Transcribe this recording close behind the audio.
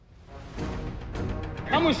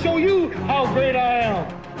I'm gonna show you how great I am.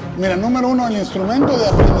 Mira, número uno, el instrumento de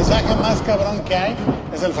aprendizaje más cabrón que hay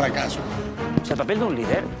es el fracaso. O sea, el papel de un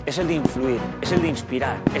líder es el de influir, es el de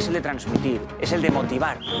inspirar, es el de transmitir, es el de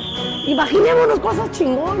motivar. Imaginémonos cosas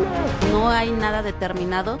chingonas. No hay nada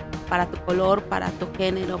determinado para tu color, para tu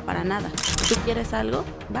género, para nada. Si tú quieres algo,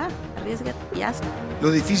 va, arriésgate y hazlo.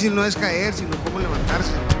 Lo difícil no es caer, sino cómo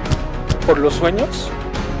levantarse. Por los sueños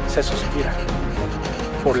se suspira,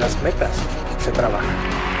 por las metas se trabaja.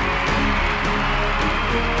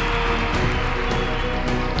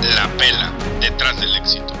 La Pela, detrás del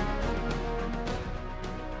éxito.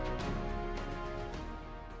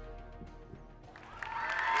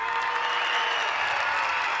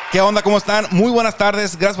 ¿Qué onda? ¿Cómo están? Muy buenas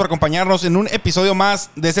tardes. Gracias por acompañarnos en un episodio más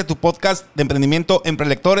de este tu podcast de emprendimiento en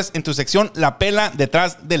prelectores en tu sección La Pela,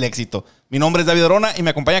 detrás del éxito. Mi nombre es David Orona y me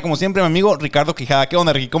acompaña como siempre mi amigo Ricardo Quijada. ¿Qué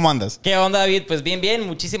onda, Ricky? ¿Cómo andas? ¿Qué onda, David? Pues bien.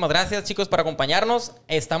 Muchísimas gracias, chicos, por acompañarnos.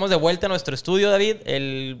 Estamos de vuelta en nuestro estudio, David.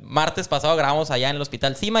 El martes pasado grabamos allá en el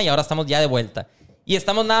Hospital Cima y ahora estamos ya de vuelta. Y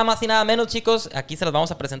estamos nada más y nada menos, chicos, aquí se los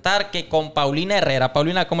vamos a presentar, que con Paulina Herrera.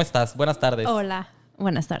 Paulina, ¿cómo estás? Buenas tardes. Hola.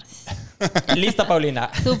 Buenas tardes. ¿Lista, Paulina?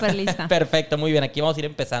 Súper lista. Perfecto, muy bien. Aquí vamos a ir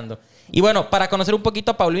empezando. Y bueno, para conocer un poquito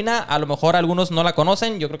a Paulina, a lo mejor algunos no la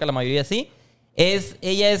conocen, yo creo que la mayoría sí.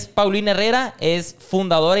 Ella es Paulina Herrera, es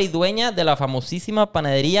fundadora y dueña de la famosísima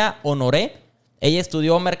panadería Honoré. Ella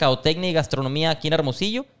estudió mercadotecnia y gastronomía aquí en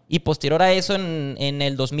Hermosillo y posterior a eso, en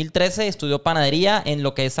el 2013, estudió panadería en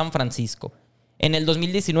lo que es San Francisco. En el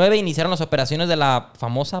 2019 iniciaron las operaciones de la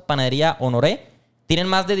famosa panadería Honoré. Tienen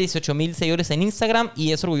más de 18,000 seguidores en Instagram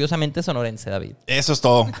y es orgullosamente sonorense, David. Eso es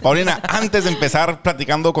todo. Paulina, antes de empezar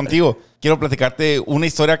platicando contigo, quiero platicarte una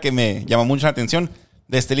historia que me llama mucho la atención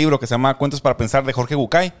de este libro que se llama Cuentos para Pensar de Jorge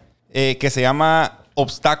Bucay, que se llama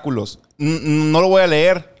Obstáculos. No lo voy a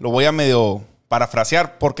leer, lo voy a medio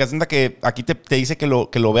parafrasear porque hacen que aquí te dice que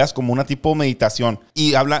lo veas como una tipo meditación.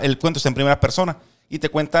 Y habla, el cuento está en primera persona y te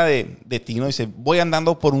cuenta de ti, ¿no? Dice, voy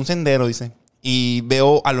andando por un sendero, dice, y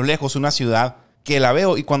veo a lo lejos una ciudad que la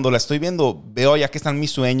veo y cuando la estoy viendo, veo allá que están mis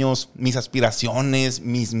sueños, mis aspiraciones,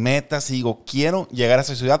 mis metas y digo, quiero llegar a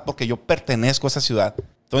esa ciudad porque yo pertenezco a esa ciudad.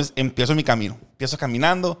 Entonces empiezo mi camino, empiezo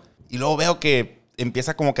caminando y luego veo que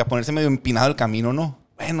empieza como que a ponerse medio empinado el camino, ¿no?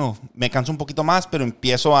 Bueno, me canso un poquito más, pero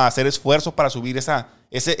empiezo a hacer esfuerzo para subir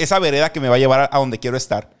esa vereda que me va a llevar a donde quiero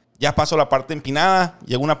estar. Ya paso la parte empinada,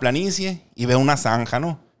 llego a una planicie y veo una zanja,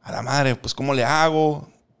 ¿no? A la madre, pues ¿cómo le hago?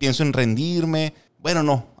 Pienso en rendirme. Bueno,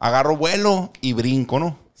 no, agarro vuelo y brinco,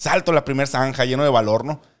 ¿no? Salto la primera zanja lleno de valor,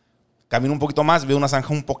 ¿no? Camino un poquito más, veo una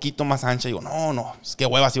zanja un poquito más ancha y digo, no, es que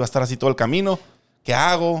hueva si va a estar así todo el camino. ¿Qué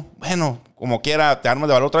hago? Bueno, como quiera, te armas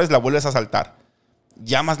de valor otra vez, la vuelves a saltar.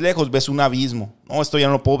 Ya más lejos ves un abismo. No, esto ya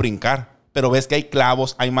no lo puedo brincar. Pero ves que hay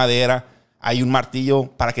clavos, hay madera, hay un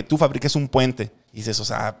martillo para que tú fabriques un puente. Y dices, o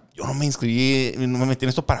sea, yo no me inscribí, no me metí en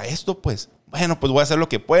esto para esto, pues. Bueno, pues voy a hacer lo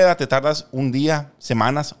que pueda. Te tardas un día,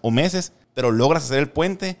 semanas o meses, pero logras hacer el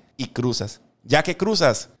puente y cruzas. Ya que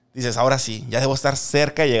cruzas, dices, ahora sí, ya debo estar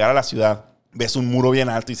cerca de llegar a la ciudad. Ves un muro bien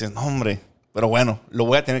alto y dices, no, hombre, pero bueno, lo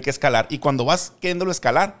voy a tener que escalar. Y cuando vas queriéndolo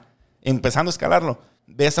escalar, empezando a escalarlo,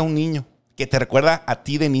 ves a un niño que te recuerda a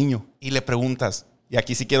ti de niño y le preguntas, y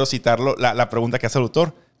aquí sí quiero citarlo, la pregunta que hace el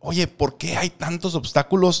autor, oye, ¿por qué hay tantos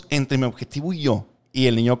obstáculos entre mi objetivo y yo? Y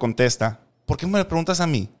el niño contesta, ¿por qué me lo preguntas a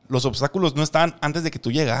mí? Los obstáculos no estaban antes de que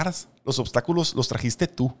tú llegaras. Los obstáculos los trajiste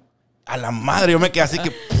tú. A la madre, yo me quedé así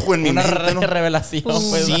que en mi mente, ¿no? Revelación.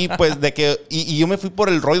 Pues. Sí, pues de que... Y yo me fui por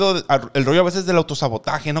el rollo a veces del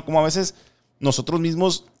autosabotaje, ¿no? Como a veces nosotros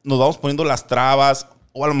mismos nos vamos poniendo las trabas.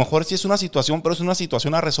 O a lo mejor sí es una situación, pero es una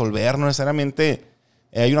situación a resolver. No necesariamente...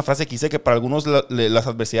 hay una frase que dice que para algunos las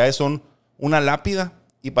adversidades son una lápida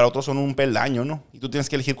y para otros son un peldaño, ¿no? Y tú tienes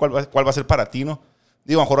que elegir cuál va a ser para ti, ¿no?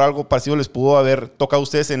 Digo, a lo mejor algo parecido les pudo haber tocado a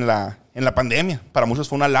ustedes en la pandemia. Para muchos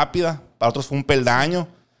fue una lápida, para otros fue un peldaño.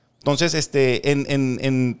 Entonces,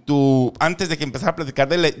 antes de que empezar a platicar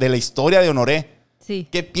de la historia de Honoré, sí,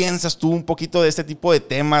 ¿qué piensas tú un poquito de este tipo de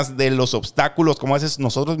temas, de los obstáculos, como a veces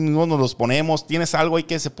nosotros mismos nos los ponemos? ¿Tienes algo ahí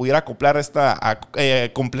que se pudiera acoplar a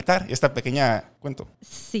completar esta pequeña cuento?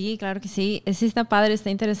 Sí, claro que sí. Sí está padre,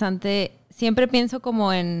 está interesante. Siempre pienso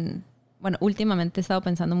como últimamente he estado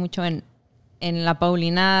pensando mucho en la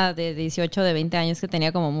Paulina de 18, de 20 años que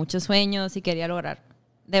tenía como muchos sueños y quería lograr.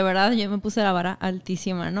 De verdad, yo me puse la vara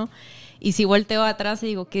altísima, ¿no? Y si volteo atrás y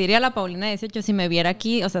digo, ¿qué diría la Paulina de 18 si me viera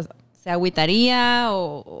aquí? O sea, ¿se agüitaría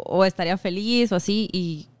o estaría feliz o así?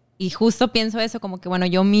 Y justo pienso eso, como que, bueno,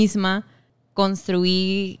 yo misma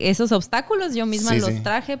construí esos obstáculos, yo misma los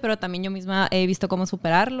traje, pero también yo misma he visto cómo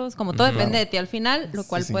superarlos. Como todo depende de ti al final, lo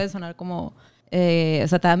cual puede sonar como O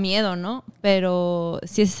sea, te da miedo, ¿no? Pero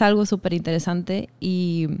sí es algo súper interesante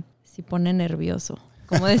y sí pone nervioso.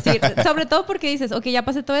 Como decir, sobre todo porque dices, ok, ya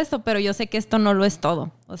pasé todo esto, pero yo sé que esto no lo es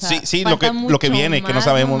todo. O sea, sí, lo que viene, más, que no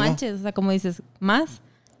sabemos, no manches, ¿no? O sea, como dices, más,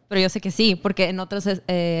 pero yo sé que sí, porque en otros,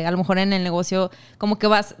 a lo mejor en el negocio, como que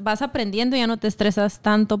vas aprendiendo y ya no te estresas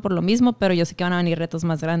tanto por lo mismo, pero yo sé que van a venir retos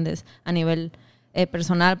más grandes a nivel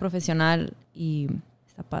personal, profesional y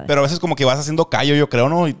está padre. Pero a veces como que vas haciendo callo, yo creo,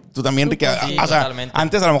 ¿no? Y tú también, Súper, de que, sí, o sea, totalmente.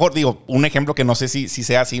 antes a lo mejor, digo, un ejemplo que no sé si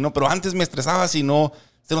sea así, ¿no? Pero antes me estresaba si no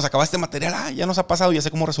se nos acaba este material, ya nos ha pasado, ya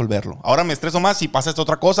sé cómo resolverlo. Ahora me estreso más si pasa esta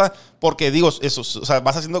otra cosa, porque digo, eso, o sea,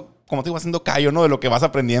 vas haciendo, como te digo, haciendo callo, ¿no? De lo que vas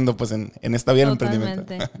aprendiendo, pues, en esta vida del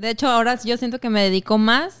emprendimiento. De hecho, ahora yo siento que me dedico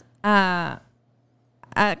más a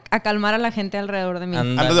calmar a la gente alrededor de mí.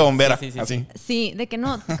 Antes de bombera, Sí. así. Sí, de que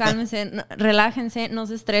no, cálmense, relájense, no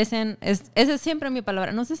se estresen. Esa es siempre mi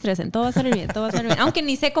palabra, no se estresen, todo va a salir bien, todo va a salir bien. Aunque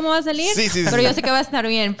ni sé cómo va a salir, pero yo sé que va a estar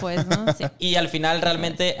bien, pues, ¿no? Sí. Y al final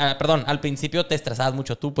realmente, al principio te estresabas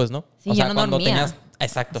mucho tú, pues, ¿no? Sí, yo no dormía.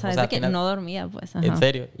 Exacto. O sea, de que no dormía, pues. Ajá. En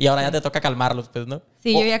serio. Y ahora ya te toca calmarlos, pues, ¿no?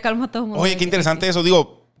 Sí, yo ya calmo a todo el mundo. Oye, qué interesante eso.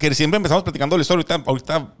 Digo, que siempre empezamos platicando la historia.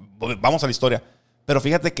 Ahorita vamos a la historia. Pero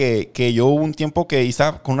fíjate que yo hubo un tiempo que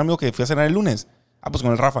estaba con un amigo que fui a cenar el lunes. Pues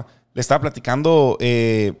con el Rafa. Le estaba platicando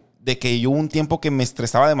de que yo hubo un tiempo que me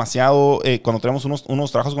estresaba demasiado cuando teníamos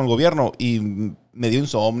unos trabajos con el gobierno. Y me dio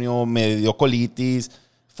insomnio, me dio colitis.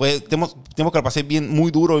 Fue tiempo que lo pasé bien,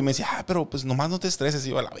 muy duro. Y me decía, pero pues nomás no te estreses.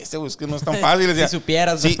 Y yo, a la bestia, es que no es tan fácil. Decía, si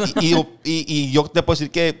supieras. Sí, y yo te puedo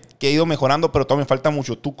decir que he ido mejorando, pero todavía me falta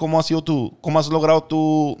mucho. ¿Tú cómo has logrado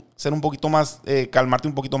tú ser un poquito más, calmarte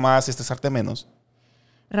un poquito más, estresarte menos?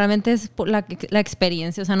 Realmente es la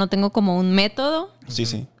experiencia. O sea, no tengo como un método. Sí.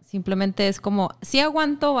 Simplemente es como, sí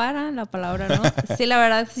aguanto vara, la palabra, ¿no? Sí, la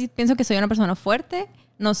verdad, sí pienso que soy una persona fuerte.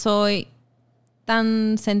 No soy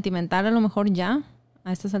tan sentimental a lo mejor ya,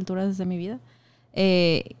 a estas alturas de mi vida.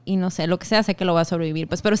 Y no sé, lo que sea, sé que lo voy a sobrevivir.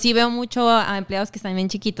 Pues, pero sí veo mucho a empleados que están bien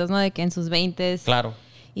chiquitos, ¿no? De que en sus 20s. Claro.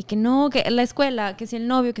 Y que no, que la escuela, que si el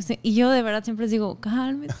novio, que si... Y yo de verdad siempre les digo,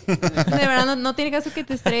 cálmate. De verdad, no tiene caso que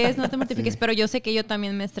te estreses, no te mortifiques. Sí. Pero yo sé que yo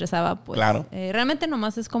también me estresaba, pues. Claro. Realmente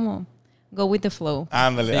nomás es como go with the flow.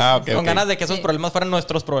 Ándale. Sí. Con ganas de que esos problemas fueran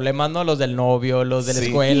nuestros problemas, ¿no? Los del novio, los de la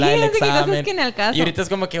escuela, el examen. Que ni al caso. Y ahorita es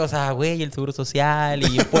como que, o sea, güey, el seguro social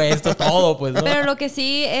y impuestos, todo, pues, ¿no? Pero lo que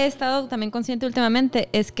sí he estado también consciente últimamente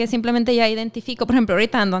es que simplemente ya identifico. Por ejemplo,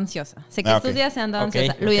 ahorita ando ansiosa. Sé que estos días he andado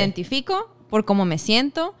ansiosa. Lo identifico por cómo me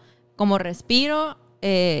siento, cómo respiro,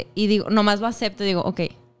 y digo, nomás lo acepto y digo, ok,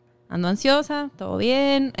 ando ansiosa, todo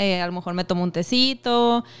bien, a lo mejor me tomo un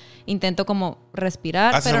tecito, intento como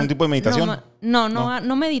respirar. ¿Haces algún tipo de meditación?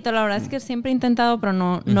 No medito, la verdad es que siempre he intentado, pero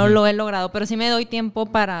no lo he logrado, pero sí me doy tiempo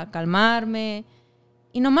para calmarme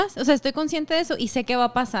y nomás, o sea, estoy consciente de eso y sé que va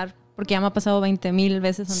a pasar, porque ya me ha pasado 20,000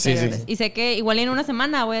 veces anteriores. Sí. Y sé que igual en una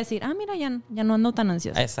semana voy a decir, mira, ya no ando tan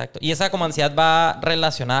ansiosa. Exacto. ¿Y esa como ansiedad va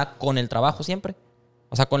relacionada con el trabajo siempre?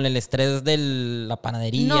 O sea, con el estrés de la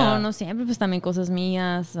panadería. No siempre. Pues también cosas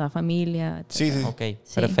mías, la familia, etc. Sí. Ok,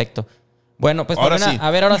 perfecto. Bueno, pues ahora Paulina, sí. A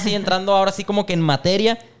ver, ahora sí, entrando ahora sí como que en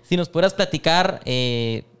materia, si nos pudieras platicar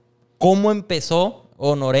cómo empezó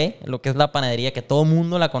Honoré, lo que es la panadería, que todo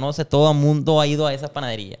mundo la conoce, todo el mundo ha ido a esa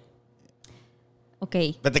panadería. Ok.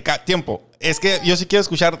 Tiempo. Es que yo sí quiero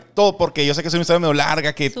escuchar todo porque yo sé que es una historia medio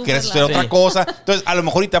larga, que quieres estudiar otra cosa. Entonces, a lo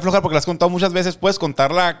mejor y te aflojar porque la has contado muchas veces. Puedes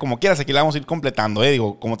contarla como quieras. Aquí la vamos a ir completando,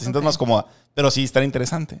 Digo, como te sientas más cómoda. Pero sí, estará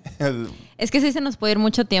interesante. Es que sí se nos puede ir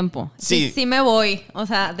mucho tiempo. Sí me voy. O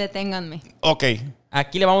sea, deténganme. Ok.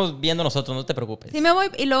 Aquí le vamos viendo nosotros, no te preocupes. Sí me voy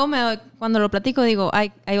y luego cuando lo platico digo,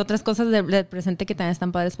 hay otras cosas del presente que también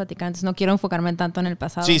están padres platicar. Entonces no quiero enfocarme tanto en el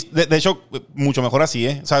pasado. Sí, de hecho, mucho mejor así,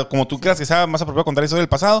 O sea, como tú creas que sea más apropiado contar eso del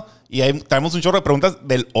pasado. Y ahí traemos un chorro de preguntas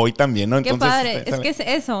del hoy también, ¿no? Entonces, qué padre. Es que es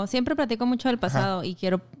eso. Siempre platico mucho del pasado y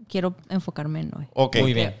quiero enfocarme en hoy. Ok.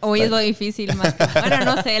 Muy bien. Hoy es lo difícil más que... Bueno,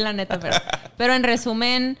 no sé, la neta, pero en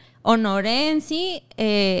resumen, Honoré en sí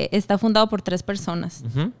está fundado por 3 personas.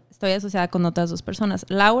 Estoy asociada con otras 2 personas.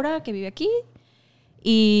 Laura, que vive aquí,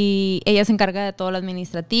 y ella se encarga de todo lo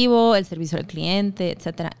administrativo, el servicio al cliente,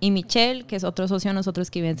 etcétera. Y Michelle, que es otro socio de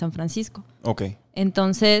nosotros que vive en San Francisco. Ok.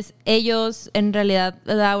 Entonces, ellos, en realidad,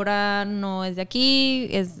 Laura no es de aquí,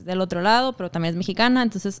 es del otro lado, pero también es mexicana.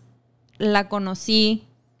 Entonces, la conocí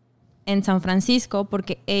en San Francisco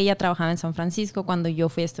porque ella trabajaba en San Francisco cuando yo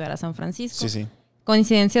fui a estudiar a San Francisco. Sí.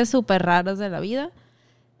 Coincidencias súper raras de la vida.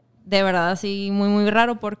 De verdad, así muy, muy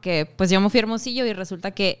raro porque pues yo me fui a Hermosillo y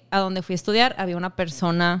resulta que a donde fui a estudiar había una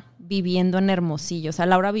persona viviendo en Hermosillo. O sea,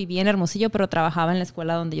 Laura vivía en Hermosillo, pero trabajaba en la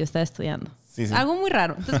escuela donde yo estaba estudiando. Sí. Algo muy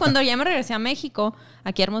raro. Entonces, cuando ya me regresé a México,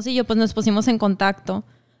 aquí a Hermosillo, pues nos pusimos en contacto.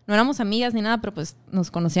 no éramos amigas ni nada, pero pues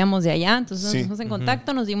nos conocíamos de allá. Entonces nos pusimos en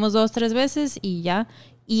contacto, nos dimos 2, 3 veces y ya.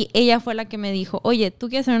 Y ella fue la que me dijo, oye, ¿tú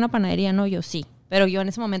quieres tener una panadería? No, yo sí. Pero yo en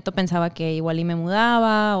ese momento pensaba que igual y me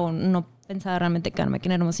mudaba o no pensaba realmente quedarme aquí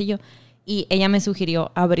en Hermosillo. Y ella me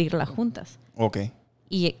sugirió abrirla juntas. Ok.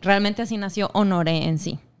 Y realmente así nació Honoré en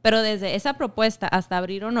sí. Pero desde esa propuesta hasta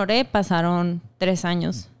abrir Honoré pasaron 3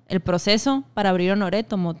 años. El proceso para abrir Honoré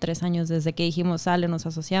tomó 3 años. Desde que dijimos, sale, nos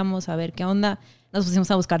asociamos, a ver qué onda. Nos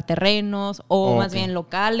pusimos a buscar terrenos o más bien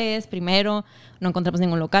locales primero. No encontramos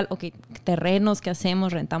ningún local. Ok, terrenos, ¿qué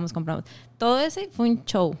hacemos? Rentamos, compramos. Todo ese fue un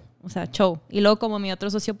show. O sea, show. Y luego como mi otro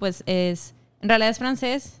socio pues es... En realidad es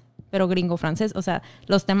francés, pero gringo francés. O sea,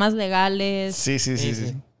 los temas legales. Sí.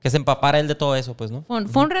 Que se empapara él de todo eso, pues, ¿no?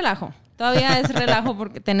 Fue un relajo. Todavía es relajo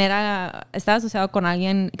porque estar asociado con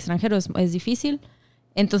alguien extranjero es difícil.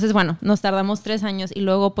 Entonces, bueno, nos tardamos 3 años y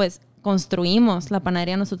luego pues construimos. La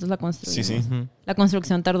panadería nosotros la construimos. Sí. La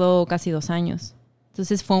construcción tardó casi 2 años.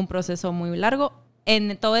 Entonces fue un proceso muy largo.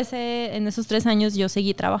 En esos 3 años yo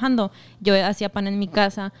seguí trabajando. Yo hacía pan en mi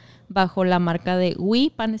casa bajo la marca de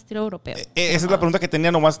pan estilo europeo. Esa es la pregunta que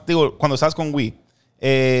tenía nomás, digo, cuando estabas con sí.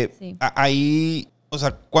 Ahí, o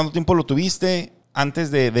sea, ¿cuánto tiempo lo tuviste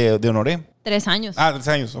antes de Honoré? 3 años. 3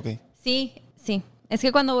 años, ok. Sí. Es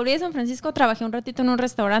que cuando volví de San Francisco trabajé un ratito en un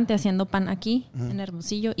restaurante haciendo pan aquí, en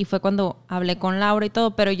Hermosillo. Y fue cuando hablé con Laura y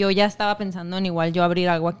todo. Pero yo ya estaba pensando en igual yo abrir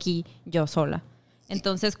algo aquí yo sola.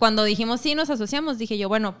 Entonces, cuando dijimos sí, nos asociamos, dije yo,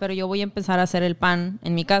 bueno, pero yo voy a empezar a hacer el pan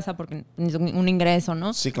en mi casa porque necesito un ingreso,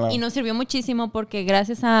 ¿no? Sí, claro. Y nos sirvió muchísimo porque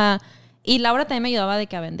gracias a... Y Laura también me ayudaba de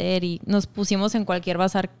que a vender y nos pusimos en cualquier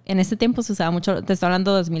bazar. En ese tiempo se usaba mucho, te estoy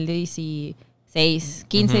hablando de 2016,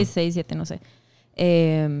 15, 16, 17, no sé.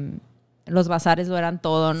 Los bazares lo eran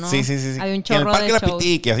todo, ¿no? Sí. Hay un chorro en el parque de La shows.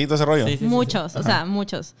 Pitique, así todo ese rollo. Sí. Muchos, o sea,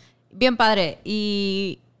 muchos. Bien padre.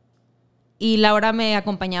 Y Laura me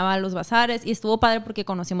acompañaba a los bazares y estuvo padre porque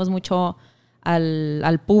conocimos mucho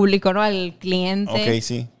al público, ¿no? Al cliente. Ok,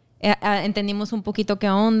 sí. Entendimos un poquito qué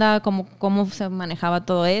onda, cómo se manejaba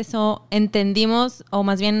todo eso. Entendimos, o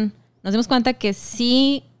más bien nos dimos cuenta que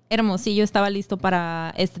sí Hermosillo estaba listo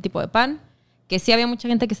para este tipo de pan, que sí había mucha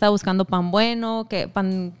gente que estaba buscando pan bueno, que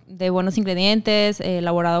pan de buenos ingredientes,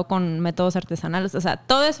 elaborado con métodos artesanales. O sea,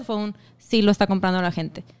 todo eso fue sí lo está comprando la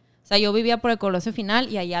gente. O sea, yo vivía por el Colosio Final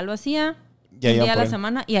y allá lo hacía un día a la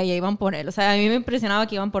semana y allá iban por él. O sea, a mí me impresionaba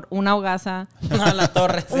que iban por una hogaza. A la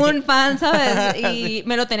torre, sí. Un pan, ¿sabes? Y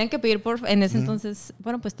me lo tenían que pedir en ese entonces.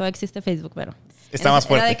 Bueno, pues todavía existe Facebook, pero... Está más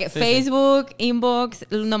fuerte. Era de que Facebook, inbox,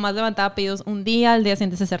 nomás levantaba pedidos un día, al día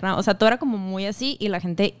siguiente se cerraba. O sea, todo era como muy así y la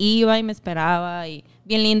gente iba y me esperaba. Y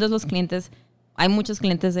bien lindos los clientes. Hay muchos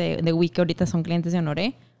clientes de que ahorita son clientes de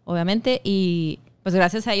Honoré, obviamente. Y pues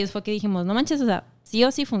gracias a ellos fue que dijimos, no manches, o sea, sí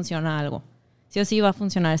o sí funciona algo. Sí o sí va a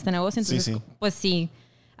funcionar este negocio. Entonces, pues sí,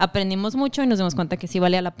 aprendimos mucho y nos dimos cuenta que sí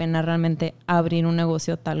valía la pena realmente abrir un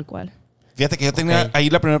negocio tal cual. Fíjate que yo tenía ahí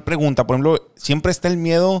la primera pregunta. Por ejemplo, siempre está el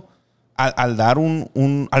miedo al dar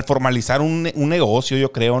al formalizar un negocio,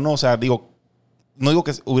 yo creo, ¿no? O sea, digo, no digo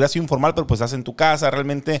que hubiera sido informal, pero pues estás en tu casa,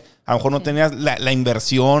 realmente a lo mejor no tenías la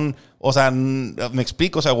inversión, o sea, me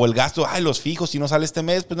explico, o sea, o el gasto, los fijos, si no sale este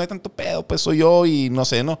mes, pues no hay tanto pedo, pues soy yo y no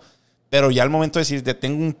sé, ¿no? Pero ya al momento de decir,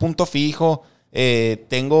 tengo un punto fijo,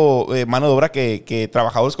 tengo mano de obra que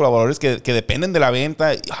trabajadores, colaboradores que dependen de la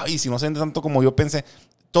venta, y si no se vende tanto como yo pensé,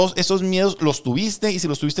 todos esos miedos los tuviste, y si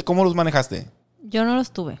los tuviste, ¿cómo los manejaste? Yo no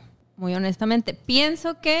los tuve, muy honestamente.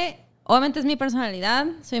 Pienso que, obviamente es mi personalidad,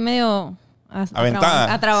 soy medio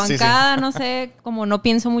atrabancada, no sé, como no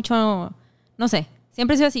pienso mucho, no sé,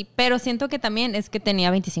 siempre he sido así, pero siento que también es que tenía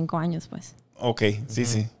 25 años, pues. Ok,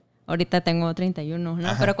 sí. Ahorita tengo 31, ¿no?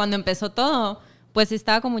 Ajá. Pero cuando empezó todo, pues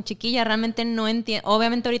estaba como chiquilla, realmente no entiendo.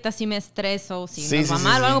 Obviamente ahorita sí me estreso, si nos va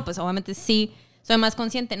mal o algo, pues obviamente sí soy más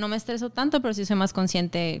consciente. No me estreso tanto, pero sí soy más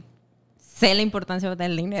consciente. Sé la importancia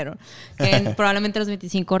del dinero. Que probablemente a los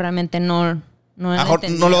 25 realmente no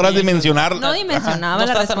logras dimensionar. No dimensionaba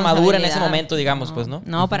la responsabilidad. madura en ese momento, digamos, pues, ¿no?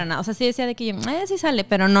 No, para nada. O sea, sí decía de que yo, sí sale,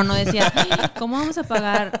 pero no decía, ¿cómo vamos a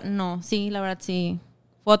pagar? No, sí, la verdad sí.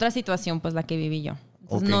 Fue otra situación, pues, la que viví yo.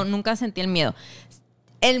 Entonces, nunca sentí el miedo.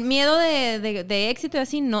 El miedo de éxito y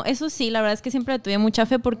así, no. Eso sí, la verdad es que siempre tuve mucha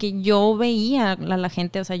fe porque yo veía a la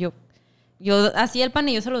gente, o sea, yo hacía el pan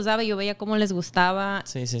y yo se los daba y yo veía cómo les gustaba.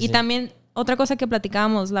 Y también, otra cosa que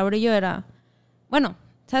platicábamos, Laura y yo, era, bueno,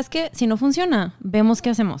 ¿sabes qué? Si no funciona, vemos qué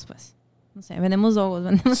hacemos, pues. No sé, vendemos dogos,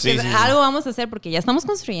 algo vamos a hacer porque ya estamos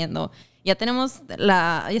construyendo, ya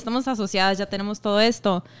estamos asociadas, ya tenemos todo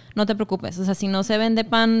esto. No te preocupes, o sea, si no se vende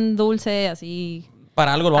pan dulce, así...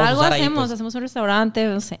 Para algo lo vamos a usar ahí, pues. Hacemos un restaurante,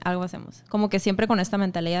 no sé, algo hacemos. Como que siempre con esta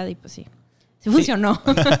mentalidad y pues sí. Sí funcionó.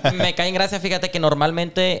 Me cae en gracia, fíjate que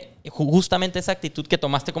normalmente, justamente esa actitud que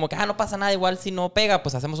tomaste como que, no pasa nada, igual si no pega,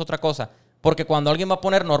 pues hacemos otra cosa. Porque cuando alguien va a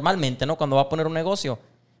poner normalmente, ¿no? Cuando va a poner un negocio,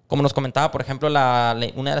 como nos comentaba, por ejemplo, una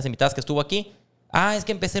de las invitadas que estuvo aquí, es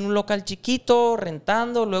que empecé en un local chiquito,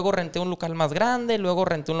 rentando, luego renté un local más grande, luego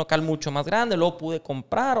renté un local mucho más grande, luego pude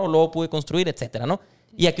comprar o luego pude construir, etcétera, ¿no?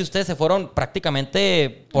 Y aquí ustedes se fueron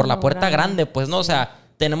prácticamente por la puerta grande, pues, ¿no? Sí. O sea,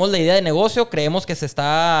 tenemos la idea de negocio, creemos que se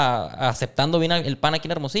está aceptando bien el pan aquí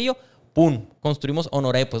en Hermosillo, ¡pum! Construimos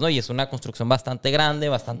Honoré, pues, ¿no? Y es una construcción bastante grande,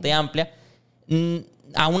 bastante amplia.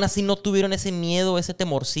 Aún así no tuvieron ese miedo, ese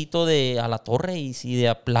temorcito de a la torre y si de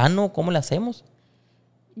a plano, ¿cómo le hacemos?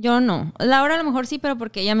 Yo no. Laura a lo mejor sí, pero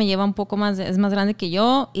porque ella me lleva un poco más, es más grande que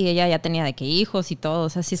yo y ella ya tenía de que hijos y todo. O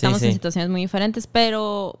sea, sí estamos en situaciones muy diferentes,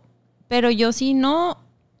 pero yo sí no.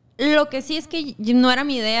 Lo que sí es que no era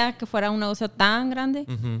mi idea que fuera un negocio tan grande.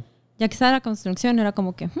 Uh-huh. Ya que estaba la construcción, era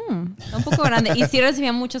como que, está un poco grande. Y sí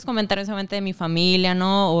recibía muchos comentarios, obviamente, de mi familia,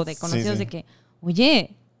 ¿no? O de conocidos de que,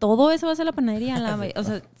 oye, todo eso va a ser la panadería. O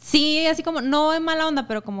sea, sí, así como, no en mala onda,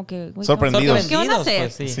 pero como que... Sorprendidos. ¿Qué van a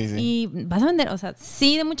hacer? Pues, sí. Y vas a vender, o sea,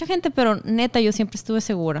 sí, de mucha gente, pero neta, yo siempre estuve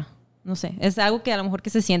segura. No sé, es algo que a lo mejor que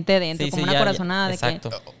se siente dentro, como una corazonada de exacto.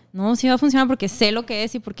 Que... No, sí va a funcionar porque sé lo que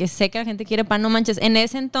es y porque sé que la gente quiere pan, no manches. En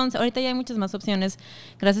ese entonces, ahorita ya hay muchas más opciones,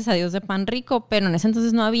 gracias a Dios, de pan rico, pero en ese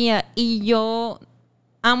entonces no había. Y yo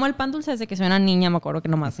amo el pan dulce desde que soy una niña, me acuerdo que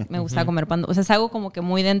nomás me gustaba comer pan dulce. O sea, es algo como que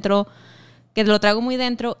muy dentro... que lo traigo muy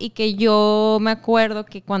dentro y que yo me acuerdo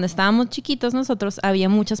que cuando estábamos chiquitos nosotros había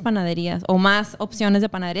muchas panaderías o más opciones de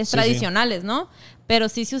panaderías tradicionales, ¿no? Pero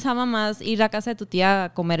sí se usaba más ir a casa de tu tía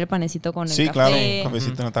a comer el panecito con el café. Sí, claro, un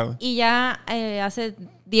cafecito en la tarde. Y ya hace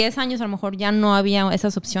 10 años a lo mejor ya no había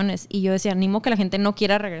esas opciones y yo decía, animo que la gente no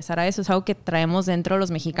quiera regresar a eso, es algo que traemos dentro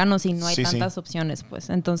los mexicanos y no hay tantas opciones, pues.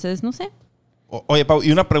 Entonces, no sé. Oye, Pau,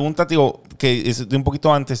 y una pregunta, digo, que es de un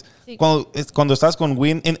poquito antes. Sí. Cuando estabas con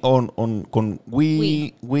Win, con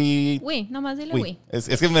Wii, nomás dile Wii.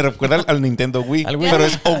 Es que me recuerda al Nintendo Wii, pero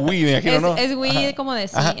es Wii, me imagino, ¿no? Es Wii como de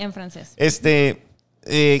sí en francés.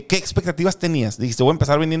 ¿Qué expectativas tenías? Dijiste, voy a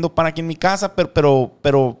empezar vendiendo pan aquí en mi casa,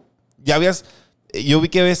 pero ya habías... Yo vi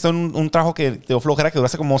que había estado en un trabajo que te dio flojera que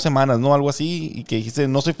duraste como 2 semanas, ¿no? Algo así, y que dijiste,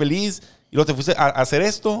 no soy feliz, y luego te fuiste a hacer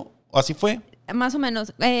esto, ¿o así fue? Más o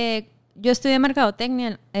menos. Yo estudié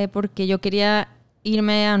mercadotecnia porque yo quería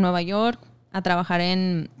irme a Nueva York a trabajar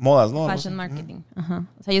en modas, ¿no? Fashion marketing. Ajá.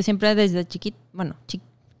 O sea, yo siempre desde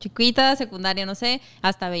chiquita, secundaria, no sé,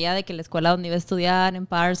 hasta veía de que la escuela donde iba a estudiar en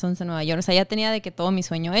Parsons, en Nueva York, o sea, ya tenía de que todo mi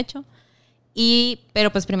sueño hecho.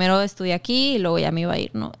 Pero pues primero estudié aquí y luego ya me iba a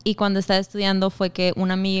ir, ¿no? Y cuando estaba estudiando fue que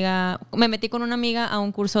me metí con una amiga a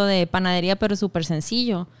un curso de panadería, pero súper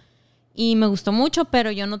sencillo. Y me gustó mucho,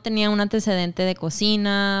 pero yo no tenía un antecedente de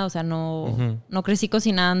cocina, o sea, no crecí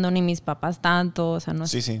cocinando, ni mis papás tanto, o sea, no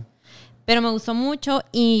sé. Sí. Pero me gustó mucho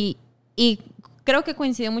y creo que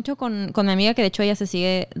coincidió mucho con mi amiga, que de hecho ella se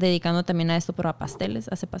sigue dedicando también a esto, pero a pasteles,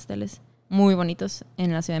 hace pasteles muy bonitos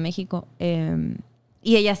en la Ciudad de México.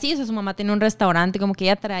 Y ella sí, o sea, su mamá tenía un restaurante, como que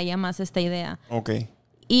ella traía más esta idea. Ok.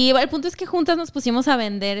 Y el punto es que juntas nos pusimos a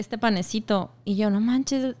vender este panecito. Y yo, no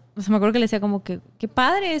manches. O sea, me acuerdo que le decía como que, qué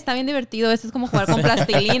padre, está bien divertido. Esto es como jugar con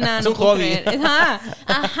plastilina. Es un hobby.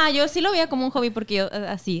 Ajá, yo sí lo veía como un hobby porque yo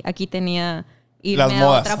así, aquí tenía irme las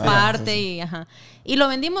modas. A otra parte. Sí. Y lo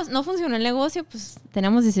vendimos. No funcionó el negocio, pues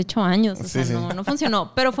teníamos 18 años. O sea, no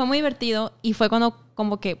funcionó. Pero fue muy divertido. Y fue cuando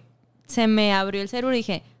como que se me abrió el cerebro y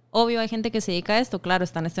dije... Obvio, hay gente que se dedica a esto. Claro,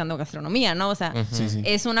 están estudiando gastronomía, ¿no? O sea,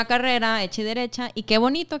 es una carrera hecha y derecha. Y qué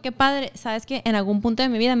bonito, qué padre. ¿Sabes qué? En algún punto de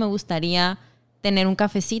mi vida me gustaría tener un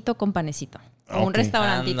cafecito con panecito. O un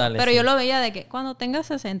restaurantito. Ándale, pero yo lo veía de que cuando tenga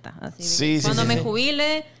 60. Así cuando me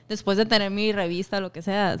jubile, después de tener mi revista, lo que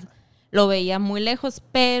sea, lo veía muy lejos.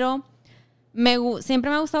 Pero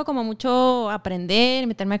siempre me ha gustado como mucho aprender,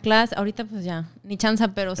 meterme a clase. Ahorita pues ya, ni chance,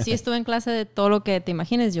 pero sí estuve en clase de todo lo que te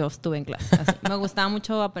imagines. Yo estuve en clase. Así. Me gustaba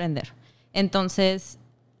mucho aprender. Entonces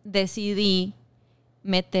decidí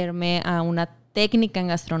meterme a una técnica en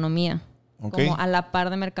gastronomía. Como a la par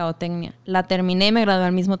de mercadotecnia. La terminé y me gradué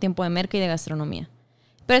al mismo tiempo de merca y de gastronomía.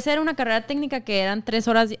 Pero esa era una carrera técnica que eran 3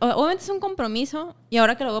 horas. Obviamente es un compromiso. Y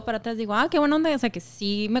ahora que lo veo para atrás digo, qué buena onda. O sea, que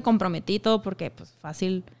sí me comprometí todo porque pues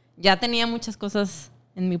fácil... Ya tenía muchas cosas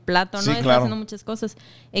en mi plato, ¿no? Estaba haciendo muchas cosas.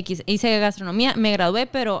 Hice gastronomía, me gradué,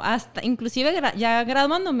 pero hasta, inclusive ya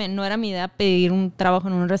graduándome, no era mi idea pedir un trabajo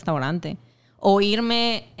en un restaurante. O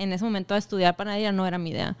irme en ese momento a estudiar panadería, no era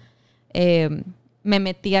mi idea. Me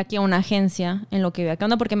metí aquí a una agencia en lo que veía que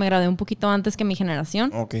onda, porque me gradué un poquito antes que mi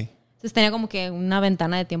generación. Entonces tenía como que una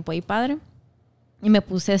ventana de tiempo ahí padre. Y me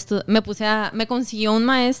consiguió un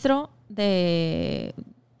maestro de...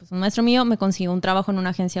 pues un maestro mío me consiguió un trabajo en una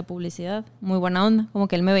agencia de publicidad. Muy buena onda. Como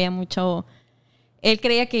que él me veía mucho... Él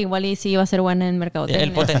creía que igual y sí iba a ser buena en mercadotecnia.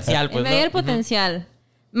 El potencial, pues, él veía el potencial.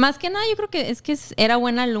 Más que nada, yo creo que era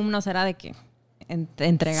buena alumna, o sea, era de que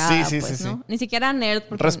entregada, ¿no? Ni siquiera nerd,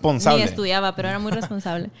 porque responsable. Ni estudiaba, pero era muy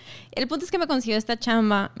responsable. El punto es que me consiguió esta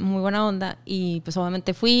chamba, muy buena onda, y pues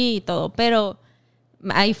obviamente fui y todo, pero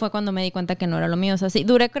ahí fue cuando me di cuenta que no era lo mío. O sea, sí,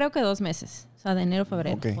 duré creo que 2 meses. O sea, de enero a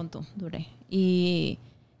febrero, punto, duré. Y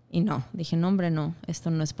no, dije, no, hombre, no,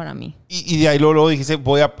 esto no es para mí. Y de ahí luego dijiste,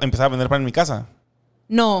 voy a empezar a vender pan en mi casa.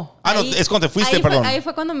 No. No, es cuando te fuiste, perdón. Ahí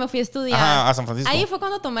fue cuando me fui a estudiar. Ajá, a San Francisco. Ahí fue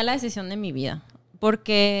cuando tomé la decisión de mi vida.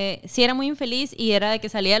 Porque sí era muy infeliz y era de que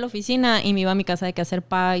salía de la oficina y me iba a mi casa de que hacer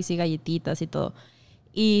pies y galletitas y todo.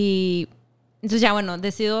 Y entonces ya, bueno,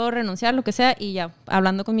 decido renunciar, lo que sea, y ya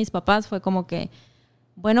hablando con mis papás fue como que,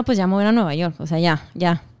 bueno, pues ya me voy a Nueva York, o sea,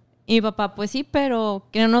 ya. Y mi papá, pues sí, pero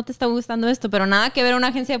que no te está gustando esto, pero nada que ver a una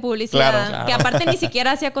agencia de publicidad, claro. que aparte ni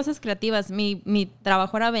siquiera hacía cosas creativas. Mi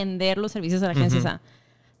trabajo era vender los servicios de la agencia, o sea,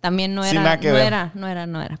 también no era, no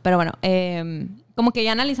era. Pero bueno, como que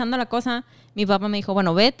ya analizando la cosa, mi papá me dijo,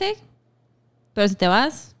 bueno, vete, pero si te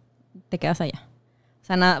vas, te quedas allá. O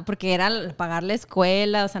sea, nada, porque era pagar la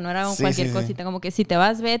escuela, o sea, no era cualquier cosita, como que si te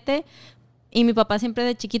vas, vete. Y mi papá siempre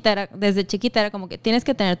desde chiquita era como que tienes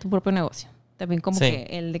que tener tu propio negocio. También como que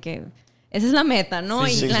el de que esa es la meta, ¿no?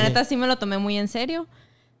 Y la neta sí me lo tomé muy en serio.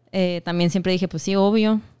 También siempre dije, pues sí,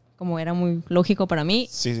 obvio, como era muy lógico para mí.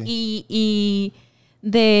 Y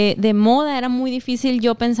de moda era muy difícil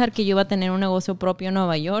yo pensar que yo iba a tener un negocio propio en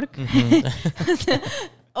Nueva York. O sea,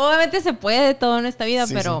 obviamente se puede todo en esta vida,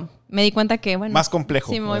 pero me di cuenta que, bueno... Más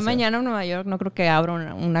complejo. Si me voy mañana a Nueva York, no creo que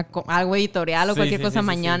abra algo editorial o cualquier cosa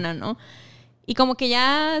mañana, ¿no? Y como que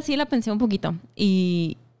ya sí la pensé un poquito.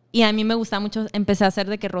 Y a mí me gustaba mucho, empecé a hacer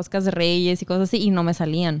de que roscas de reyes y cosas así, y no me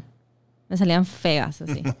salían. Me salían feas,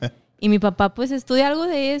 así. Y mi papá, pues, estudia algo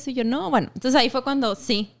de eso. Y yo, no, bueno. Entonces ahí fue cuando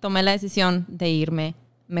sí tomé la decisión de irme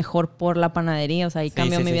mejor por la panadería. O sea, ahí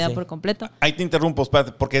cambió mi vida por completo. Ahí te interrumpo,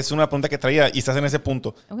 espérate, porque es una pregunta que traía y estás en ese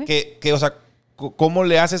punto. Que o sea, ¿cómo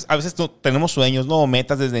le haces? A veces tenemos sueños, ¿no?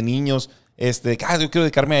 Metas desde niños. Yo quiero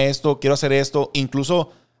dedicarme a esto, quiero hacer esto.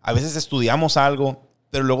 Incluso a veces estudiamos algo,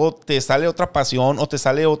 pero luego te sale otra pasión o te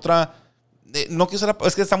sale otra... no quiero ser...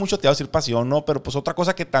 Es que está mucho te va a decir pasión, ¿no? Pero pues otra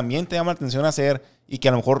cosa que también te llama la atención hacer y que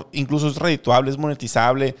a lo mejor incluso es redituable, es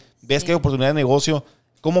monetizable, ves que hay oportunidad de negocio.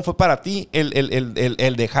 ¿Cómo fue para ti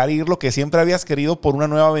el dejar ir lo que siempre habías querido por una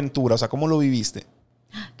nueva aventura? O sea, ¿cómo lo viviste?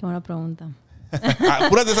 Qué buena pregunta.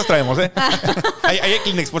 Puras de esas traemos, ¿eh? hay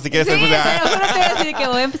Kleenex por si quieres. Sí, pero te voy a decir que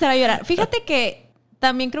voy a empezar a llorar. Fíjate que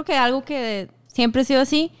también creo que algo que siempre he sido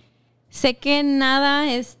así, sé que nada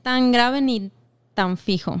es tan grave ni tan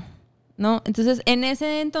fijo, ¿no? Entonces, en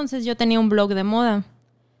ese entonces yo tenía un blog de moda.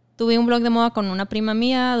 Tuve un blog de moda con una prima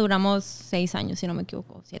mía, duramos 6 años, si no me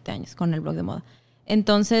equivoco, 7 años con el blog de moda.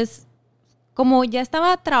 Entonces, como ya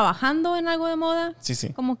estaba trabajando en algo de moda,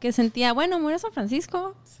 como que sentía, bueno, me voy a San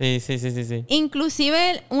Francisco. Sí.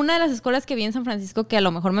 Inclusive, una de las escuelas que vi en San Francisco, que a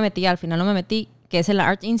lo mejor me metí, al final no me metí, que es el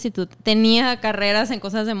Art Institute, tenía carreras en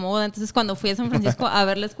cosas de moda. Entonces, cuando fui a San Francisco a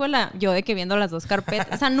ver la escuela, yo de que viendo las 2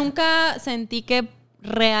 carpetas, o sea, nunca sentí que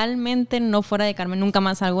realmente no fuera a dedicarme nunca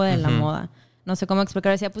más a algo de la moda. No sé cómo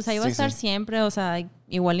explicar. Decía, pues ahí va a estar siempre, o sea,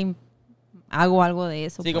 igual hago algo de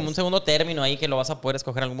eso. Sí, pues. Como un segundo término ahí que lo vas a poder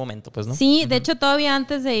escoger en algún momento, pues, ¿no? Sí, de hecho, todavía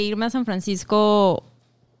antes de irme a San Francisco,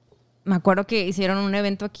 me acuerdo que hicieron un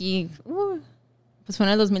evento aquí, pues fue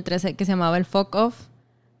en el 2013, que se llamaba el Fuck Off.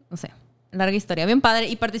 No sé, larga historia, bien padre.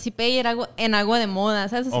 Y participé y era en algo de moda,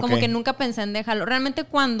 ¿sabes? Es como que nunca pensé en dejarlo. Realmente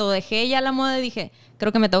cuando dejé ya la moda dije,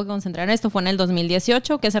 creo que me tengo que concentrar en esto. Fue en el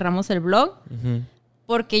 2018 que cerramos el blog.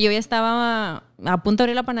 Porque yo ya estaba a punto de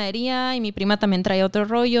abrir la panadería y mi prima también traía otro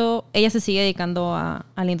rollo. Ella se sigue dedicando a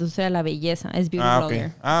la industria de la belleza. Es beauty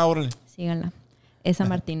blogger. Órale. Síganla. Esa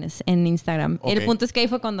Martínez en Instagram. El punto es que ahí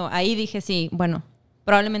fue cuando ahí dije, sí, bueno,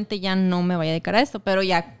 probablemente ya no me vaya a dedicar a esto, pero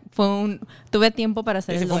ya tuve tiempo para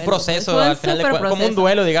hacer el duelo. Fue un proceso, al final de cuentas, como un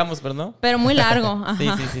duelo, digamos, pero no. Pero muy largo,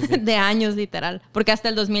 ajá, sí. de años, literal. Porque hasta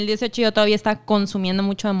el 2018 yo todavía estaba consumiendo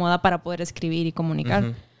mucho de moda para poder escribir y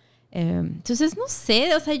comunicar. Entonces, no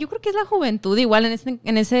sé, o sea, yo creo que es la juventud. Igual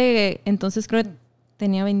en ese entonces creo que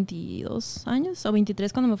tenía 22 años o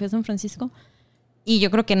 23 cuando me fui a San Francisco. Y yo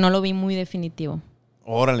creo que no lo vi muy definitivo.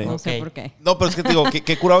 Órale. No sé por qué. No, pero es que te digo,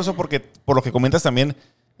 qué curado eso porque por lo que comentas también,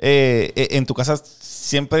 en tu casa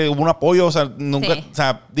siempre hubo un apoyo, o sea, nunca, o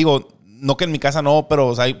sea, digo, no que en mi casa no, pero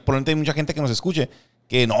o sea, probablemente hay mucha gente que nos escuche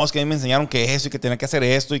que no, es que a mí me enseñaron que eso y que tenía que hacer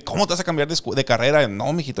esto y cómo te vas a cambiar de carrera.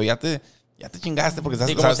 No, mijito, ya te chingaste porque estás...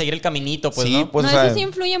 Sí, como seguir el caminito, pues, sí, ¿no? Pues, no, o sea, eso sí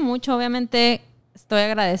influye mucho. Obviamente estoy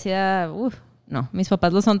agradecida, no. Mis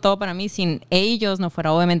papás lo son todo para mí. Sin ellos no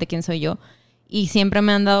fuera obviamente quién soy yo. Y siempre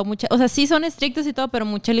me han dado mucha... O sea, sí son estrictos y todo, pero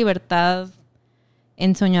mucha libertad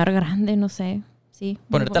en soñar grande, no sé. Sí.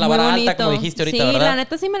 Ponerte la vara alta, como dijiste ahorita, sí, ¿verdad? Sí, la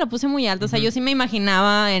neta sí me la puse muy alta. O sea, yo sí me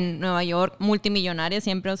imaginaba en Nueva York multimillonaria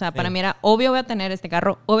siempre. O sea, para mí era obvio voy a tener este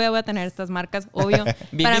carro, obvio voy a tener estas marcas, obvio.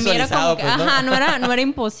 Bien para mí era como que, pues, ¿no? ajá, no era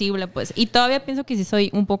imposible, pues. Y todavía pienso que sí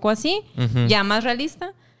soy un poco así, ya más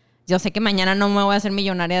realista. Yo sé que mañana no me voy a hacer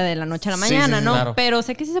millonaria de la noche a la mañana, ¿no? Claro. Pero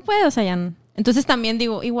sé que sí se puede, o sea, ya no. Entonces también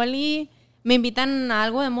digo, igual y... me invitan a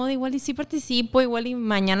algo de moda, igual y sí participo, igual y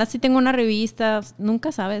mañana sí tengo una revista,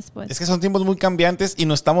 nunca sabes, pues. Es que son tiempos muy cambiantes y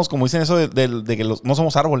no estamos, como dicen eso, de que no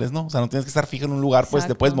somos árboles, ¿no? O sea, no tienes que estar fijo en un lugar, pues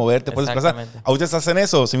te puedes mover, te puedes desplazar. Ahorita estás en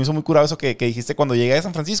eso. Se me hizo muy curado eso que dijiste cuando llegué a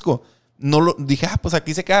San Francisco. Dije, pues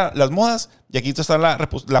aquí se quedan las modas y aquí está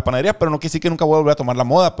la panadería, pero no quiere decir que nunca voy a volver a tomar la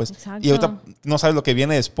moda, pues. Exacto. Y ahorita no sabes lo que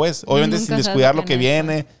viene después. Obviamente Nunca sin descuidar lo que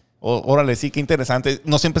viene. después. Órale, sí, qué interesante.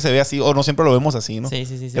 No siempre se ve así o no siempre lo vemos así, ¿no? Sí.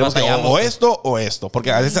 O esto o esto.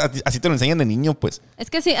 Porque a veces así te lo enseñan de niño, pues.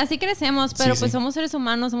 Es que sí, así crecemos, pero pues somos seres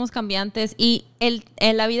humanos, somos cambiantes y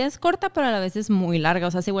la vida es corta, pero a la vez es muy larga.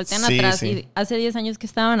 O sea, si voltean atrás y hace 10 años que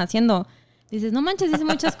estaban haciendo, dices, no manches, hice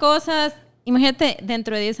muchas cosas. Imagínate,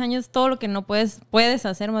 dentro de 10 años, todo lo que no puedes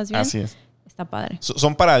hacer más bien. Así es. Está padre.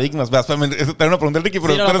 Son paradigmas. Tengo una pregunta, Ricky,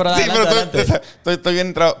 pero estoy bien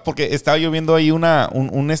entrado. Porque estaba yo viendo ahí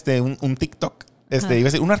un TikTok. Iba a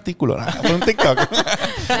decir un artículo. Fue un TikTok.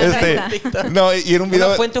 No, y era un video.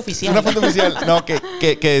 Una fuente oficial. Una fuente oficial. No,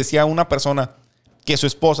 que decía una persona que su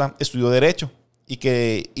esposa estudió Derecho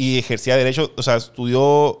y ejercía Derecho. O sea,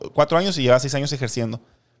 estudió 4 años y lleva 6 años ejerciendo.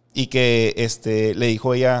 Y que le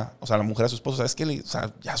dijo ella, o sea, la mujer a su esposo, ¿sabes qué? O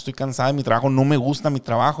sea, ya estoy cansada de mi trabajo, no me gusta mi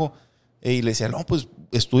trabajo. Y le decía, no, pues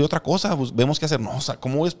estudia otra cosa, pues vemos qué hacer. No, o sea,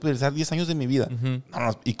 ¿cómo voy a desperdiciar 10 años de mi vida?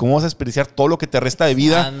 No, ¿y cómo vas a desperdiciar todo lo que te resta de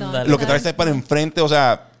vida? Ándale. Lo que te resta para enfrente, o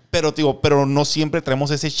sea, pero no siempre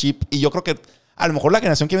traemos ese chip. Y yo creo que a lo mejor la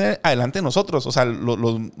generación que viene adelante de nosotros, o sea,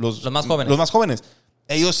 los más jóvenes. Los más jóvenes.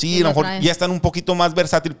 Ellos sí, a lo mejor ya están un poquito más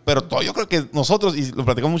versátil, pero yo creo que nosotros, y lo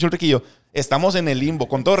platicamos mucho el Riquillo, estamos en el limbo,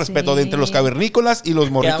 con todo respeto, de entre los cavernícolas y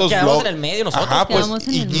los morritos. Quedamos en el medio nosotros. Ajá, pues,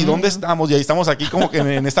 ¿y dónde estamos? Y ahí estamos aquí como que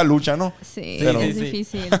en esta lucha, ¿no? Sí, es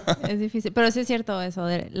difícil, es difícil. Pero sí es cierto eso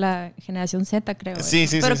de la generación Z, creo. Sí.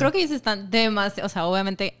 Pero creo que ellos están demasiado, o sea,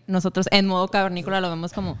 obviamente nosotros en modo cavernícola lo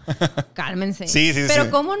vemos como, cálmense. Sí.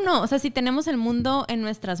 Pero ¿cómo no? O sea, si tenemos el mundo en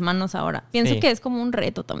nuestras manos ahora, pienso que es como un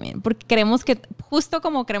reto también, porque creemos que, justo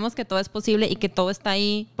como creemos que todo es posible y que todo está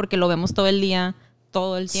ahí, porque lo vemos todo el día,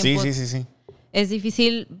 todo el tiempo. Sí. Es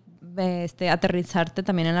difícil aterrizarte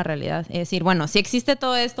también en la realidad. Es decir, bueno, sí existe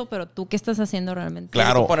todo esto, pero ¿tú qué estás haciendo realmente?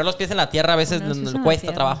 Claro. Poner los pies en la tierra a veces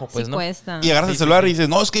cuesta trabajo, pues, sí, ¿no? Cuesta. Y agarras el celular y dices,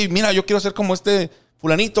 no, es que mira, yo quiero ser como este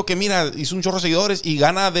fulanito que mira, hizo un chorro de seguidores y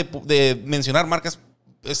gana de mencionar marcas.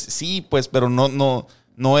 Pues, sí, pues, pero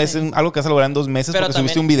no es algo que vas a lograr en 2 meses, pero porque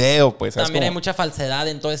subiste un video, pues. También hay mucha falsedad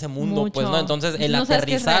en todo ese mundo, pues, ¿no? Entonces, el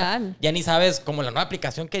aterrizar, ya ni sabes, como la nueva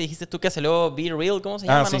aplicación que dijiste tú que salió, Be Real, ¿cómo se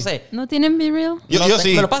llama? Sí. No sé. ¿No tienen Be Real? Yo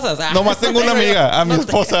sí. ¿Me lo pasas? Nomás tengo una amiga, a mi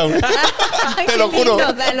esposa, güey. Te lo juro.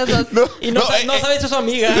 Lindo, o sea, los dos. Y no sabes si es su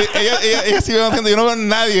amiga. Ella sí me va haciendo, yo no veo a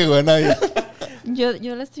nadie, güey, nadie.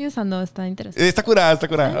 Yo la estoy usando, está interesante. Está curada.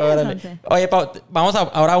 Órale. Oye, Pau, vamos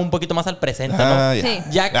ahora un poquito más al presente, ¿no? Sí.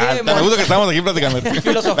 Ya que me gusta que estamos aquí platicando.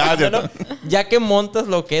 filosofando, ¿no? Ya que montas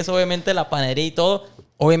lo que es obviamente la panadería y todo,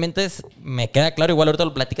 obviamente me queda claro, igual ahorita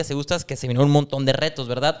lo platicas si gustas, que se vinieron un montón de retos,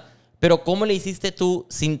 ¿verdad? Pero ¿cómo le hiciste tú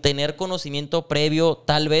sin tener conocimiento previo,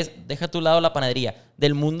 tal vez, deja a tu lado la panadería,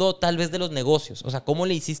 del mundo tal vez de los negocios? O sea, ¿cómo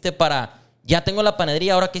le hiciste para, ya tengo la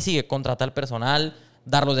panadería, ahora qué sigue? Contratar personal,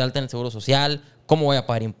 darlos de alta en el seguro social, cómo voy a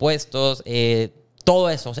pagar impuestos, todo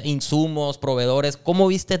eso, o sea, insumos, proveedores. ¿Cómo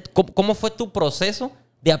viste, cómo fue tu proceso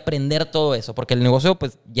de aprender todo eso? Porque el negocio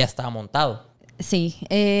pues ya estaba montado. Sí,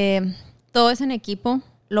 todo es en equipo.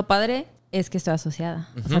 Lo padre es que estoy asociada.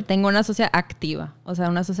 O sea, tengo una socia activa. O sea,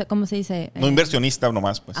 una socia, ¿cómo se dice? No inversionista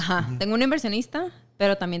nomás, pues. Ajá. Tengo una inversionista,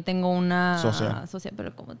 pero también tengo una socia,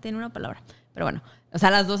 pero como tiene una palabra. Pero bueno, o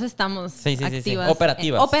sea, las dos estamos activas. Sí.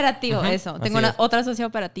 Operativas. Operativo, eso. Tengo otra socia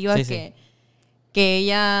operativa que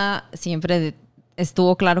ella siempre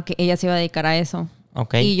estuvo claro que ella se iba a dedicar a eso.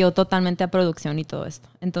 Okay. Y yo totalmente a producción y todo esto.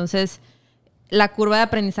 Entonces, la curva de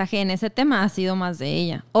aprendizaje en ese tema ha sido más de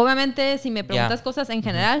ella. Obviamente, si me preguntas cosas en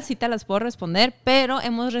general, sí te las puedo responder, pero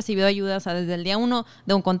hemos recibido ayuda, o sea, desde el día 1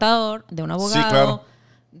 de un contador, de un abogado. Sí, claro.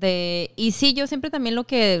 Y sí, yo siempre también lo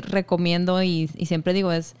que recomiendo y siempre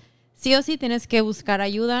digo es, sí o sí tienes que buscar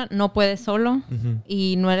ayuda, no puedes solo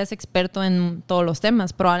y no eres experto en todos los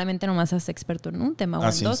temas. Probablemente nomás seas experto en un tema o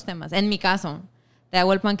en 2 temas. En mi caso. te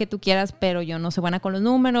hago el plan que tú quieras, pero yo no soy buena con los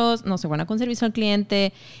números, no soy buena con servicio al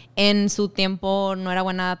cliente. En su tiempo no era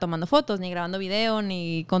buena tomando fotos, ni grabando video,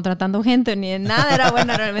 ni contratando gente, ni nada era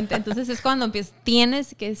buena realmente. Entonces es cuando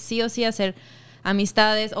tienes que sí o sí hacer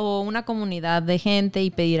amistades o una comunidad de gente y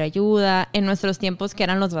pedir ayuda. En nuestros tiempos, que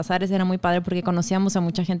eran los bazares, era muy padre porque conocíamos a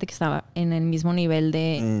mucha gente que estaba en el mismo nivel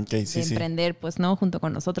de emprender, pues no junto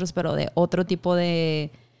con nosotros, pero de otro tipo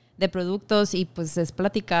de productos, y pues es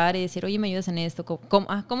platicar y decir, oye, ¿me ayudas en esto?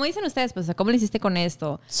 ¿Cómo dicen ustedes? Pues, ¿cómo le hiciste con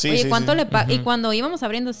esto? Oye, ¿cuánto le pagas? Y cuando íbamos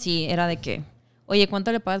abriendo, sí, era de que, oye,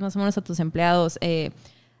 ¿cuánto le pagas más o menos a tus empleados?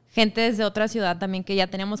 Gente desde otra ciudad también, que ya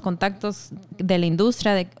teníamos contactos de la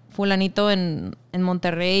industria, de fulanito en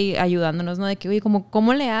Monterrey ayudándonos, ¿no? De que, oye,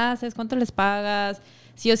 ¿cómo le haces? ¿Cuánto les pagas?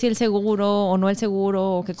 Sí o sí el seguro o no el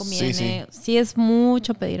seguro, o qué conviene. Sí es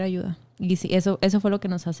mucho pedir ayuda. Y sí, eso fue lo que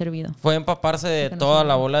nos ha servido. Fue empaparse de toda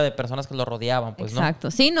la bola de personas que lo rodeaban, pues, ¿no?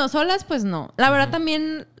 Exacto. Sí, no, solas, pues no. La verdad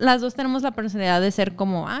también las dos tenemos la personalidad de ser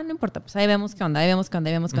como, no importa, pues ahí vemos qué onda, ahí vemos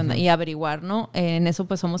qué onda, y averiguar, ¿no? En eso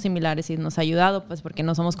pues somos similares y nos ha ayudado, pues porque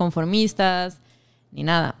no somos conformistas ni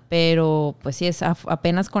nada. Pero pues sí es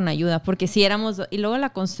apenas con ayuda, porque sí éramos... Y luego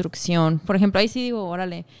la construcción, por ejemplo, ahí sí digo,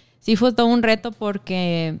 órale, sí fue todo un reto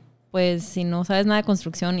porque... Pues si no sabes nada de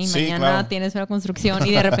construcción y mañana tienes una construcción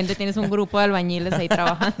y de repente tienes un grupo de albañiles ahí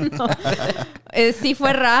trabajando. Sí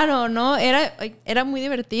fue raro, ¿no? Era muy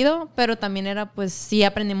divertido, pero también pues sí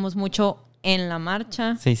aprendimos mucho en la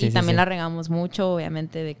marcha. Y también la regamos mucho,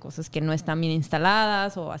 obviamente, de cosas que no están bien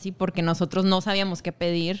instaladas o así, porque nosotros no sabíamos qué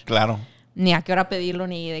pedir. Claro. Ni a qué hora pedirlo,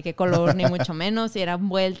 ni de qué color, ni mucho menos. Y eran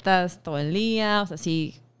vueltas todo el día, o sea,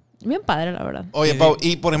 sí... Bien padre, la verdad. Oye, Pau,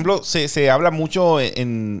 y por ejemplo, se habla mucho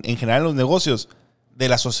en general en los negocios de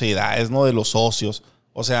las sociedades, ¿no? De los socios.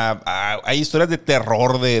 O sea, hay historias de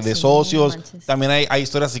terror de socios. No, también hay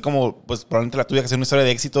historias así como, pues probablemente la tuya, que es una historia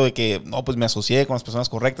de éxito de que, no, pues me asocié con las personas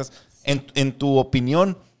correctas. En tu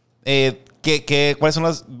opinión, ¿cuáles son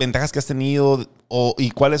las ventajas que has tenido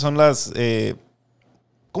y cuáles son las...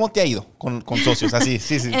 ¿Cómo te ha ido con socios? Así,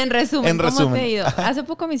 sí. En resumen, ¿cómo te ha ido? Hace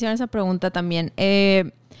poco me hicieron esa pregunta también.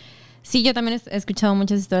 Sí, yo también he escuchado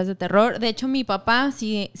muchas historias de terror. De hecho, mi papá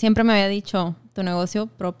siempre me había dicho, tu negocio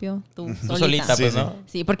propio, tú solita. Pues, ¿no?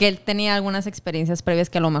 Sí, porque él tenía algunas experiencias previas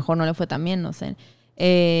que a lo mejor no le fue tan bien, no sé.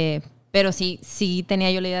 Pero sí tenía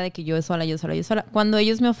yo la idea de que yo sola. Cuando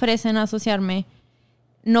ellos me ofrecen asociarme,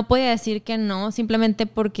 no podía decir que no, simplemente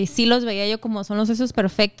porque sí los veía yo como son los socios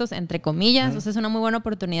perfectos, entre comillas. O sea, es una muy buena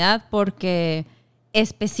oportunidad porque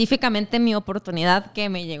específicamente mi oportunidad que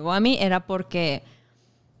me llegó a mí era porque...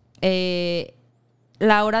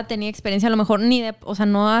 Laura tenía experiencia a lo mejor o sea,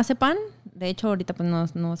 no hace pan. De hecho, ahorita pues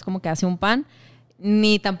no es como que hace un pan.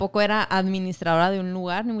 Ni tampoco era administradora de un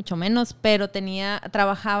lugar, ni mucho menos. Pero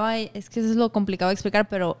trabajaba, es que eso es lo complicado de explicar,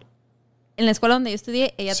 pero en la escuela donde yo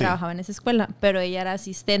estudié, ella trabajaba en esa escuela. Pero ella era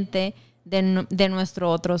asistente de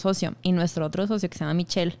nuestro otro socio. Y nuestro otro socio, que se llama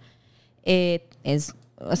Michelle, es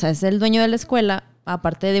el dueño de la escuela.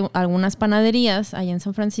 Aparte de algunas panaderías allá en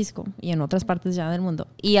San Francisco y en otras partes ya del mundo.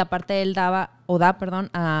 Y aparte él da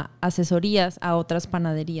asesorías a otras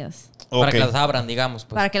panaderías. Para que las abran, digamos.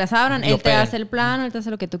 Pues. Para que las abran. Él te hace el plan, él te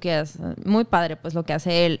hace lo que tú quieras. Muy padre, pues, lo que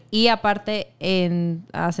hace él. Y aparte,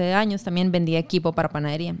 hace años también vendía equipo para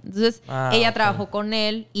panadería. Entonces, ella trabajó con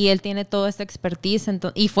él y él tiene toda esta expertise.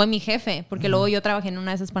 Y fue mi jefe, porque luego yo trabajé en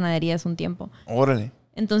una de esas panaderías un tiempo. Órale.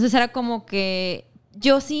 Entonces, era como que...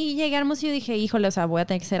 Yo sí llegué a Hermosillo y dije, híjole, o sea, voy a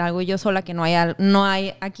tener que hacer algo yo sola, que no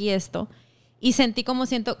hay aquí esto. Y sentí como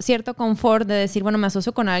cierto confort de decir, bueno, me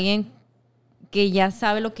asocio con alguien que ya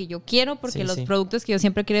sabe lo que yo quiero, porque los productos que yo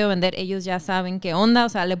siempre he querido vender, ellos ya saben qué onda. O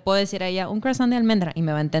sea, le puedo decir a ella un croissant de almendra y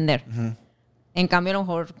me va a entender. En cambio, a lo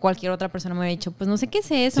mejor cualquier otra persona me había dicho, pues no sé qué es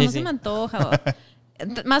eso, se me antoja.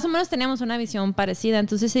 Más o menos teníamos una visión parecida.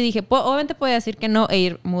 Entonces sí dije, obviamente podía decir que no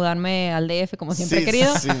e mudarme al DF como siempre he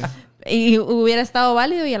querido. Y hubiera estado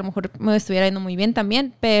válido y a lo mejor me estuviera yendo muy bien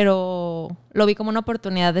también, pero lo vi como una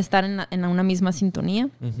oportunidad de estar en una misma sintonía.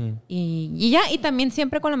 Y ya, y también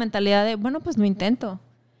siempre con la mentalidad de, bueno, pues lo intento.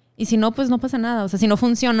 Y si no, pues no pasa nada. O sea, si no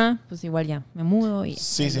funciona, pues igual ya me mudo y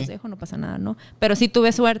los dejo, no pasa nada, ¿no? Pero sí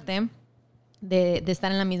tuve suerte de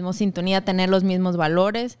estar en la misma sintonía, tener los mismos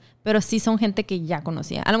valores, pero sí son gente que ya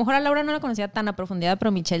conocía. A lo mejor a Laura no la conocía tan a profundidad,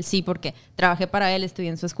 pero Michelle sí, porque trabajé para él, estudié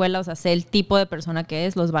en su escuela, o sea, sé el tipo de persona que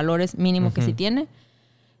es, los valores mínimos que sí tiene,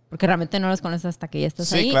 porque realmente no los conoces hasta que ya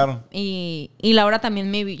estás ahí. Sí, claro. Y Laura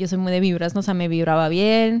también, yo soy muy de vibras, ¿no? O sea, me vibraba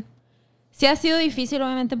bien. Sí ha sido difícil,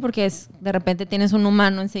 obviamente, porque de repente tienes un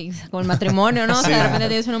humano enseguida, con el matrimonio, ¿no? O sea, de repente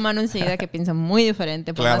tienes un humano enseguida que piensa muy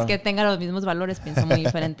diferente, por más que tenga los mismos valores, piensa muy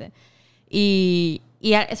diferente. Y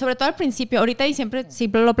sobre todo al principio, ahorita y siempre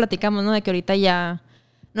lo platicamos, ¿no? De que ahorita ya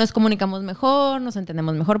nos comunicamos mejor, nos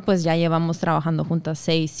entendemos mejor, pues ya llevamos trabajando juntas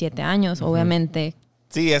 6, 7 años, obviamente.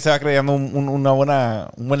 Sí, ya se va creando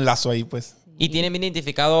un buen lazo ahí, pues. Y tienen bien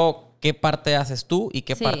identificado qué parte haces tú y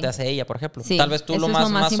qué parte hace ella, por ejemplo. Sí, tal vez tú eso es lo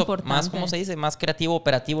más importante. ¿cómo se dice? Más creativo,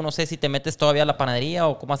 operativo. No sé si te metes todavía a la panadería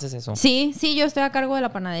o cómo haces eso. Sí, yo estoy a cargo de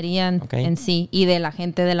la panadería en sí y de la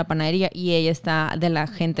gente de la panadería y ella está de la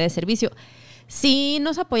gente de servicio. Sí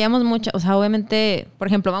nos apoyamos mucho. O sea, obviamente, por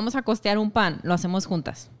ejemplo, vamos a costear un pan, lo hacemos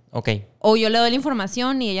juntas. Ok. O yo le doy la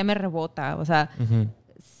información y ella me rebota. O sea,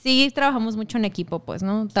 sí trabajamos mucho en equipo, pues,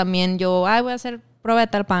 ¿no? También yo, voy a hacer prueba de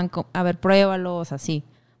tal pan, a ver, pruébalo, o sea, sí.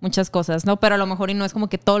 Muchas cosas, ¿no? Pero a lo mejor y no es como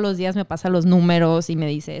que todos los días me pasa los números y me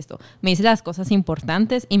dice esto. Me dice las cosas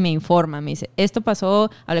importantes y me informa. Me dice, esto pasó,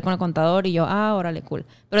 hablé con el contador y yo, órale, cool.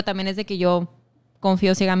 Pero también es de que yo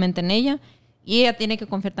confío ciegamente en ella y ella tiene que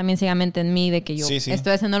confiar también ciegamente en mí de que yo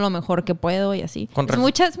estoy haciendo lo mejor que puedo y así. Es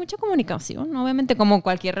mucha comunicación, obviamente, como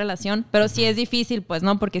cualquier relación. Pero sí es difícil, pues,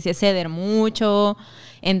 ¿no? Porque sí es ceder mucho,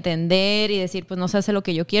 entender y decir, pues, no se hace lo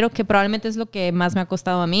que yo quiero, que probablemente es lo que más me ha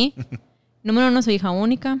costado a mí. Número 1, soy hija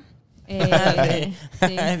única. Sí.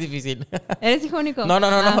 Es difícil. ¿Eres hijo único? No,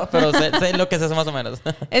 pero sé lo que es eso más o menos.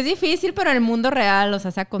 Es difícil, pero en el mundo real, o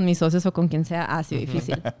sea con mis socios o con quien sea, ha sido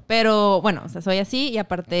difícil. Pero bueno, o sea, soy así y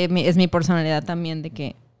aparte es mi personalidad también de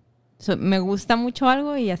que me gusta mucho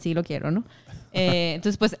algo y así lo quiero, ¿no?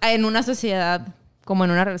 Entonces, pues en una sociedad, como en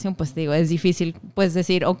una relación, pues digo, es difícil pues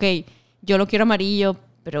decir, ok, yo lo quiero amarillo,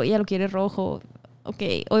 pero ella lo quiere rojo. Ok,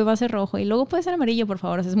 hoy va a ser rojo y luego puede ser amarillo, por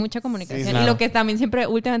favor. O sea, es mucha comunicación. Sí, claro. Y lo que también siempre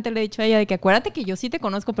últimamente le he dicho a ella, de que acuérdate que yo sí te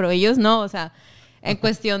conozco, pero ellos no. O sea, en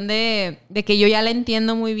cuestión de que yo ya la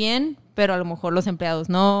entiendo muy bien, pero a lo mejor los empleados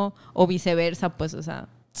no, o viceversa, pues, o sea.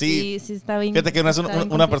 Sí está bien. Fíjate que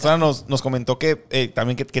una persona nos comentó que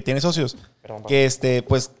también que tiene socios. Que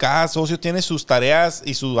pues cada socio tiene sus tareas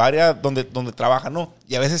y su área donde trabaja, ¿no?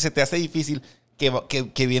 Y a veces se te hace difícil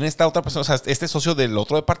que viene esta otra persona, o sea, este socio del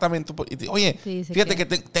otro departamento, y te, oye, fíjate que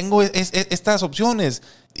tengo estas opciones,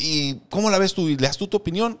 y ¿cómo la ves tú? Y le das tú tu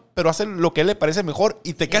opinión, pero hace lo que a él le parece mejor,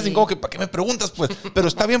 y te quedas sin como que, ¿para qué me preguntas? Pues, pero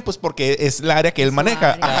está bien, pues, porque es la área que él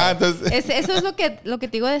maneja. Ajá, entonces. Eso es lo que te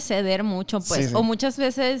digo de ceder mucho, pues, o muchas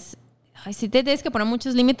veces, sí te tienes que poner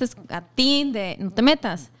muchos límites a ti, de no te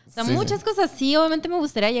metas. O sea, muchas cosas sí, obviamente me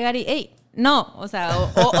gustaría llegar y, no, o sea,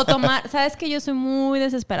 o tomar, sabes que yo soy muy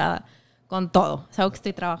desesperada con todo, es algo que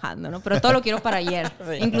estoy trabajando, ¿no? Pero todo lo quiero para ayer,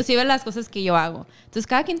 inclusive las cosas que yo hago. Entonces,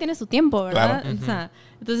 cada quien tiene su tiempo, ¿verdad? Claro. O sea,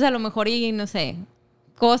 entonces, a lo mejor, y no sé,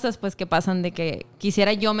 cosas pues que pasan de que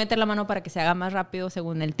quisiera yo meter la mano para que se haga más rápido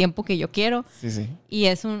según el tiempo que yo quiero. Sí. Y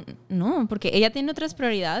es no, porque ella tiene otras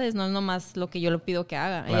prioridades, no es nomás lo que yo le pido que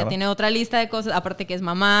haga. Claro. Ella tiene otra lista de cosas, aparte que es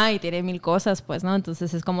mamá y tiene 1000 cosas, pues, ¿no?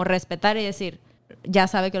 Entonces, es como respetar y decir, ya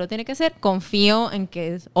sabe que lo tiene que hacer, confío en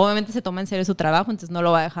que obviamente se toma en serio su trabajo, entonces no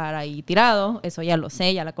lo va a dejar ahí tirado, eso ya lo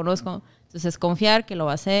sé, ya la conozco, entonces confiar que lo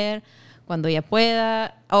va a hacer cuando ella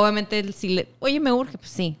pueda. Obviamente si oye, me urge,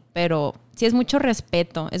 pues sí, pero sí es mucho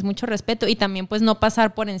respeto y también pues no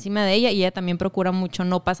pasar por encima de ella, y ella también procura mucho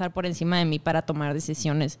no pasar por encima de mí para tomar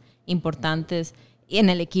decisiones importantes, y en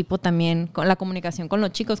el equipo también, con la comunicación con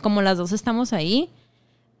los chicos, como las dos estamos ahí.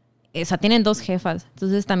 O sea, tienen 2 jefas.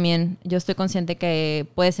 Entonces también yo estoy consciente que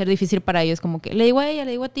puede ser difícil para ellos. Como que le digo a ella,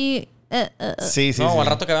 le digo a ti. Sí. No, o al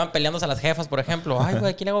rato que van peleándose a las jefas, por ejemplo. Ay,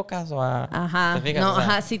 güey, ¿a quién le hago caso? Ajá. ¿Te fijas? No,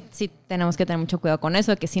 ajá, sí tenemos que tener mucho cuidado con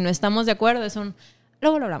eso. Que si no estamos de acuerdo,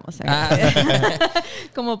 luego lo hablamos.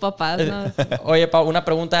 Como papás, ¿no? Oye, Pau, una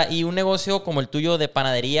pregunta. ¿Y un negocio como el tuyo de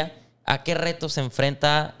panadería, a qué retos se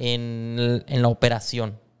enfrenta en la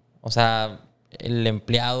operación? O sea, el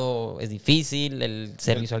empleado es difícil, el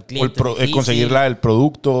servicio al cliente es difícil. Conseguir el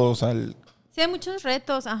producto, o sea, Sí, hay muchos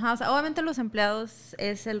retos, ajá. O sea, obviamente los empleados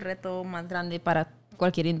es el reto más grande para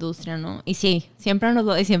cualquier industria, ¿no? Y sí, siempre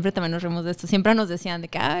también nos reímos de esto, siempre nos decían de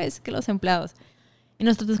que, es que los empleados. Y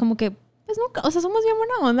nosotros como que, pues nunca, o sea, somos bien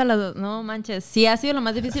buena onda las dos. No manches, sí ha sido lo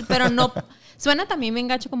más difícil, pero no, suena también bien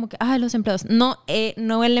gacho como que, los empleados. No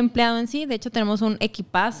el empleado en sí, de hecho tenemos un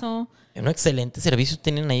equipazo. Un excelente servicio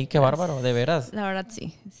tienen ahí, qué bárbaro, de veras. La verdad,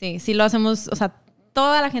 sí lo hacemos, o sea,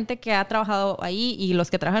 toda la gente que ha trabajado ahí y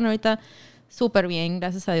los que trabajan ahorita, súper bien,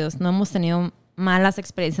 gracias a Dios. No hemos tenido malas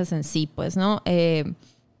experiencias en sí, pues, ¿no?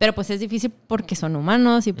 Pero pues es difícil porque son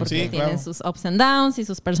humanos y porque tienen sus ups and downs y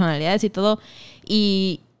sus personalidades y todo.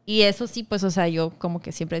 Y eso sí, pues, o sea, yo como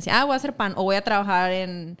que siempre decía, voy a hacer pan o voy a trabajar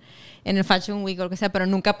en el Fashion Week o lo que sea, pero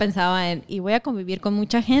nunca pensaba y voy a convivir con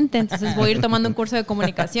mucha gente, entonces voy a ir tomando un curso de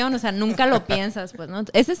comunicación, o sea, nunca lo piensas, pues, ¿no?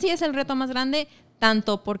 Ese sí es el reto más grande,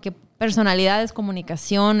 tanto porque personalidades,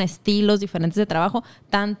 comunicación, estilos diferentes de trabajo,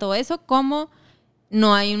 tanto eso como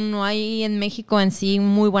No hay en México en sí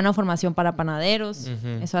muy buena formación para panaderos.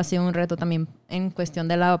 Eso ha sido un reto también en cuestión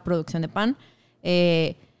de la producción de pan.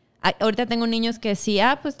 Ahorita tengo niños que sí,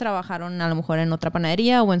 pues trabajaron a lo mejor en otra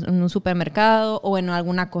panadería o en un supermercado o en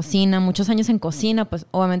alguna cocina. Muchos años en cocina, pues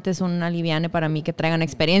obviamente es un aliviane para mí que traigan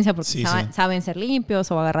experiencia porque saben ser limpios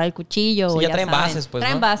o agarrar el cuchillo. Sí, o ya traen bases, pues,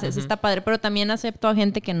 traen ¿no? bases, está padre. Pero también acepto a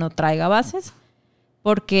gente que no traiga bases.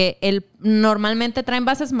 Porque normalmente traen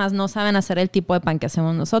bases, más no saben hacer el tipo de pan que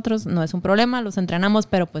hacemos nosotros. No es un problema, los entrenamos,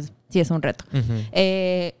 pero pues sí es un reto.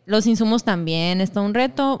 Los insumos también es todo un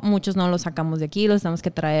reto. Muchos no los sacamos de aquí, los tenemos que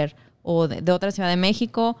traer o de otra ciudad de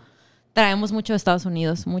México. Traemos mucho de Estados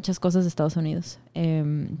Unidos, muchas cosas de Estados Unidos.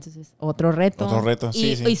 Entonces, otro reto.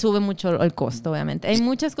 Y sube mucho el costo, obviamente. Hay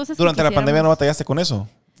muchas cosas Durante la pandemia no batallaste con eso,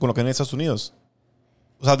 con lo que en Estados Unidos.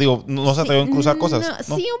 O sea, digo, no se atrevieron a cruzar cosas,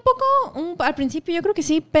 ¿no? Sí, un poco, al principio yo creo que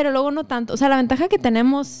sí, pero luego no tanto. O sea, la ventaja que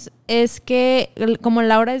tenemos es que como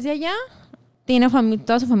Laura es de allá, tiene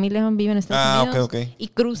toda su familia vive en Estados Unidos. Okay. Y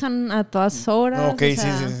cruzan a todas horas. Ok, o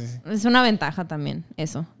sea, sí. Es una ventaja también,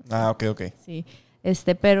 eso. Ok. Sí.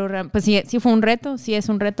 Pero pues sí fue un reto, sí es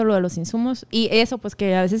un reto lo de los insumos. Y eso, pues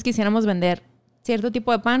que a veces quisiéramos vender cierto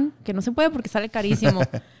tipo de pan, que no se puede porque sale carísimo.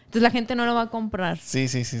 Entonces la gente no lo va a comprar. Sí.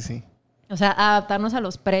 O sea, adaptarnos a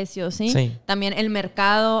los precios, ¿sí? También el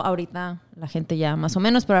mercado, ahorita la gente ya más o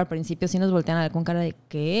menos, pero al principio sí nos voltean a ver con cara de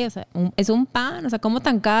 ¿qué? O sea, es un pan, o sea, ¿cómo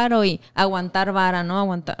tan caro? Y aguantar vara, ¿no?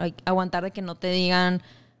 Aguantar de que no te digan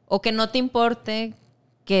o que no te importe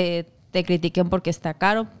que te critiquen porque está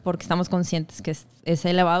caro, porque estamos conscientes que es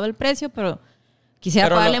elevado el precio, pero quisiera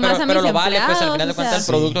pagarle más a mis empleados. Pero lo vale, pues al final de cuentas el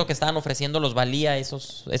producto que estaban ofreciendo los valía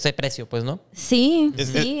ese precio, pues, ¿no? Sí,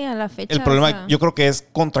 a la fecha. El problema yo creo que es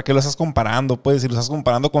contra qué lo estás comparando. Pues si lo estás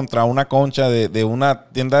comparando contra una concha de una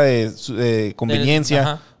tienda de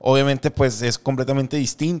conveniencia, obviamente pues es completamente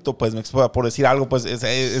distinto. Pues por decir algo, pues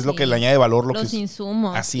es lo que le añade valor. Los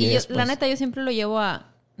insumos. Así es. La neta, yo siempre lo llevo a...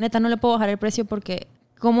 Neta, no le puedo bajar el precio porque...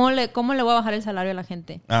 ¿Cómo le voy a bajar el salario a la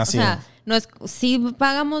gente? O sea, no es, sí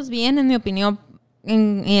pagamos bien, en mi opinión,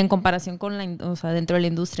 en comparación con dentro de la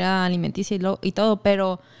industria alimenticia y todo,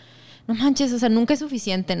 pero no manches, o sea, nunca es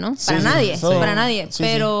suficiente, ¿no? Para nadie.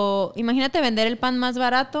 Pero imagínate vender el pan más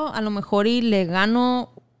barato, a lo mejor y le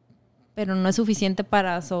gano, pero no es suficiente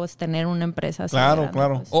para sostener una empresa así. Claro.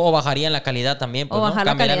 Pues. O bajarían la calidad también, pues, o bajar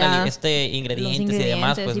la calidad, ingredientes y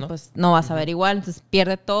demás, pues, ¿no? Pues no vas a ver igual, entonces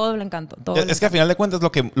pierde todo el encanto. Es que al final de cuentas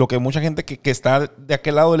lo que mucha gente que está de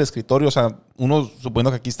aquel lado del escritorio, o sea, uno,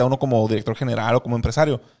 suponiendo que aquí está uno como director general o como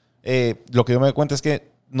empresario, lo que yo me doy cuenta es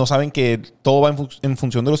que no saben que todo va en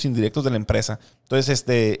función de los indirectos de la empresa. Entonces,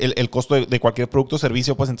 el costo de cualquier producto o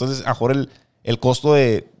servicio, pues entonces, mejor el costo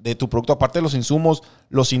de tu producto, aparte de los insumos,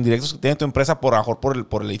 los indirectos que tiene tu empresa, por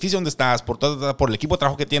el edificio donde estás, por el equipo de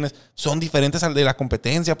trabajo que tienes, son diferentes al de la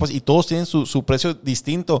competencia, pues, y todos tienen su precio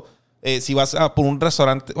distinto. Si vas por un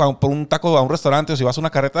restaurante, por un taco a un restaurante, o si vas a una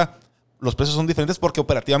carreta, los precios son diferentes porque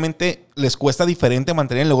operativamente les cuesta diferente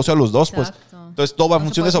mantener el negocio a los dos. Exacto. Pues. Entonces todo va en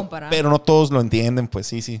función de eso, comparar. Pero no todos lo entienden, pues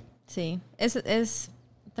sí. Sí, es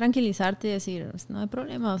tranquilizarte y decir, no hay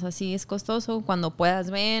problema, o sea, sí es costoso, cuando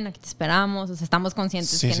puedas ven, aquí te esperamos, o sea, estamos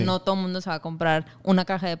conscientes que no todo el mundo se va a comprar una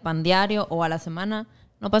caja de pan diario o a la semana,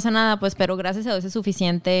 no pasa nada, pues, pero gracias a Dios es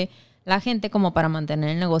suficiente la gente como para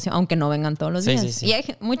mantener el negocio, aunque no vengan todos los días. Sí. Y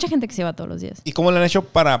hay mucha gente que se va todos los días. ¿Y cómo le han hecho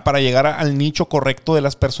para llegar al nicho correcto de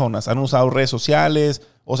las personas? ¿Han usado redes sociales?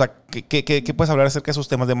 O sea, ¿qué puedes hablar acerca de esos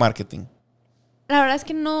temas de marketing? La verdad es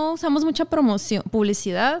que no usamos mucha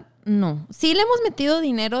publicidad, no. Sí le hemos metido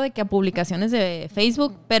dinero de que a publicaciones de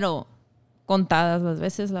Facebook, pero contadas las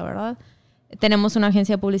veces, la verdad. Tenemos una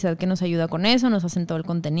agencia de publicidad que nos ayuda con eso, nos hacen todo el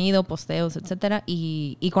contenido, posteos, etcétera,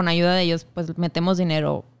 y con ayuda de ellos, pues metemos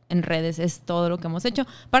dinero en redes, es todo lo que hemos hecho.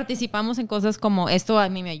 Participamos en cosas como esto a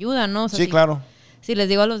mí me ayuda, ¿no? O sea, claro. Si les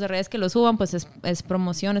digo a los de redes que lo suban, pues es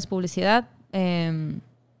promoción, es publicidad,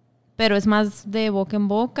 pero es más de boca en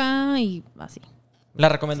boca y así. La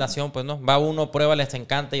recomendación, pues, ¿no? Va uno, prueba, les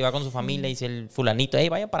encanta y va con su familia y dice el fulanito,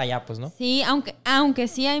 vaya para allá, pues, ¿no? Sí, aunque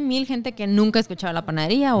sí hay mil gente que nunca ha escuchado la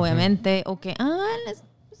panadería, obviamente, o que,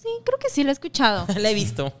 sí, creo que sí lo he escuchado. La he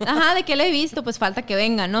visto. Ajá, de que la he visto, pues falta que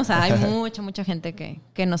vengan, ¿no? O sea, hay mucha gente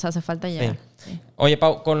que nos hace falta llegar. Sí. Oye,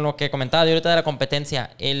 Pau, con lo que comentaba de ahorita de la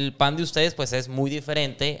competencia, el pan de ustedes, pues, es muy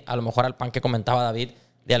diferente, a lo mejor al pan que comentaba David,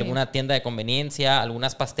 de alguna tienda de conveniencia,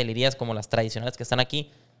 algunas pastelerías como las tradicionales que están aquí.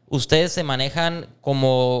 ¿Ustedes se manejan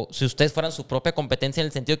como si ustedes fueran su propia competencia en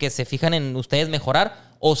el sentido que se fijan en ustedes mejorar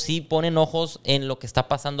o sí ponen ojos en lo que está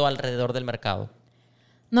pasando alrededor del mercado?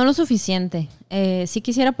 No lo suficiente. Sí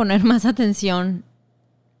quisiera poner más atención.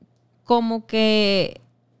 Como que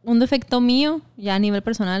un defecto mío, ya a nivel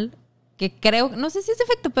personal, que creo, no sé si es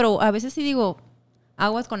defecto, pero a veces sí digo,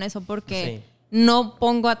 aguas con eso porque no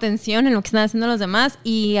pongo atención en lo que están haciendo los demás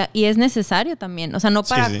y es necesario también. O sea, no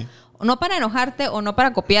para enojarte o no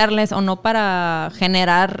para copiarles o no para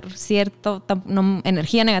generar cierta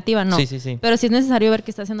energía negativa, no. Sí. Pero sí es necesario ver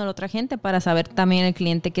qué está haciendo la otra gente para saber también el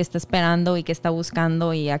cliente qué está esperando y qué está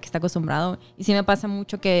buscando y a qué está acostumbrado. Y sí me pasa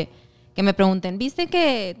mucho que me pregunten, ¿viste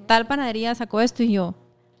que tal panadería sacó esto? Y yo,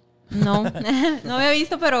 no, no había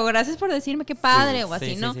visto, pero gracias por decirme, qué padre, o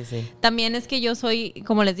así, ¿no? Sí. También es que yo soy,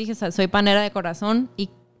 como les dije, o sea, soy panera de corazón y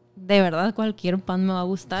de verdad cualquier pan me va a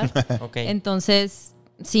gustar. Entonces,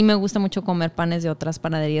 sí me gusta mucho comer panes de otras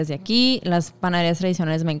panaderías de aquí. Las panaderías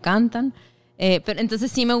tradicionales me encantan. Pero entonces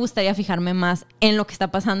sí me gustaría fijarme más en lo que está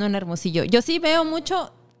pasando en Hermosillo. Yo sí veo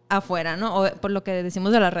mucho afuera, ¿no? O por lo que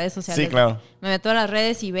decimos de las redes sociales. Sí, claro. Me meto a las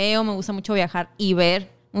redes y veo, me gusta mucho viajar y ver.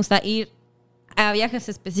 Me gusta ir a viajes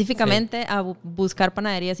específicamente a buscar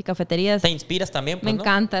panaderías y cafeterías. ¿Te inspiras también? Pues, me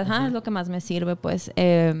encanta, es lo que más me sirve, pues.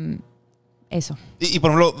 Eso. Y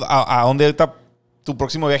por ejemplo, ¿a dónde ahorita tu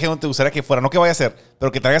próximo viaje donde te gustaría que fuera? No que vaya a ser,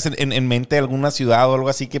 pero que traigas en mente alguna ciudad o algo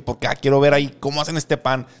así que porque quiero ver ahí cómo hacen este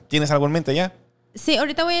pan. ¿Tienes algo en mente ya? Sí,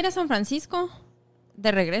 ahorita voy a ir a San Francisco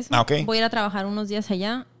de regreso. Voy a ir a trabajar unos días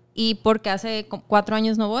allá y porque hace 4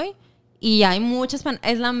 años no voy y hay muchas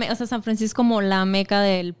o sea, San Francisco como la meca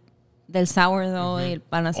del sourdough y el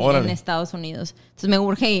pan así en Estados Unidos. Entonces me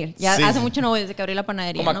urge ir. Ya hace mucho no voy desde que abrí la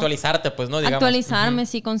panadería. Como actualizarte, pues, ¿no? Digamos. Actualizarme,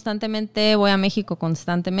 sí, constantemente. Voy a México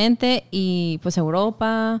constantemente y pues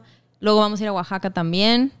Europa. Luego vamos a ir a Oaxaca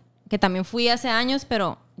también, que también fui hace años,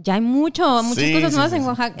 pero ya hay muchas cosas nuevas en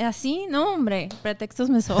Oaxaca. Así, no, hombre, pretextos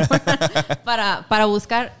me sobran para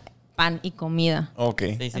buscar pan y comida.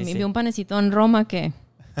 A mí vi un panecito en Roma que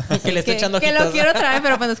le estoy echando ojitos. Que lo quiero traer,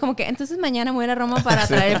 pero pues es como que entonces mañana voy a ir a Roma para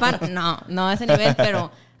traer el pan. No a ese nivel, pero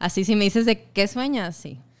así si me dices de qué sueñas,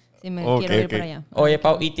 sí me quiero ir para allá. Oye,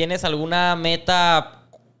 Pau, ¿y tienes alguna meta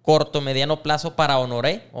corto, mediano plazo para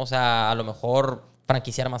Honoré? O sea, a lo mejor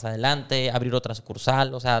franquiciar más adelante, abrir otra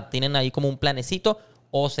sucursal. O sea, ¿tienen ahí como un planecito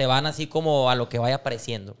o se van así como a lo que vaya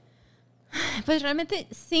apareciendo? Pues realmente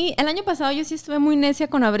sí. El año pasado yo sí estuve muy necia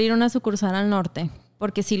con abrir una sucursal al norte.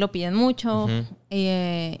 Porque sí lo piden mucho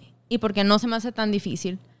y porque no se me hace tan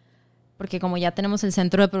difícil. Porque como ya tenemos el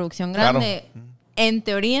centro de producción grande, en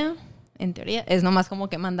teoría, es nomás como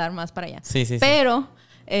que mandar más para allá. Pero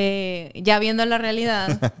ya viendo la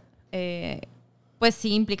realidad, pues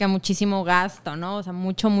sí implica muchísimo gasto, ¿no? O sea,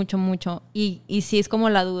 mucho. Y sí es como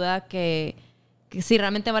la duda que si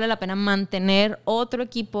realmente vale la pena mantener otro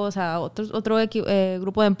equipo, o sea, otro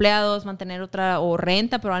grupo de empleados, mantener otra, o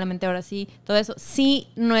renta probablemente ahora sí, todo eso. Sí,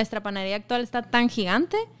 nuestra panadería actual está tan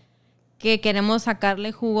gigante que queremos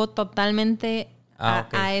sacarle jugo totalmente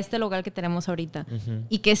a este local que tenemos ahorita.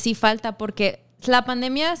 Y que sí falta, porque la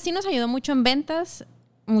pandemia sí nos ayudó mucho en ventas,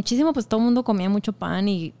 muchísimo, pues todo el mundo comía mucho pan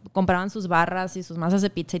y compraban sus barras y sus masas de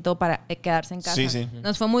pizza y todo para quedarse en casa.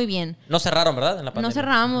 Nos fue muy bien. No cerraron, ¿verdad? En la pandemia.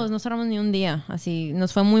 No cerramos ni un día. Así,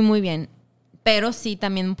 nos fue muy, muy bien. Pero sí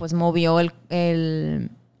también, pues, movió el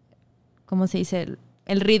 ¿cómo se dice?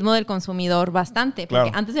 El ritmo del consumidor bastante.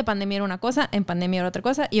 Porque antes de pandemia era una cosa, en pandemia era otra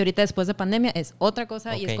cosa, y ahorita después de pandemia es otra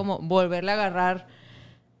cosa, y es como volverle a agarrar,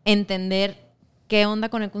 entender qué onda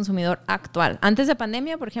con el consumidor actual. Antes de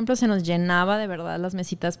pandemia, por ejemplo, se nos llenaba de verdad las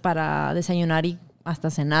mesitas para desayunar y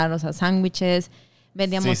hasta cenar, o sea, sándwiches,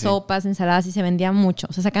 vendíamos sopas, ensaladas y se vendía mucho.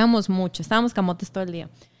 O sea, sacábamos mucho, estábamos camotes todo el día.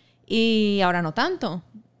 Y ahora no tanto.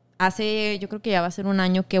 Yo creo que ya va a ser un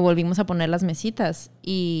año que volvimos a poner las mesitas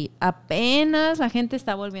y apenas la gente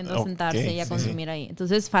está volviendo a sentarse y a consumir ahí.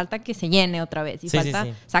 Entonces falta que se llene otra vez y falta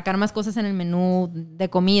sacar más cosas en el menú de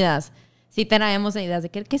comidas. Sí traemos ideas de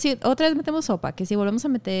que si otra vez metemos sopa, que si volvemos a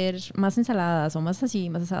meter más ensaladas o más así,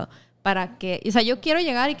 más asado, para que... O sea, yo quiero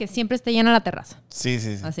llegar y que siempre esté llena la terraza.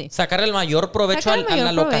 Así. Sacarle el mayor provecho a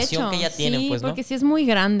la locación que ya tienen, pues, ¿no? Porque sí es muy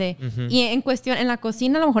grande. Y en cuestión, en la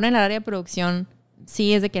cocina, a lo mejor en el área de producción,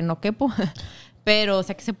 sí es de que no quepo. Pero, o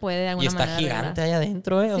sea, que se puede de alguna manera. Y está gigante allá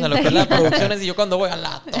adentro, ¿eh? O sea, lo que es la producción es... Y yo cuando voy a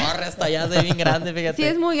la torre hasta allá es bien grande, fíjate. Sí,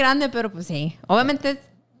 es muy grande, pero pues sí. Obviamente...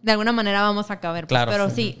 De alguna manera vamos a caber. Claro. Pero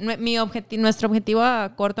sí, nuestro objetivo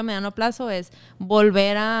a corto, mediano plazo es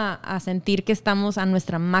volver a sentir que estamos a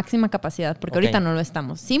nuestra máxima capacidad. Porque ahorita no lo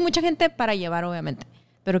estamos. Sí, mucha gente para llevar, obviamente.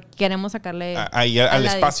 Pero queremos sacarle al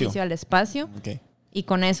espacio. Al espacio. Y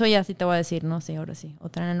con eso ya sí te voy a decir, no, sí, ahora sí.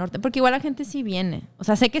 Otra en el norte. Porque igual la gente sí viene. O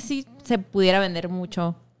sea, sé que sí se pudiera vender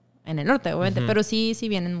mucho en el norte, obviamente. Pero sí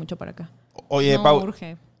vienen mucho para acá. Oye, no Pau.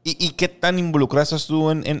 urge. ¿Y qué tan involucrada estás tú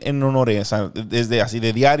en Honoré? O sea, desde así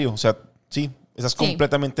de diario. O sea, sí, estás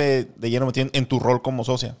completamente de lleno metida en tu rol como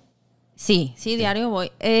socia. Sí, diario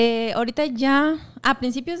voy. Ahorita ya, a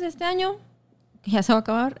principios de este año, que ya se va a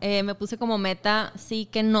acabar, me puse como meta, sí,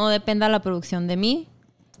 que no dependa la producción de mí.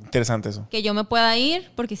 Interesante eso. Que yo me pueda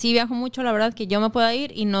ir, porque sí viajo mucho, la verdad, que yo me pueda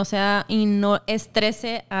ir y no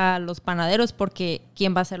estrese a los panaderos, porque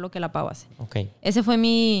 ¿quién va a hacer lo que la pava hace? Okay. Ese fue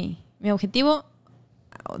mi objetivo.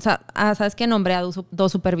 O sea, ¿sabes qué? Nombré a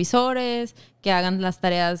dos supervisores que hagan las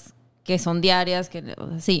tareas que son diarias, que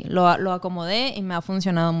sí, lo acomodé y me ha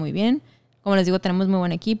funcionado muy bien. Como les digo, tenemos muy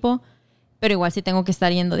buen equipo, pero igual sí tengo que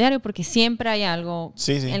estar yendo diario porque siempre hay algo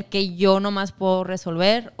en el que yo nomás puedo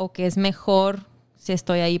resolver o que es mejor si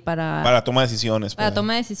estoy ahí para toma de decisiones. Para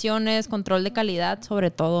toma de decisiones, control de calidad, sobre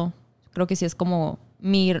todo. Creo que sí es como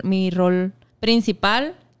mi rol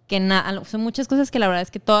principal, que son muchas cosas que la verdad es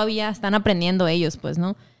que todavía están aprendiendo ellos, pues,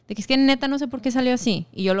 ¿no? De que es que neta no sé por qué salió así.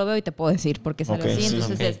 Y yo lo veo y te puedo decir por qué salió así.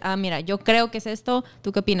 Entonces mira, yo creo que es esto.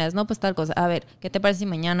 ¿Tú qué opinas? No, pues tal cosa. A ver, ¿qué te parece si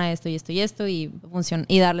mañana esto y esto y esto? Y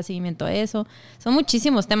darle seguimiento a eso. Son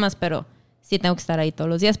muchísimos temas, pero sí tengo que estar ahí todos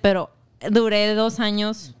los días. Pero duré 2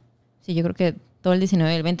 años. Sí, yo creo que todo el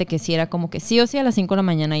 19 y el 20 que sí era como que sí o sí a las 5 de la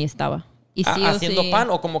mañana ahí estaba. Y sí ¿Haciendo pan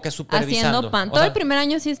o como que supervisando? Haciendo pan. Todo el primer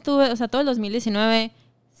año sí estuve, o sea, todo el 2019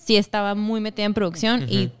 sí estaba muy metida en producción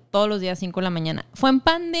y todos los días 5 de la mañana. Fue en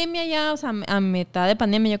pandemia ya, o sea, a mitad de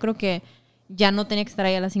pandemia yo creo que ya no tenía que estar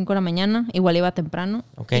ahí a las 5 de la mañana. Igual iba temprano.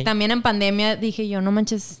 Okay. Y también en pandemia dije yo, no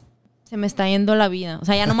manches, se me está yendo la vida. O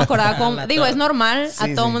sea, ya no me acordaba cómo... Digo, es normal,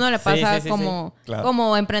 a todo mundo le pasa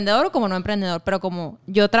como emprendedor o como no emprendedor, pero como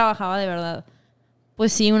yo trabajaba de verdad,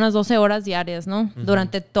 pues sí, unas 12 horas diarias, ¿no?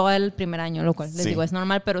 Durante todo el primer año, lo cual les digo, es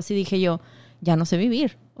normal, pero sí dije yo, ya no sé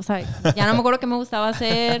vivir. O sea, ya no me acuerdo qué me gustaba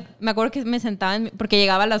hacer. Me acuerdo que me sentaba porque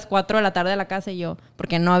llegaba a las 4 de la tarde a la casa y yo,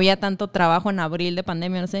 porque no había tanto trabajo en abril de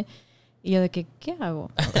pandemia, no sé. Y yo de que, ¿qué hago?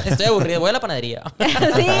 Estoy aburrido, voy a la panadería.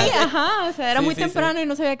 Sí, ajá. O sea, era muy temprano y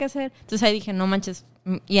no sabía qué hacer. Entonces ahí dije, no manches.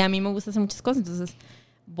 Y a mí me gusta hacer muchas cosas, entonces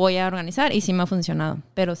voy a organizar y sí me ha funcionado.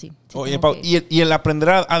 Pero sí. Oye, Pau, y el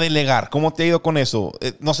aprender a delegar, ¿cómo te ha ido con eso?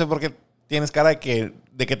 No sé por qué tienes cara de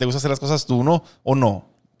que te gusta hacer las cosas tú, ¿no? ¿O no?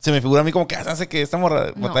 Se me figura a mí como que hace que estamos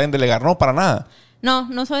en delegar. No, para nada.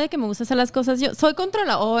 No soy de que me gusta hacer las cosas. Yo soy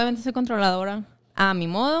obviamente soy controladora a mi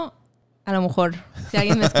modo. A lo mejor, si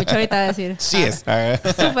alguien me escucha ahorita va a decir... Sí es.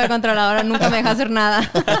 Súper controladora, nunca me deja hacer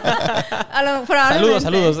nada. Saludos.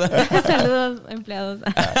 Saludos, empleados.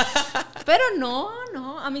 Pero no,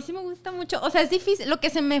 a mí sí me gusta mucho. O sea, es difícil. Lo que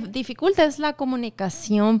se me dificulta es la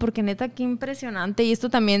comunicación, porque neta, qué impresionante. Y esto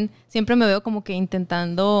también siempre me veo como que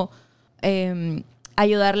intentando...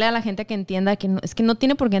 ayudarle a la gente a que entienda que es que no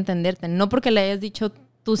tiene por qué entenderte. No porque le hayas dicho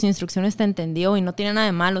tus instrucciones te entendió y no tiene nada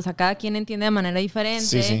de malo. O sea, cada quien entiende de manera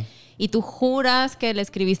diferente. Sí. Y tú juras que le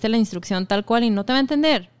escribiste la instrucción tal cual y no te va a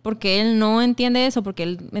entender. Porque él no entiende eso, porque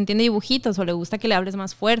él entiende dibujitos o le gusta que le hables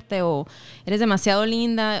más fuerte o eres demasiado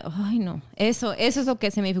linda. Ay, no. Eso es lo que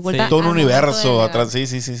se me dificulta. Sí. Todo un universo atrás. Sí.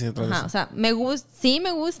 Atrás. Ajá, o sea, me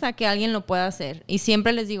gusta que alguien lo pueda hacer. Y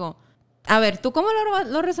siempre les digo... A ver, ¿tú cómo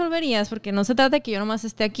lo resolverías? Porque no se trata de que yo nomás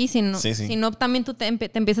esté aquí, sino también tú te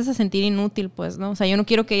empiezas a sentir inútil, pues, ¿no? O sea, yo no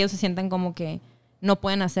quiero que ellos se sientan como que no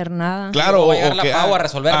pueden hacer nada. Claro, o llegar la Pau a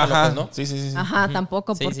resolverlo, pues, ¿no? Sí. Ajá,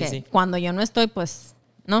 tampoco, porque cuando yo no estoy, pues,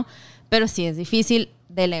 ¿no? Pero sí, es difícil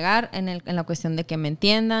delegar en la cuestión de que me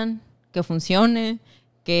entiendan, que funcione,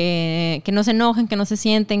 que no se enojen, que no se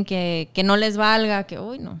sienten, que no les valga, que,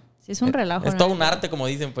 uy, no. Sí, es un relajo. Es todo un arte, como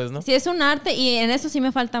dicen, pues, ¿no? Sí, es un arte y en eso sí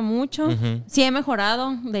me falta mucho. Sí he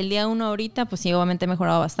mejorado. Del día 1 ahorita, pues sí, obviamente he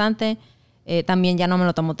mejorado bastante. También ya no me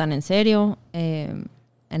lo tomo tan en serio, en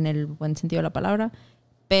el buen sentido de la palabra.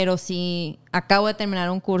 Pero sí, acabo de terminar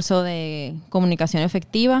un curso de comunicación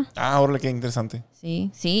efectiva. Órale, qué interesante.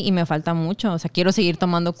 Sí, y me falta mucho. O sea, quiero seguir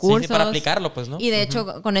tomando cursos. Sí, para aplicarlo, pues, ¿no? Y de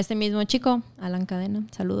hecho, con este mismo chico, Alan Cadena,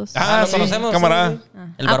 saludos. Lo conocemos. Camarada. Sí.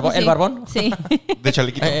 ¿El barbón? Sí. De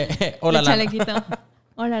chalequito. Hola, Alan. De chalequito.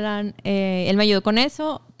 Hola, Alan. Él me ayudó con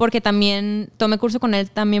eso, porque también tomé curso con él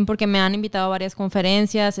también porque me han invitado a varias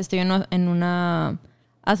conferencias. Estoy en una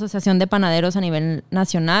asociación de panaderos a nivel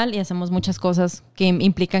nacional y hacemos muchas cosas que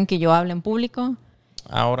implican que yo hable en público.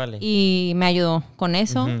 Órale. Y me ayudó con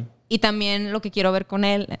eso. Y también lo que quiero ver con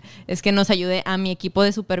él es que nos ayude a mi equipo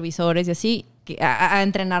de supervisores y así, a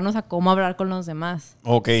entrenarnos a cómo hablar con los demás.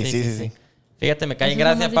 Ok, sí. Fíjate, me cae en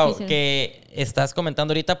gracia, Pau, que estás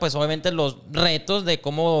comentando ahorita, pues obviamente los retos de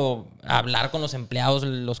cómo hablar con los empleados,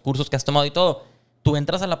 los cursos que has tomado y todo. Tú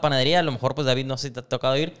entras a la panadería, a lo mejor, pues David, no sé si te ha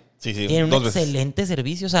tocado ir. Sí. Tiene un excelente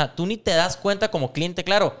servicio. O sea, tú ni te das cuenta como cliente,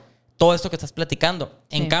 claro, todo esto que estás platicando.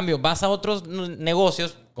 En cambio, vas a otros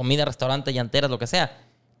negocios, comida, restaurante, llanteras, lo que sea,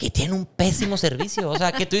 que tienen un pésimo servicio. O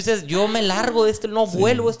sea, que tú dices, yo me largo de no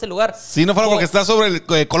vuelvo a este lugar. Sí, no fuera porque está sobre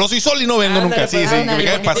el Coloso y Sol y no vengo nunca. Sí, que me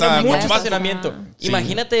quede pasada. Mucho estacionamiento. Sí.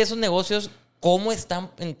 Imagínate esos negocios, cómo están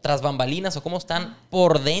tras bambalinas o cómo están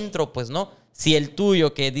por dentro, pues, ¿no? Si el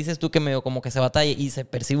tuyo, que dices tú que medio como que se batalla y se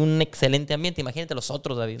percibe un excelente ambiente, imagínate los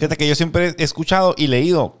otros, David. Fíjate que yo siempre he escuchado y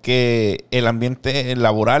leído que el ambiente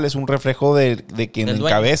laboral es un reflejo de quien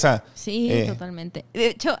encabeza. Sí, totalmente. De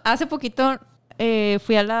hecho, hace poquito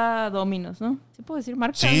fui a la Domino's, ¿no? ¿Sí puedo decir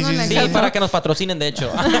marca? Sí, ¿no? sí, para que nos patrocinen, de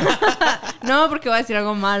hecho. No, porque voy a decir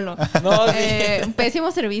algo malo. No, sí.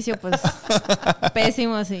 Pésimo servicio, pues.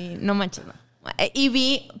 Pésimo, sí. No manches, no. Y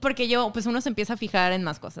vi, porque pues uno se empieza a fijar en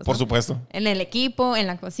más cosas, Por ¿no? supuesto. En el equipo, en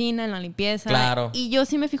la cocina, en la limpieza. Claro. Y yo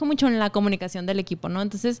sí me fijo mucho en la comunicación del equipo, ¿no?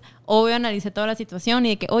 Entonces, obvio, analicé toda la situación y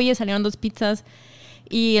de que, oye, salieron 2 pizzas.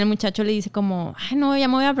 Y el muchacho le dice como, ay, no, ya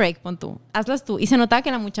me voy a break, pon tú. Hazlas tú. Y se notaba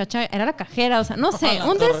que la muchacha era la cajera, o sea, no sé,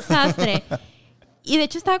 un desastre. Y de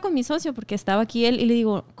hecho estaba con mi socio porque estaba aquí él y le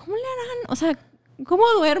digo, ¿cómo le harán? O sea, ¿cómo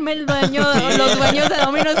duerme el dueño, los dueños de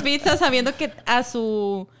Domino's Pizza sabiendo que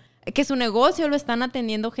que su negocio lo están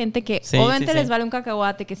atendiendo gente que obviamente les vale un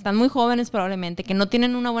cacahuate, que están muy jóvenes probablemente, que no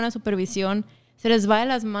tienen una buena supervisión, se les va de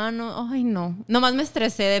las manos? Ay, no. Nomás me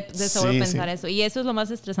estresé de sobrepensar eso. Y eso es lo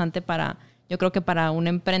más estresante yo creo que para un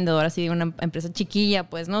emprendedor así, una empresa chiquilla,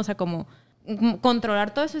 pues, ¿no? O sea, como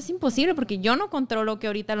controlar todo eso es imposible porque yo no controlo que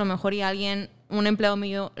ahorita a lo mejor un empleado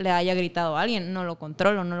mío le haya gritado a alguien. No lo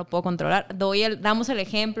controlo, no lo puedo controlar. Damos el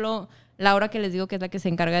ejemplo, Laura, que les digo que es la que se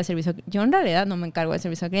encarga de servicio. Yo en realidad no me encargo de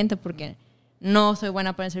servicio al cliente porque no soy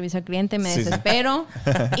buena para el servicio al cliente, me desespero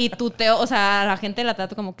y o sea, a la gente la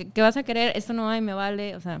trato como que, ¿qué vas a querer? Esto no hay, me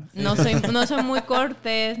vale. O sea, no soy muy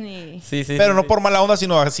cortés ni... Pero no por mala onda,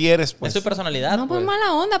 sino así eres, pues. Es tu personalidad. No por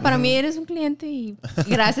mala onda, para mí eres un cliente y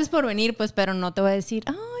gracias por venir, pues, pero no te voy a decir,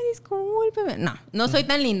 ay, discúlpeme. No soy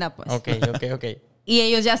tan linda, pues. Ok. Y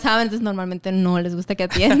ellos ya saben, entonces normalmente no les gusta que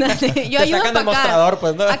atiendas. Yo ayudo sacan del mostrador,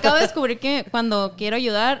 pues, ¿no? Acabo de descubrir que cuando quiero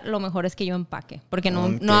ayudar, lo mejor es que yo empaque. Porque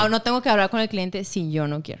no tengo que hablar con el cliente si yo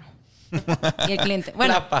no quiero. Y el cliente...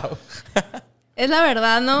 Bueno, es la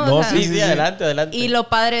verdad, ¿no? No, o sea, sí, adelante. Y lo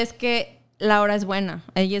padre es que Laura es buena.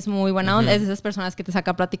 Ella es muy buena onda. Es de esas personas que te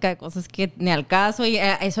saca plática de cosas que ni al caso y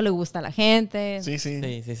a eso le gusta a la gente.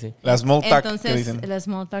 Sí. La small talk. Entonces, que dicen. la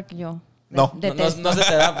small talk yo... No se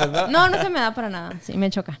te da, pues, ¿no? No se me da para nada. Sí, me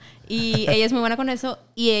choca. Y ella es muy buena con eso.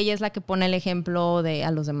 Y ella es la que pone el ejemplo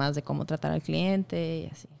a los demás de cómo tratar al cliente y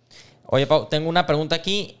así. Oye, Pau, tengo una pregunta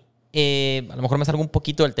aquí. A lo mejor me salgo un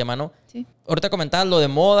poquito del tema, ¿no? Sí. Ahorita comentabas lo de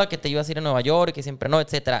moda, que te ibas a ir a Nueva York y que siempre no,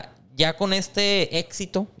 etcétera. Ya con este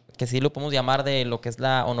éxito, que sí lo podemos llamar de lo que es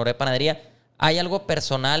la Honoré Panadería, ¿hay algo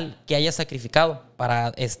personal que hayas sacrificado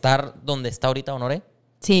para estar donde está ahorita Honoré?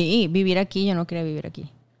 Sí, vivir aquí. Yo no quería vivir aquí.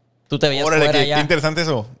 Tú te veías Órale, fuera qué ya. interesante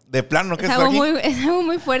eso. De plano, ¿qué es aquí? Es algo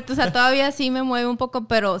muy fuerte. O sea, todavía sí me mueve un poco,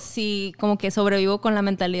 pero sí como que sobrevivo con la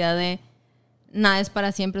mentalidad de nada es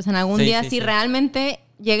para siempre. O sea, en algún día, si realmente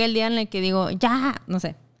llega el día en el que digo, ya, no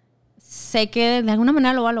sé, sé que de alguna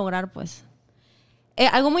manera lo voy a lograr, pues.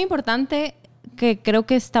 Algo muy importante que creo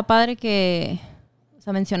que está padre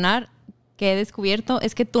mencionar, que he descubierto,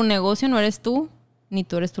 es que tu negocio no eres tú, ni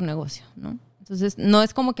tú eres tu negocio, ¿no? Entonces, no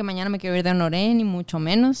es como que mañana me quiero ir de Honoré, ni mucho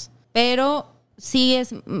menos. Pero sí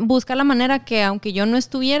es buscar la manera que, aunque yo no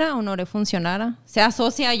estuviera, Honoré funcionara. Sea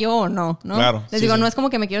socia yo o no, ¿no? Claro. Les digo, no es como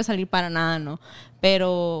que me quiero salir para nada, ¿no?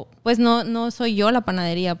 Pero, pues, no soy yo la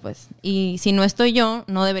panadería, pues. Y si no estoy yo,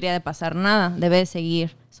 no debería de pasar nada. Debe de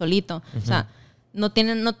seguir solito. O sea, no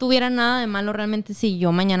tuviera nada de malo realmente si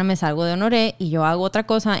yo mañana me salgo de Honoré y yo hago otra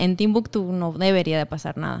cosa en Timbuktu, no debería de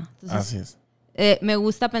pasar nada. Entonces, así es. Me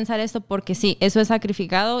gusta pensar esto porque sí, eso es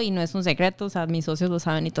sacrificado y no es un secreto, o sea, mis socios lo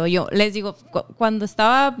saben y todo. Yo les digo, cuando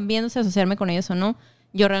estaba viéndose asociarme con ellos o no,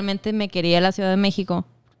 yo realmente me quería a la Ciudad de México,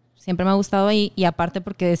 siempre me ha gustado ahí, y aparte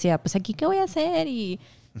porque decía, pues aquí qué voy a hacer, y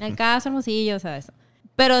en el caso Hermosillo, o sea, eso.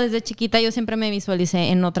 Pero desde chiquita yo siempre me visualicé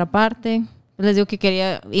en otra parte. Les digo que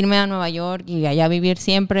quería irme a Nueva York y allá vivir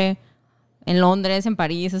siempre, en Londres, en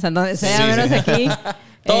París, o sea, donde sea, menos aquí.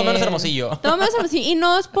 Todo menos Hermosillo. Todo menos Hermosillo. Y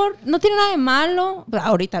no tiene nada de malo.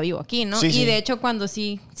 Ahorita vivo aquí, ¿no? Y de hecho, cuando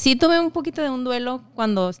sí tuve un poquito de un duelo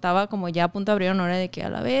cuando estaba como ya a punto de abrir Honoré de que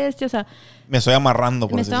a la bestia, o sea... Me estoy amarrando,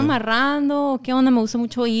 por Me estoy amarrando. ¿Qué onda? Me gusta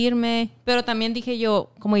mucho irme. Pero también dije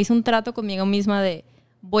yo, como hice un trato conmigo misma de...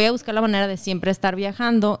 Voy a buscar la manera de siempre estar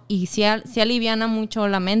viajando. Y sí aliviana mucho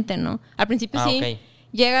la mente, ¿no? Al principio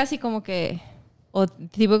llegas y como que... O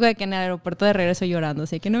tipo de que en el aeropuerto de regreso llorando,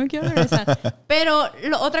 así que no me quiero regresar. Pero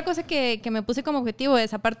otra cosa que me puse como objetivo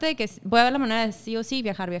es, aparte de que voy a ver la manera de sí o sí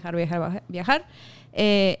viajar,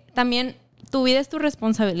 también tu vida es tu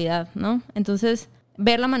responsabilidad, ¿no? Entonces,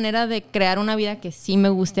 ver la manera de crear una vida que sí me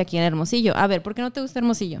guste aquí en Hermosillo. A ver, ¿por qué no te gusta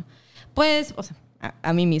Hermosillo? Pues, o sea,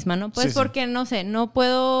 a mí misma, ¿no? Pues porque, no sé, no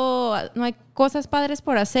hay cosas padres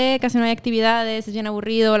por hacer, casi no hay actividades, es bien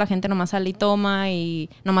aburrido, la gente nomás sale y toma y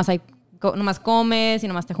nomás comes y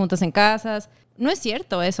nomás te juntas en casas. No es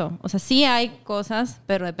cierto eso. O sea, sí hay cosas,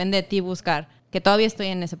 pero depende de ti buscar, que todavía estoy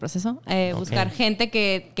en ese proceso, buscar gente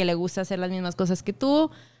que le gusta hacer las mismas cosas que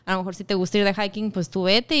tú. A lo mejor si te gusta ir de hiking, pues tú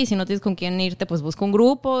vete, y si no tienes con quién irte, pues busca un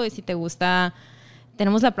grupo, y si te gusta...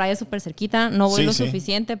 Tenemos la playa súper cerquita, no voy lo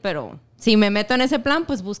suficiente, pero si me meto en ese plan,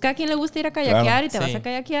 pues busca a quien le gusta ir a kayakear y te vas a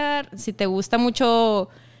kayakear. Si te gusta mucho,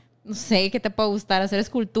 no sé, ¿qué te puede gustar? Hacer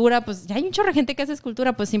escultura, pues ya hay un chorro de gente que hace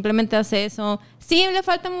escultura, pues simplemente hace eso. Sí, le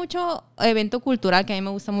falta mucho evento cultural, que a mí me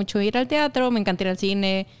gusta mucho ir al teatro, me encanta ir al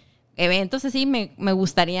cine, eventos así, me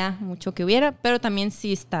gustaría mucho que hubiera, pero también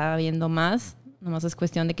sí está habiendo más. Nomás es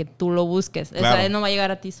cuestión de que tú lo busques. Claro. Esa vez no va a llegar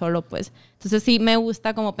a ti solo, pues. Entonces sí me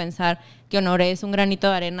gusta como pensar que Honoré es un granito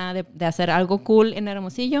de arena de hacer algo cool en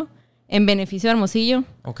Hermosillo, en beneficio de Hermosillo.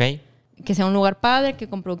 Ok. Que sea un lugar padre, que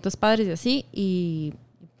con productos padres y así. Y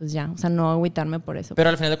pues ya, o sea, no agüitarme por eso. Pero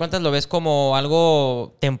al final de cuentas, ¿lo ves como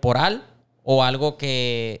algo temporal o algo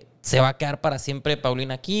que se va a quedar para siempre,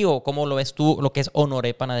 Paulina, aquí? ¿O cómo lo ves tú, lo que es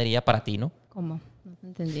Honoré Panadería para ti, no? ¿Cómo? No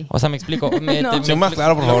entendí. O sea, me explico. Sí, más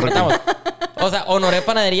claro, por favor. O sea, Honoré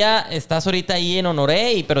Panadería, estás ahorita ahí en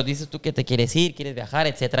Honoré, pero dices tú que te quieres ir, quieres viajar,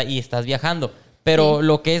 etcétera, y estás viajando. Pero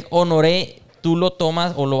lo que es Honoré, tú lo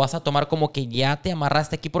tomas o lo vas a tomar como que ya te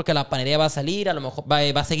amarraste aquí porque la panadería va a salir, a lo mejor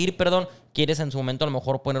va a seguir, quieres en su momento a lo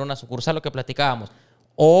mejor poner una sucursal, lo que platicábamos.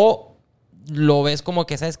 O lo ves como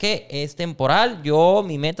que, ¿sabes qué? Es temporal,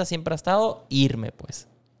 mi meta siempre ha estado irme, pues.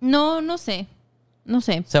 No sé. No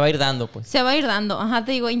sé. Se va a ir dando, pues. Se va a ir dando. Ajá,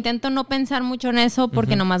 te digo, intento no pensar mucho en eso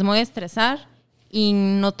porque nomás me voy a estresar y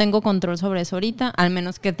no tengo control sobre eso ahorita, al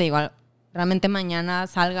menos que te digo, realmente mañana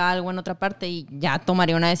salga algo en otra parte y ya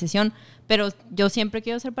tomaría una decisión. Pero yo siempre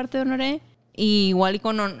quiero ser parte de Honoré, y igual y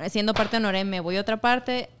siendo parte de Honoré me voy a otra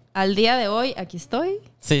parte. Al día de hoy, aquí estoy.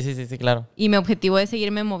 Sí, claro. Y mi objetivo es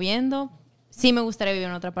seguirme moviendo. Sí me gustaría vivir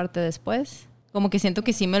en otra parte después. Como que siento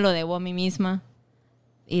que sí me lo debo a mí misma.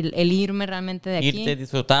 El irme realmente de aquí. Irte,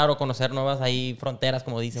 disfrutar o conocer nuevas ahí fronteras,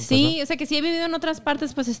 como dicen. Sí, pues, ¿no? O sea que sí he vivido en otras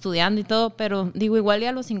partes, pues estudiando y todo, pero digo, igual y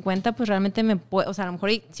a los 50, pues realmente o sea, a lo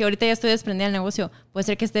mejor si ahorita ya estoy desprendida del negocio, puede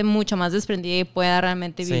ser que esté mucho más desprendida y pueda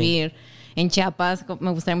realmente vivir en Chiapas.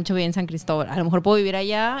 Me gustaría mucho vivir en San Cristóbal. A lo mejor puedo vivir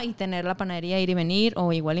allá y tener la panadería, ir y venir,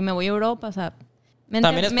 o igual y me voy a Europa, o sea,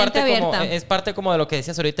 también es parte como de lo que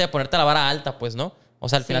decías ahorita, de ponerte la vara alta, pues, ¿no? O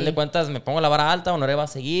sea, al final de cuentas me pongo la vara alta, Honoré va a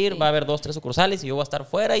seguir, va a haber 2, 3 sucursales y yo voy a estar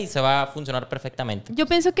fuera y se va a funcionar perfectamente. Yo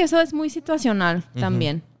pienso que eso es muy situacional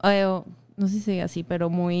también. No sé si sigue así, pero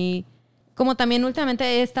muy... Como también últimamente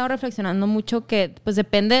he estado reflexionando mucho que pues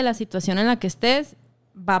depende de la situación en la que estés,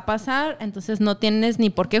 va a pasar, entonces no tienes ni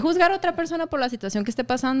por qué juzgar a otra persona por la situación que esté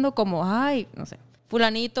pasando, como, ay, no sé,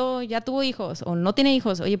 fulanito ya tuvo hijos o no tiene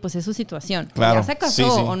hijos, oye, pues es su situación. Claro. Ya se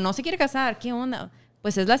casó o no se quiere casar, ¿qué onda?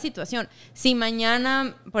 Pues es la situación. Si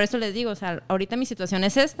mañana, por eso les digo, o sea, ahorita mi situación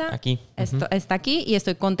es esta. Aquí. Está aquí y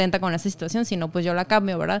estoy contenta con esa situación. Si no, pues yo la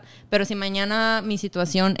cambio, ¿verdad? Pero si mañana mi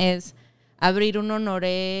situación es abrir un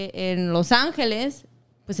Honoré en Los Ángeles,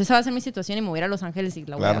 pues esa va a ser mi situación y me voy a ir a Los Ángeles y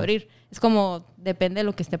la voy a abrir. Es como, depende de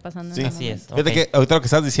lo que esté pasando. Sí, así es. Fíjate que ahorita lo que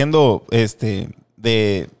estás diciendo,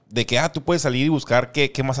 de que tú puedes salir y buscar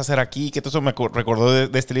qué más hacer aquí, que todo eso me recordó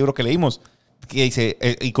de este libro que leímos. Que dice,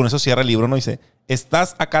 y con eso cierra el libro, ¿no? Dice,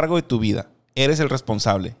 estás a cargo de tu vida, eres el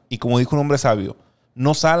responsable. Y como dijo un hombre sabio,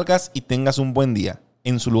 no salgas y tengas un buen día.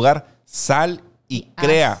 En su lugar, sal y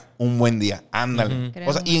crea un buen día. Ándale.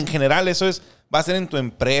 O sea, y en general eso va a ser en tu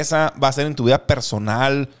empresa, va a ser en tu vida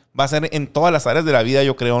personal, va a ser en todas las áreas de la vida,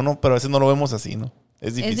 yo creo, ¿no? Pero a veces no lo vemos así, ¿no?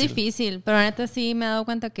 Es difícil. Es difícil, pero la neta sí me he dado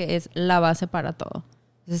cuenta que es la base para todo.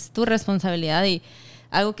 Es tu responsabilidad y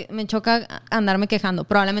algo que me choca andarme quejando.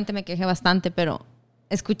 Probablemente me queje bastante, pero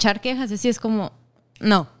escuchar quejas así es como,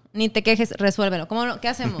 no, ni te quejes, resuélvelo. ¿Qué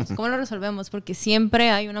hacemos? ¿Cómo lo resolvemos? Porque siempre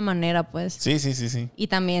hay una manera, pues. Sí. Y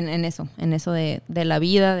también en eso de la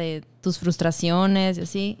vida, de tus frustraciones y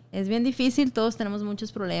así. Es bien difícil, todos tenemos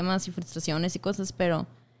muchos problemas y frustraciones y cosas, pero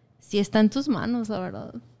sí está en tus manos, la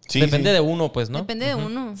verdad. Sí, depende de uno, pues, ¿no? Depende de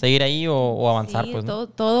uno. Seguir ahí o avanzar, sí, pues, ¿no?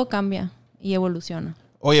 Todo cambia y evoluciona.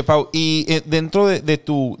 Oye, Pau, y dentro de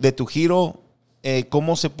tu giro,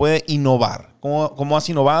 ¿cómo se puede innovar? ¿Cómo has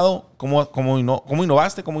innovado? ¿Cómo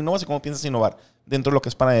innovaste? ¿Cómo innovas y cómo piensas innovar dentro de lo que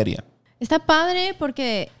es panadería? Está padre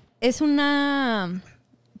porque es una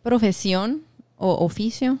profesión o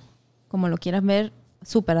oficio, como lo quieras ver,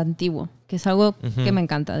 súper antiguo, que es algo que me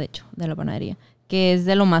encanta, de hecho, de la panadería, que es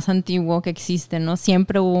de lo más antiguo que existe, ¿no?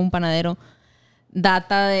 Siempre hubo un panadero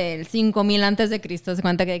data del 5000 antes de Cristo. Se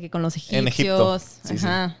cuenta que con los egipcios. En Egipto. Sí,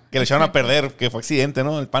 Ajá. Sí. Que le echaron a perder, que fue accidente,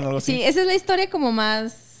 ¿no? El pan o algo así. Sí, esa es la historia como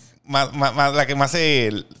más la que más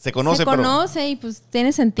se conoce. Se conoce y pues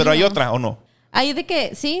tiene sentido. Pero hay otra, ¿o no? Hay de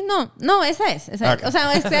que, sí, no, esa es. Okay. O sea,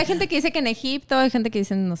 hay gente que dice que en Egipto, hay gente que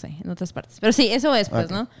dice, no sé, en otras partes. Pero sí, eso es, pues,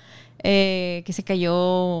 okay. ¿No? Que se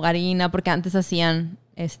cayó harina porque antes hacían,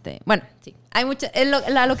 bueno, sí. Hay mucha,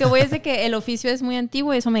 lo que voy es de que el oficio es muy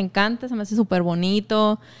antiguo y eso me encanta, se me hace súper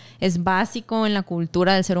bonito. Es básico en la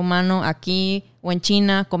cultura del ser humano. Aquí o en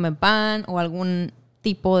China comen pan o algún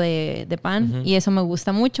tipo de pan y eso me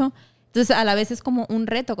gusta mucho. Entonces, a la vez es como un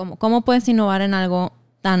reto, como cómo puedes innovar en algo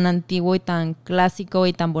tan antiguo y tan clásico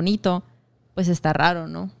y tan bonito. Pues está raro,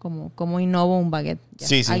 ¿no? Como innovo un baguette.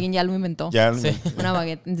 Sí. Alguien ya lo inventó. Sí. Una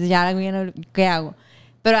baguette. Entonces ya, ¿qué hago?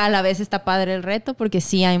 Pero a la vez está padre el reto porque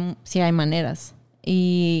sí hay maneras.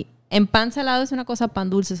 Y en pan salado es una cosa,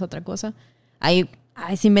 pan dulce es otra cosa.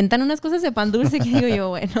 Se inventan unas cosas de pan dulce que digo yo,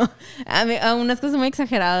 bueno, a unas cosas muy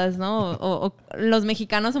exageradas, ¿no? O los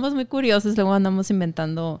mexicanos somos muy curiosos, luego andamos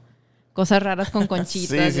inventando cosas raras con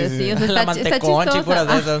conchitas y así. O sea, la manteconcha y puras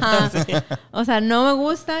de esas. Sí. O sea, no me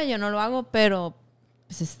gusta, yo no lo hago, pero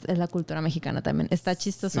pues es la cultura mexicana también. Está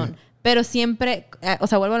chistosón. Sí. Pero siempre, o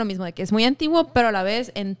sea, vuelvo a lo mismo, de que es muy antiguo, pero a la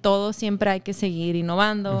vez en todo siempre hay que seguir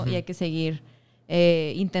innovando y hay que seguir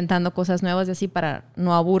intentando cosas nuevas y así para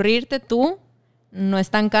no aburrirte tú, no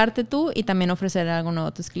estancarte tú y también ofrecer algo nuevo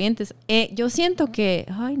a tus clientes. Yo siento que,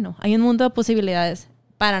 hay un mundo de posibilidades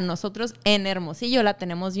para nosotros en Hermosillo, la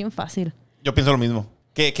tenemos bien fácil. Yo pienso lo mismo.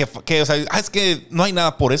 O sea, es que no hay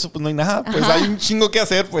nada por eso, pues no hay nada. Pues hay un chingo que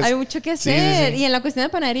hacer, pues. Hay mucho que hacer. Sí. Y en la cuestión de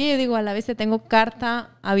panadería, yo digo, a la vez te tengo carta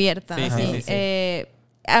abierta. Sí.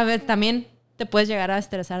 A ver, también te puedes llegar a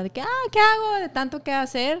estresar de que, ¿qué hago? De tanto que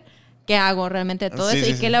hacer. ¿Qué hago realmente de todo eso?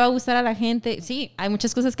 ¿Y qué le va a gustar a la gente? Sí, hay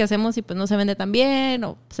muchas cosas que hacemos y pues no se vende tan bien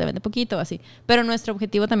o se vende poquito o así. Pero nuestro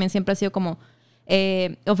objetivo también siempre ha sido como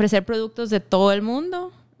ofrecer productos de todo el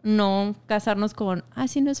mundo. No casarnos con,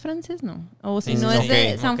 si no es francés, no. O si no es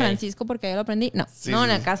de San Francisco porque yo lo aprendí. No, en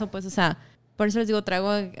el caso, pues, o sea, por eso les digo, traigo,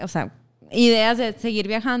 o sea, ideas de seguir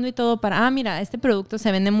viajando y todo para, mira, este producto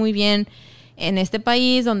se vende muy bien en este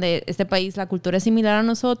país, donde este país la cultura es similar a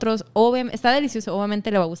nosotros. Está delicioso, obviamente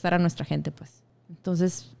le va a gustar a nuestra gente, pues.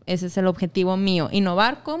 Entonces, ese es el objetivo mío.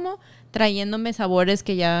 Innovar, ¿cómo? Trayéndome sabores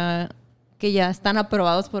que ya están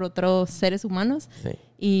aprobados por otros seres humanos.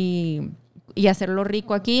 Sí. Y hacerlo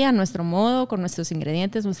rico aquí a nuestro modo, con nuestros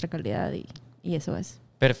ingredientes, nuestra calidad y eso es.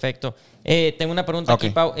 Perfecto. Tengo una pregunta aquí,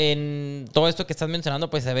 Pau. En todo esto que estás mencionando,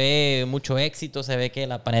 pues se ve mucho éxito, se ve que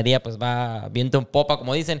la panadería pues va viento en popa,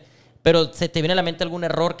 como dicen. Pero ¿se te viene a la mente algún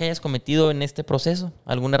error que hayas cometido en este proceso?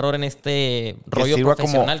 ¿Algún error en este rollo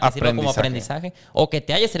profesional que sirva como aprendizaje? ¿O que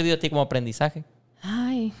te haya servido a ti como aprendizaje?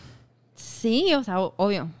 Sí, o sea,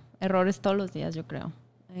 obvio. Errores todos los días, yo creo.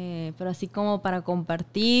 Pero así como para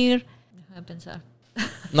compartir... Déjame pensar.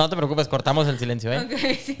 No te preocupes, cortamos el silencio, ¿eh?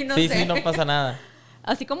 Okay, sí, no pasa nada.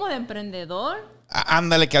 Así como de emprendedor.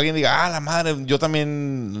 Ándale, que alguien diga, la madre, yo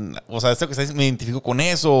también, o sea, esto que está, me identifico con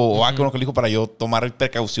eso, o con lo que elijo para yo tomar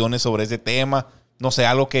precauciones sobre ese tema. No sé,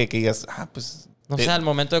 algo que digas, pues... No sé, al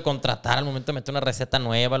momento de contratar, al momento de meter una receta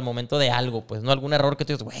nueva, al momento de algo, pues, ¿no? Algún error que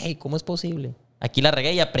tú digas, güey, ¿cómo es posible? Aquí la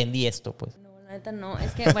regué y aprendí esto, pues. No, la neta no.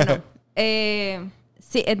 Es que, bueno,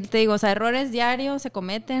 sí, te digo, o sea, errores diarios se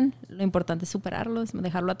cometen. Lo importante es superarlos,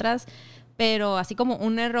 dejarlo atrás. Pero así como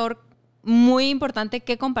un error muy importante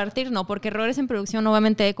que compartir, no, porque errores en producción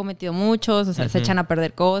obviamente he cometido muchos, o sea, se echan a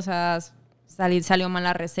perder cosas, salió mal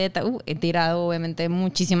la receta, he tirado obviamente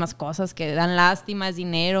muchísimas cosas que dan lástima, es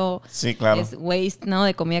dinero, sí, claro. Es waste, ¿no?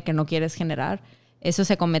 De comida que no quieres generar. Eso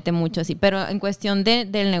se comete mucho así. Pero en cuestión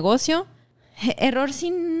del negocio, error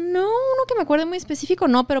sí, no, uno que me acuerde muy específico,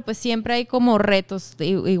 no, pero pues siempre hay como retos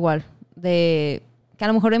igual, de que a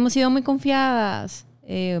lo mejor hemos sido muy confiadas.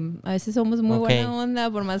 A veces somos muy buena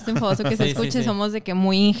onda, por más enfadoso que se escuche, somos de que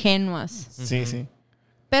muy ingenuas. Sí, sí.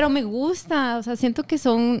 Pero me gusta, o sea, siento que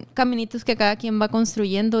son caminitos que cada quien va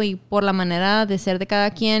construyendo y por la manera de ser de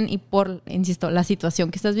cada quien y por, insisto, la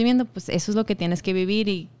situación que estás viviendo, pues eso es lo que tienes que vivir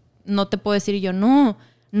y no te puedo decir yo, no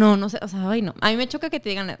sé, o sea, no. A mí me choca que te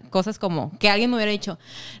digan cosas como que alguien me hubiera dicho,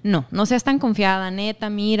 no seas tan confiada, neta,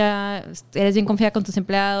 mira, eres bien confiada con tus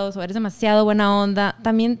empleados o eres demasiado buena onda.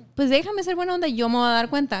 También, pues déjame ser buena onda y yo me voy a dar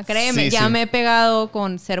cuenta. Créeme, me he pegado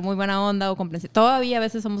con ser muy buena onda o comprensiva. Todavía a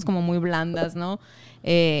veces somos como muy blandas, ¿no?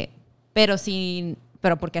 Pero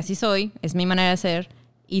porque así soy, es mi manera de ser.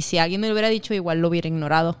 Y si alguien me lo hubiera dicho, igual lo hubiera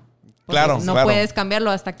ignorado. Claro, no puedes cambiarlo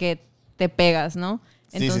hasta que te pegas, ¿no?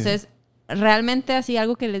 Entonces... realmente así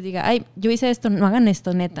algo que les diga, ay, yo hice esto, no hagan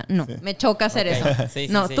esto, neta. No, me choca hacer eso. Sí,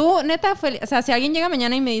 no, sí. tú, neta, o sea, si alguien llega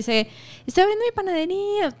mañana y me dice, estoy abriendo mi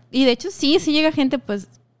panadería. Y de hecho, sí llega gente, pues,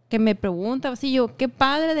 que me pregunta, así yo, qué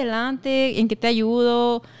padre, adelante, ¿en qué te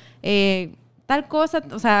ayudo? Tal cosa.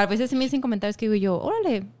 O sea, a veces se me dicen comentarios que digo yo,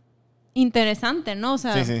 órale, interesante, ¿no? O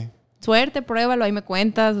sea, suerte, pruébalo, ahí me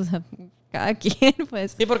cuentas, o sea, cada quien,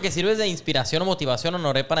 pues. Sí, porque sirves de inspiración o motivación.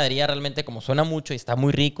 Honoré Panadería realmente, como suena mucho y está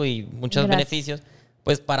muy rico y muchos beneficios,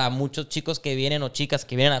 pues para muchos chicos que vienen o chicas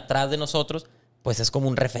que vienen atrás de nosotros, pues es como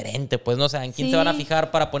un referente, pues, ¿no? O sea, ¿en quién se van a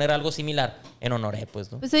fijar para poner algo similar? En Honoré,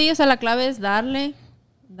 pues, ¿no? Pues sí, o sea, la clave es darle,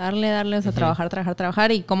 o sea,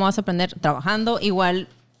 trabajar. ¿Y cómo vas a aprender? Trabajando. Igual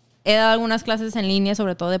he dado algunas clases en línea,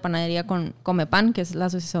 sobre todo de panadería con Comepan, que es la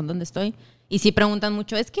asociación donde estoy. Y sí preguntan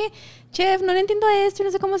mucho, es que, chef, no le entiendo esto,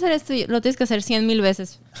 no sé cómo hacer esto. Y lo tienes que hacer 100,000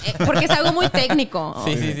 veces. Porque es algo muy técnico.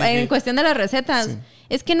 En cuestión de las recetas. Sí.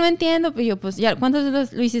 Es que no entiendo. Y yo, pues, ya, ¿cuántas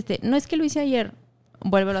veces lo hiciste? No, es que lo hice ayer.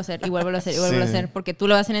 Vuélvelo a hacer, y vuélvelo a hacer, y vuélvelo a hacer. Porque tú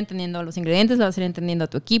lo vas a ir entendiendo a los ingredientes, lo vas a ir entendiendo a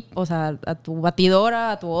tu equipo, o sea, a tu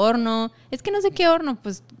batidora, a tu horno. Es que no sé qué horno,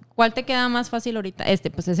 pues, ¿cuál te queda más fácil ahorita?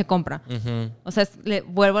 Pues ese compra. O sea,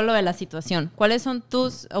 vuelvo a lo de la situación. ¿Cuáles son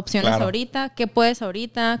tus opciones ahorita? ¿Qué puedes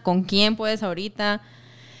ahorita? ¿Con quién puedes ahorita?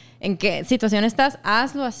 ¿En qué situación estás?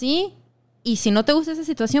 Hazlo así. Y si no te gusta esa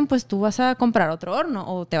situación, pues tú vas a comprar otro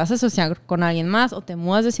horno. O te vas a asociar con alguien más. O te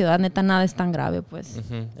mudas de ciudad. Neta, nada es tan grave, pues.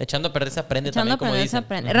 Echando a perder se aprende. Echando también, como dicen.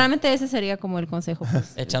 Realmente ese sería como el consejo,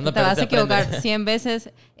 pues. Echando a perder te vas a equivocar 100 veces.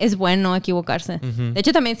 Es bueno equivocarse. De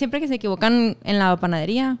hecho, también siempre que se equivocan en la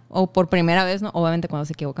panadería, o por primera vez, ¿no? Obviamente cuando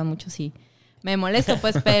se equivocan mucho sí me molesto,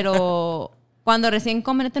 pues. Pero cuando recién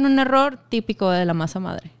cometen un error, típico de la masa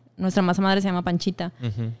madre. Nuestra masa madre se llama Panchita.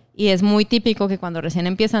 Y es muy típico que cuando recién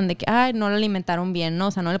empiezan de que, ay, no la alimentaron bien, ¿no?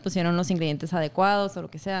 O sea, no le pusieron los ingredientes adecuados o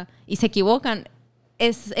lo que sea. Y se equivocan.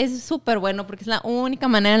 Es súper bueno porque es la única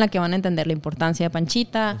manera en la que van a entender la importancia de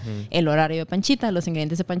Panchita, el horario de Panchita, los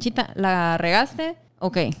ingredientes de Panchita. ¿La regaste?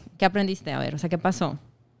 Ok. ¿Qué aprendiste? A ver, o sea, ¿qué pasó?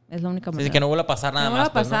 Es la única manera. Sí, que no vuelva a pasar nada más. No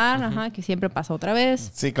vuelva a pasar, que siempre pasa otra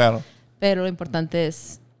vez. Sí, claro. Pero lo importante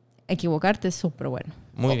es equivocarte, es súper bueno.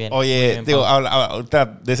 Muy bien. Oye, digo,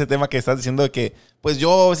 ahorita de ese tema que estás diciendo de que, pues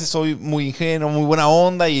yo a veces soy muy ingenuo, muy buena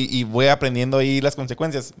onda y voy aprendiendo ahí las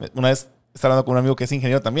consecuencias. Una vez estaba hablando con un amigo que es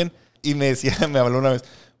ingeniero también y me decía, me habló una vez,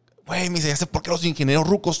 güey, me dice, ya sé por qué los ingenieros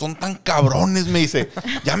rucos son tan cabrones, me dice.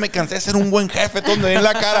 Ya me cansé de ser un buen jefe, todo me ven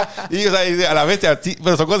la cara. Y, o sea, y a la vez, sí,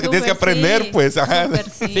 pero son cosas que tienes que aprender, pues. Ajá.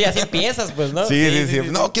 Sí, así empiezas, pues, ¿no? Sí.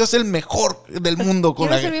 No, quiero ser el mejor del mundo.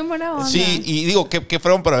 Quiero ser bien buena onda. Sí, y digo, qué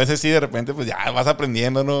feo, pero a veces sí, de repente, pues ya vas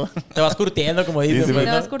aprendiendo, ¿no? Te vas curtiendo, como dices. Sí, te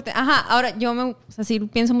vas curtiendo. Ajá, ahora yo o sea, sí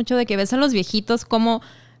pienso mucho de que ves a los viejitos como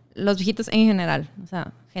los viejitos en general, o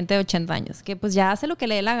sea, gente de 80 años, que pues ya hace lo que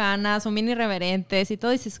le dé la gana, son bien irreverentes y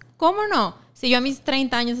todo. Y dices, ¿cómo no? Si yo a mis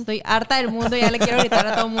 30 años estoy harta del mundo y ya le quiero gritar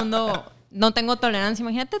a todo el mundo, no tengo tolerancia.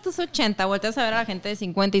 Imagínate tus 80, volteas a ver a la gente de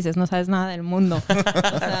 50 y dices, no sabes nada del mundo.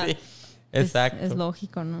 O sea, sí, exacto. Es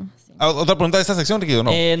lógico, ¿no? Sí. ¿Otra pregunta de esta sección, Ricky?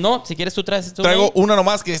 ¿No? No, si quieres tú traes esto. Traigo una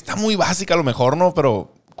nomás que está muy básica a lo mejor, ¿no?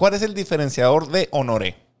 Pero, ¿cuál es el diferenciador de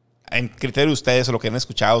Honoré? En criterio de ustedes o lo que han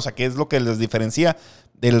escuchado, o sea, ¿qué es lo que les diferencia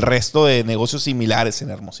del resto de negocios similares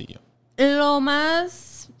en Hermosillo? Lo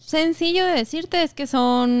más sencillo de decirte es que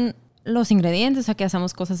son los ingredientes, o sea, que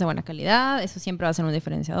hacemos cosas de buena calidad. Eso siempre va a ser un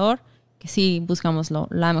diferenciador, que sí buscamos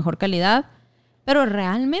la mejor calidad. Pero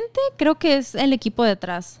realmente creo que es el equipo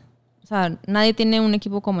detrás. O sea, nadie tiene un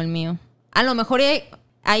equipo como el mío. A lo mejor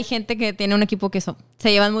hay gente que tiene un equipo que se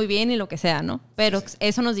llevan muy bien y lo que sea, ¿no? Pero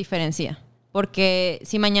eso nos diferencia. Porque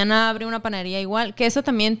si mañana abre una panadería igual, que eso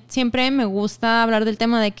también siempre me gusta hablar del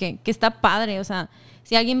tema de que está padre. O sea,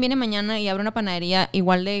 si alguien viene mañana y abre una panadería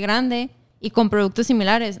igual de grande y con productos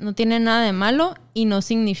similares, no tiene nada de malo y no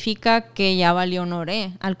significa que ya valió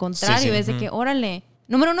Honoré. Al contrario, es de que, órale,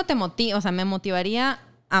 número uno te motiva, o sea, me motivaría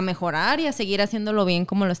a mejorar y a seguir haciéndolo bien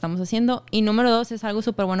como lo estamos haciendo. Y número dos, es algo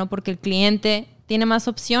súper bueno porque el cliente tiene más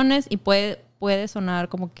opciones y puede sonar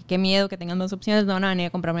como que qué miedo que tengan dos opciones, no van a venir a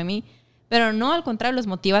comprarme a mí. Pero no, al contrario, los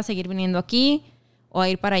motiva a seguir viniendo aquí o a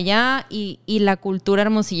ir para allá y la cultura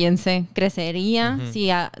hermosillense crecería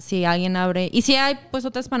si alguien abre. Y si hay pues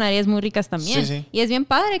otras panaderías muy ricas también. Sí. Y es bien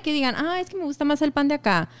padre que digan, es que me gusta más el pan de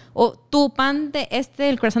acá. O tu pan de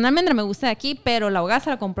el croissant de almendra me gusta de aquí, pero la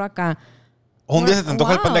hogaza la compró acá. O un día se te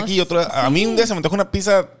antoja el pan de aquí y otro... Sí. A mí un día se me antoja una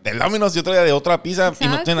pizza de Domino's y otro día de otra pizza. Exacto. Y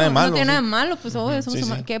no tiene nada de malo. No tiene nada de malo, pues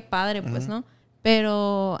qué padre, pues, ¿no?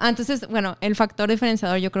 Pero, entonces, bueno, el factor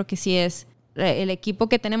diferenciador yo creo que sí es el equipo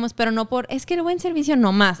que tenemos, pero no por, es que el buen servicio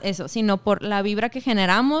no más eso, sino por la vibra que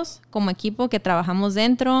generamos como equipo, que trabajamos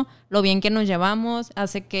dentro, lo bien que nos llevamos,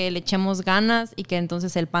 hace que le echemos ganas y que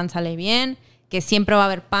entonces el pan sale bien, que siempre va a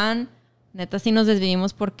haber pan. Neta, sí nos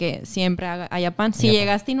desvivimos porque siempre haya pan. Si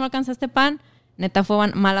llegaste y no alcanzaste pan, neta fue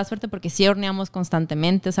mala suerte porque sí horneamos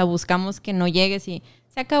constantemente. O sea, buscamos que no llegues y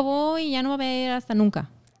se acabó y ya no va a haber hasta nunca.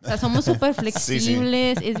 O sea, somos súper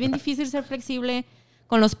flexibles. Sí. Es bien difícil ser flexible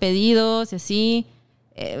con los pedidos y así.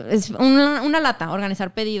 Es una lata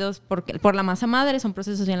organizar pedidos porque por la masa madre son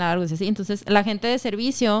procesos bien largos y así. Entonces, la gente de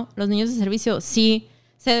servicio, los niños de servicio, sí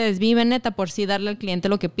se desviven, neta, por sí darle al cliente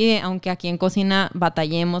lo que pide, aunque aquí en cocina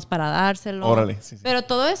batallemos para dárselo. Órale, sí. Pero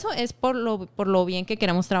todo eso es por lo bien que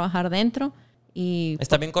queremos trabajar dentro. Y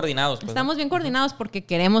están bien coordinados. Pues, estamos bien coordinados porque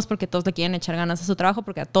queremos, porque todos le quieren echar ganas a su trabajo,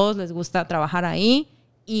 porque a todos les gusta trabajar ahí.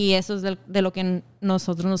 Y eso es de lo que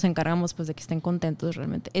nosotros nos encargamos, pues, de que estén contentos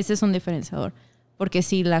realmente. Ese es un diferenciador. Porque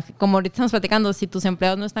si, como ahorita estamos platicando, si tus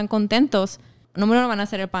empleados no están contentos, número uno, van a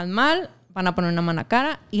hacer el pan mal, van a poner una mala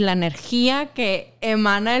cara y la energía que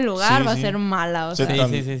emana el lugar va a ser mala. O sea,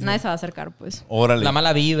 nadie se va a acercar, pues. Órale. La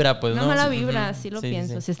mala vibra, pues, ¿no? La mala vibra, sí lo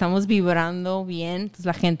pienso. Si estamos vibrando bien, entonces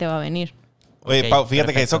la gente va a venir. Oye, Pau,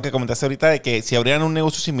 fíjate que eso que comentaste ahorita de que si abrieran un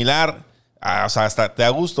negocio similar, o sea, hasta te da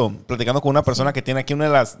gusto. Platicando con una persona que tiene aquí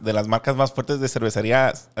una de las marcas más fuertes de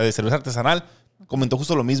cerveza artesanal, comentó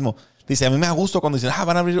justo lo mismo. Dice, a mí me da gusto cuando dicen,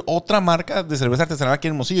 van a abrir otra marca de cerveza artesanal aquí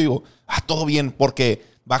en Hermosillo. Y digo, todo bien, porque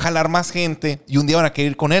va a jalar más gente y un día van a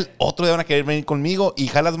querer ir con él, otro día van a querer venir conmigo y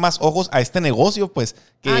jalas más ojos a este negocio, pues.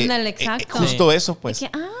 Que, ándale, exacto. Justo eso, pues. De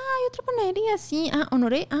que, hay otra panadería, sí.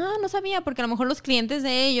 Honoré, no sabía, porque a lo mejor los clientes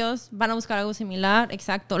de ellos van a buscar algo similar,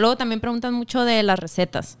 exacto. Luego también preguntan mucho de las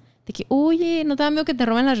recetas. De que, oye, ¿no te da miedo que te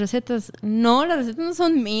roben las recetas? No, las recetas no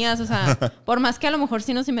son mías. O sea, por más que a lo mejor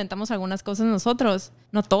sí nos inventamos algunas cosas nosotros,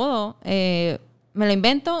 no todo. Me lo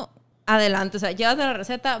invento, adelante. O sea, llevas la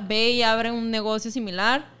receta, ve y abre un negocio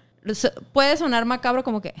similar. Puede sonar macabro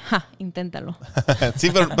como que, inténtalo.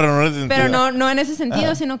 Sí, pero no en ese sentido. Pero no en ese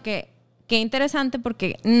sentido, sino que qué interesante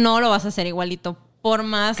porque no lo vas a hacer igualito. Por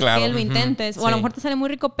más que lo intentes. O a lo mejor te sale muy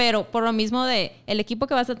rico, pero por lo mismo de el equipo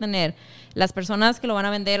que vas a tener, las personas que lo van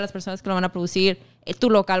a vender, las personas que lo van a producir,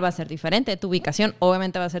 tu local va a ser diferente, tu ubicación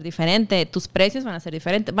obviamente va a ser diferente, tus precios van a ser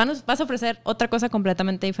diferentes. Vas a ofrecer otra cosa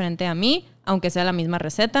completamente diferente a mí, aunque sea la misma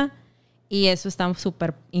receta. Y eso está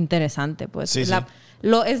súper interesante, pues. Sí,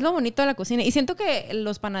 es lo bonito de la cocina. Y siento que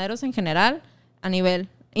los panaderos en general, a nivel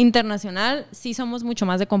internacional, sí somos mucho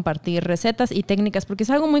más de compartir recetas y técnicas, porque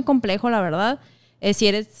es algo muy complejo, la verdad. Si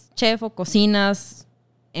eres chef o cocinas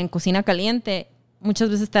en cocina caliente,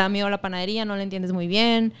 muchas veces te da miedo la panadería, no la entiendes muy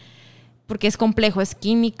bien, porque es complejo, es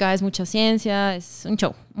química, es mucha ciencia, es un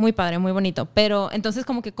show muy padre, muy bonito. Pero entonces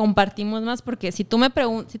como que compartimos más, porque si tú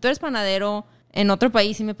eres panadero en otro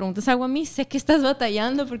país y me preguntas algo a mí, sé que estás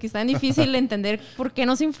batallando porque es tan difícil entender por qué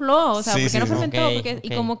no se infló, o sea, por qué no fermentó,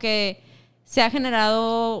 y como que se ha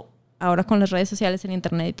generado ahora con las redes sociales, el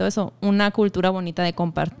internet y todo eso, una cultura bonita de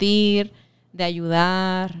compartir, de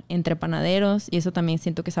ayudar entre panaderos, y eso también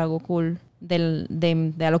siento que es algo cool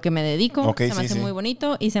de a lo que me dedico. Se me hace muy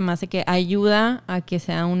bonito y se me hace que ayuda a que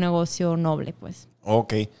sea un negocio noble, pues.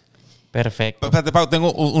 Ok. Perfecto. Espérate, Pau,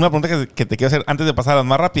 tengo una pregunta que te quiero hacer antes de pasar a las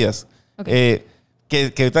más rápidas. Okay.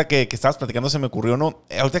 Que ahorita que estabas platicando se me ocurrió, ¿no?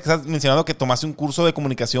 Ahorita que estás mencionando que tomaste un curso de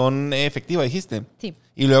comunicación efectiva, dijiste. Sí.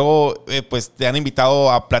 Y luego, pues, te han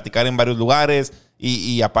invitado a platicar en varios lugares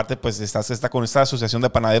y aparte, pues, estás con esta asociación de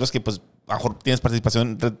panaderos que, pues, a lo mejor tienes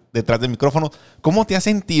participación detrás del micrófono. ¿Cómo te has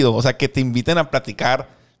sentido? O sea, que te inviten a platicar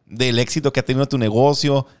del éxito que ha tenido tu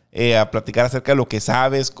negocio, a platicar acerca de lo que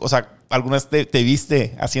sabes. O sea, ¿algunas te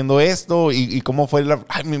viste haciendo esto? ¿Y cómo fue?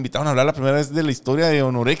 Me invitaron a hablar la primera vez de la historia de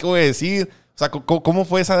Honoré, ¿qué voy a decir? O sea, ¿cómo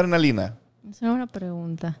fue esa adrenalina? Es una buena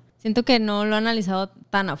pregunta. Siento que no lo he analizado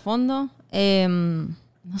tan a fondo.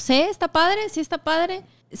 No sé, está padre, sí está padre.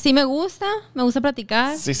 Sí me gusta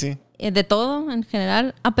platicar. Sí. De todo, en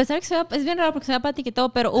general. A pesar de que es bien raro porque soy apática y todo,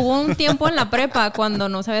 pero hubo un tiempo en la prepa cuando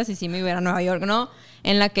no sabía si sí me iba a ir a Nueva York, ¿no?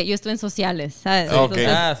 En la que yo estuve en sociales, ¿sabes? Okay.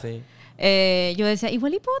 Entonces, yo decía,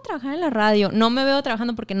 igual y puedo trabajar en la radio. No me veo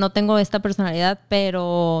trabajando porque no tengo esta personalidad,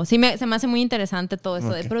 pero sí se me hace muy interesante todo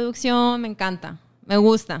esto de producción. Me encanta, me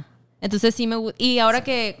gusta. Entonces sí me gusta. Y ahora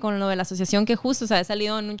que con lo de la asociación que justo, o sea, he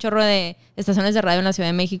salido en un chorro de estaciones de radio en la Ciudad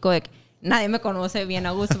de México de que nadie me conoce bien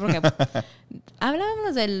a gusto porque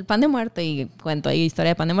hablábamos del pan de muerto y cuento ahí historia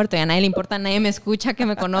de pan de muerto y a nadie le importa, nadie me escucha que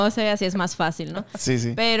me conoce, así es más fácil, ¿no?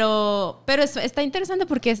 Sí. Pero está interesante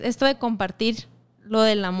porque esto de compartir lo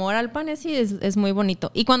del amor al pan es muy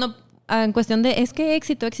bonito. Y cuando, en cuestión de, es que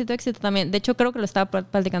éxito también, de hecho creo que lo estaba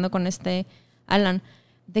platicando con Alan,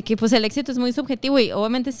 de que pues el éxito es muy subjetivo y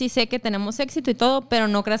obviamente sí sé que tenemos éxito y todo, pero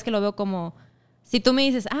no creas que lo veo como... Si tú me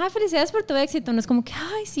dices, felicidades por tu éxito, no es como que,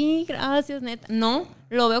 ay, sí, gracias, neta. No,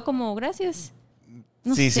 lo veo como, gracias.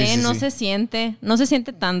 No sé, no se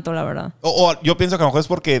siente tanto, la verdad. O yo pienso que a lo mejor es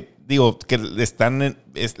porque, digo, que le está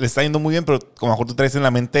yendo muy bien, pero a lo mejor tú traes en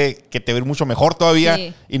la mente que te va a ir mucho mejor todavía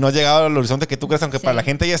y no has llegado al horizonte que tú crees, aunque para la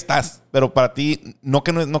gente ya estás. Pero para ti, no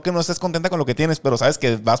que no estés contenta con lo que tienes, pero sabes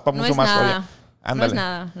que vas para mucho más todavía. Ándale. No es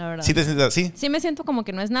nada, la verdad. ¿Sí te sientes así? Sí me siento como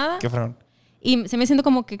que no es nada. Qué fregón. Y se me siento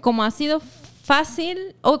como que como ha sido fácil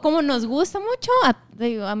o como nos gusta mucho,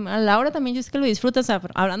 a la hora también yo sé que lo disfrutas, o sea,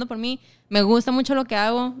 hablando por mí, me gusta mucho lo que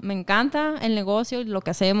hago, me encanta el negocio y lo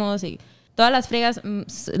que hacemos y todas las friegas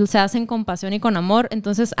se hacen con pasión y con amor,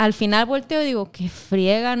 entonces al final volteo y digo, qué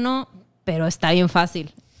friega, ¿no? Pero está bien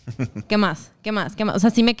fácil. ¿Qué más? O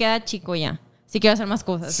sea, sí me queda chico ya. Sí quiero hacer más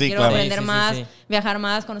cosas, quiero aprender más, viajar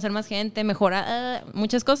más, conocer más gente, mejorar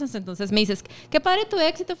muchas cosas. Entonces me dices, qué padre tu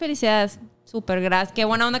éxito, felicidades. Súper, gracias. Qué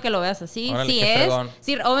buena onda que lo veas así. Órale, sí es.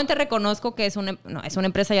 Sí, obviamente reconozco que es una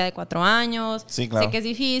empresa ya de 4 años. Sí, claro. Sé que es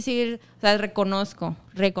difícil. O sea, reconozco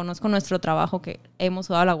nuestro trabajo que hemos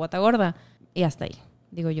sudado la guata gorda. Y hasta ahí.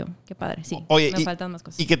 Digo yo, qué padre. Sí, oye, me faltan más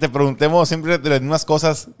cosas. Y que te preguntemos siempre de las mismas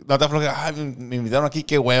cosas. No te aflojes, me invitaron aquí,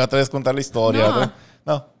 qué hueva, otra vez contar la historia.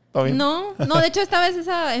 No. ¿Todo bien? No, de hecho esta vez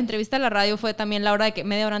esa entrevista a la radio fue también la hora de que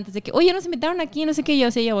media hora antes de que, oye, nos invitaron aquí, no sé qué,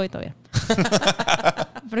 yo sí, ya voy todavía.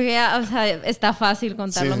 Porque ya, o sea, está fácil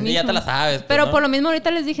contar lo mismo. Y ya te la sabes. Pues, pero ¿no? por lo mismo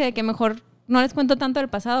ahorita les dije de que mejor no les cuento tanto del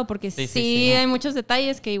pasado porque sí hay muchos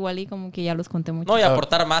detalles que igual y como que ya los conté mucho. No, y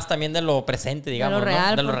aportar más también de lo presente, digamos, de lo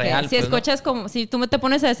real, ¿no? De lo real. Si escuchas como, si tú te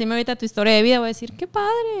pones a decirme ahorita tu historia de vida, voy a decir, qué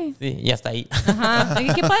padre. Sí, y hasta ahí. Ajá, de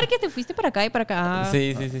que, qué padre que te fuiste para acá y para acá.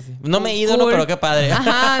 Sí. No me he ido, pero qué padre.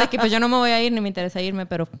 Ajá, de que pues yo no me voy a ir, ni me interesa irme,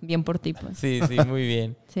 pero bien por ti, pues. Sí, muy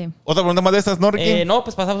bien. Sí. ¿Otra pregunta más de estas, no, Ricky? No,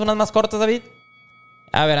 pues pasamos unas más cortas, David.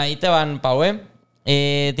 A ver, ahí te van, Pau,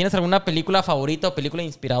 ¿tienes alguna película favorita o película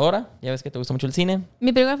inspiradora? Ya ves que te gusta mucho el cine.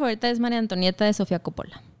 Mi película favorita es María Antonieta de Sofía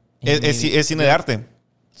Coppola. ¿Es cine de arte?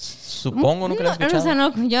 Supongo, ¿no? Que lo he escuchado. O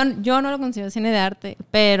sea, yo no lo considero cine de arte,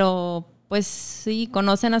 pero pues sí,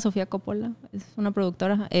 conocen a Sofía Coppola. Es una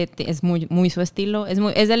productora. Es muy su estilo. Es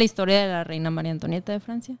de la historia de la reina María Antonieta de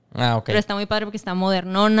Francia. Ah, ok. Pero está muy padre porque está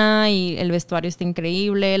modernona y el vestuario está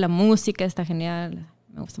increíble, la música está genial.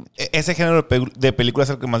 Me gusta mucho. ¿Ese género de películas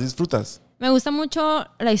es el que más disfrutas? Me gusta mucho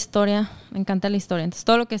la historia. Me encanta la historia. Entonces,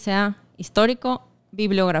 todo lo que sea histórico,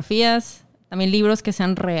 bibliografías, también libros que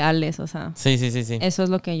sean reales. O sea, sí. Eso es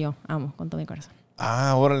lo que yo amo con todo mi corazón.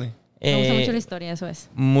 Ah, órale. Me gusta mucho la historia, eso es.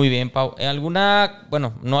 Muy bien, Pau. ¿Alguna,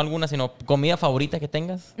 bueno, no alguna, sino comida favorita que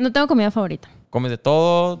tengas? No tengo comida favorita. ¿Comes de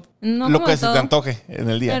todo? No lo como que de se todo, te antoje en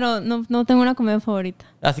el día. pero no tengo una comida favorita.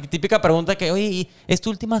 Así que típica pregunta que, oye, ¿es tu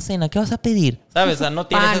última cena? ¿Qué vas a pedir? ¿Sabes? O sea, no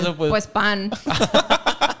tienes Pan, eso, pues. Pues pan.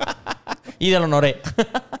 Y del Honoré.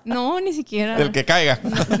 No, ni siquiera. Del que caiga.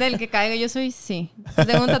 No, del que caiga. Yo soy, sí.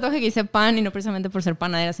 Tengo un tatuaje que dice pan y no precisamente por ser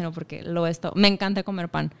panadera, sino porque lo es todo. Me encanta comer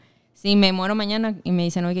pan. Si me muero mañana y me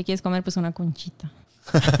dicen, oye, ¿qué quieres comer? Pues una conchita.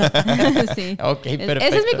 Sí. Ok, perfecto.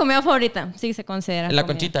 Esa es mi comida favorita. Sí, se considera. La comida.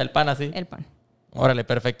 conchita, el pan así. El pan. Órale,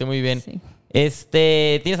 perfecto, muy bien. Sí.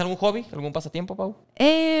 ¿Tienes algún hobby? ¿Algún pasatiempo, Pau?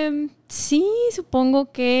 Sí,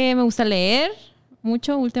 supongo que me gusta leer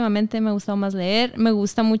mucho. Últimamente me ha gustado más leer. Me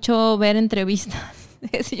gusta mucho ver entrevistas. Yo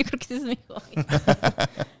creo que ese es mi hobby.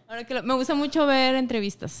 Ahora que me gusta mucho ver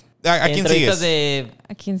entrevistas. ¿A quién sigues?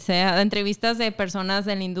 A quien sea. Entrevistas de personas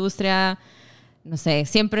de la industria. No sé,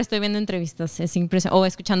 siempre estoy viendo entrevistas. Es impresionante. O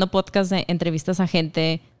escuchando podcasts de entrevistas a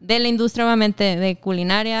gente de la industria, obviamente, de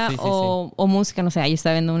culinaria o música. No sé, ahí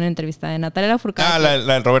estaba viendo una entrevista de Natalia Lafourcade.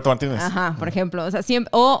 La del Roberto Martínez. Ajá, por ejemplo. O sea,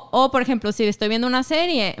 siempre, por ejemplo, si estoy viendo una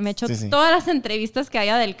serie, me echo todas las entrevistas que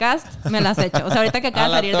haya del cast, me las echo. O sea, ahorita que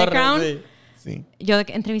acaba de salir The Crown, yo de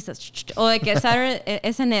que entrevistas. O de que Saturday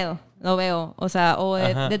es enero, lo veo. O sea, o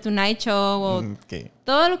de Tonight Show, o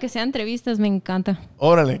todo lo que sea entrevistas, me encanta.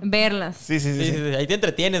 Órale. Verlas. Sí. Ahí te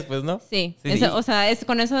entretienes, pues, ¿no? Sí. Eso, o sea,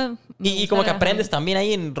 con eso... Y como que aprendes también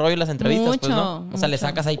ahí en rollo las entrevistas, mucho, pues, ¿no? O sea, le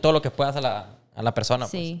sacas ahí todo lo que puedas a la persona.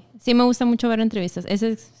 Sí. Pues. Sí, me gusta mucho ver entrevistas.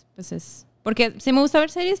 Ese es... Porque sí me gusta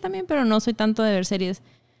ver series también, pero no soy tanto de ver series.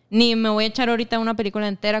 Ni me voy a echar ahorita una película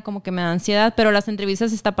entera, como que me da ansiedad. Pero las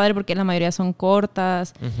entrevistas está padre porque la mayoría son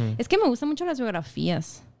cortas. Uh-huh. Es que me gustan mucho las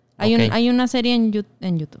biografías. Hay una serie en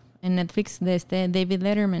YouTube, en Netflix, de David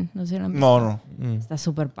Letterman. No sé si la han visto. No. Está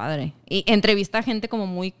súper padre. Y entrevista a gente como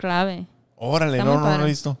muy clave. Órale, no lo he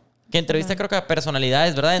visto. Que entrevista creo que a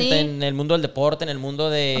personalidades, ¿verdad? Sí. En el mundo del deporte, en el mundo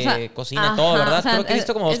de cocina, ajá, todo, ¿verdad? O sea, creo que he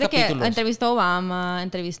visto como 2 capítulos. Entrevistó a Obama,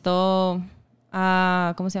 entrevistó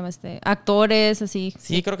 ¿cómo se llama actores, así.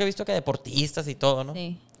 Sí, creo que he visto que deportistas y todo, ¿no?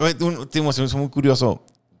 Sí. Oye, Timo, es muy curioso.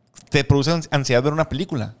 ¿Te produce ansiedad ver una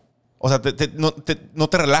película? O sea, no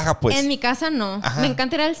te relaja, pues. En mi casa no. Ajá. Me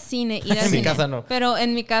encanta ir al cine. Ir al En mi cine. casa no. Pero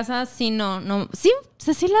en mi casa sí no. Sí, o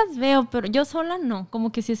sea, sí las veo, pero yo sola no.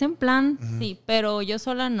 Como que si es en plan, sí, pero yo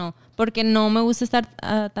sola no. Porque no me gusta estar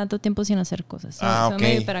tanto tiempo sin hacer cosas. Soy ok.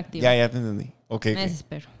 medio hiperactiva. Ya te entendí. Okay. Me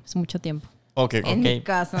desespero. Es mucho tiempo. Okay. En mi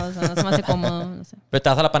casa, o sea, no se me hace cómodo, no sé. Pero te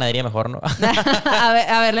vas a la panadería mejor, ¿no? a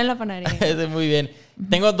verla en la panadería. Eso es muy bien.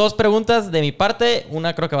 Tengo 2 preguntas de mi parte.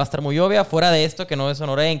 Una creo que va a estar muy obvia. Fuera de esto, que no es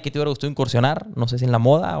Honoré, ¿en qué te hubiera gustado incursionar? No sé si en la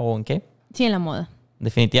moda o en qué. Sí, en la moda.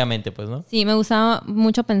 Definitivamente, pues, ¿no? Sí, me gustaba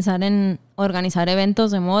mucho pensar en organizar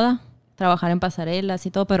eventos de moda, trabajar en pasarelas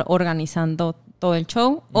y todo, pero organizando todo el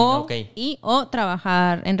show. O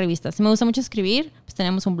trabajar en revistas. Sí, me gusta mucho escribir. Pues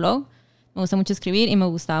teníamos un blog. Me gusta mucho escribir y me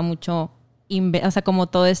gustaba mucho, o sea, como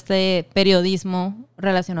todo este periodismo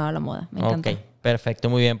relacionado a la moda. Me encanta. Ok, perfecto.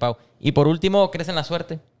 Muy bien, Pau. Y por último, ¿crees en la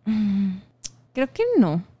suerte? Creo que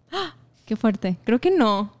no. ¡Ah! Qué fuerte. Creo que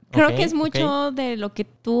no. Creo que es mucho de lo que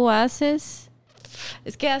tú haces.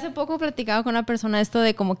 Es que hace poco platicaba con una persona esto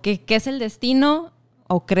de como que qué es el destino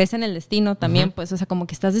o crees en el destino también, pues, o sea, como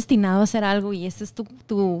que estás destinado a hacer algo y ese es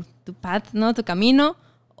tu path, ¿no? Tu camino.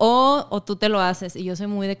 O tú te lo haces. Y yo soy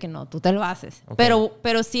muy de que no, tú te lo haces. Okay.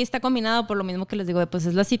 Pero sí está combinado por lo mismo que les digo, pues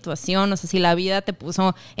es la situación. O sea, si la vida te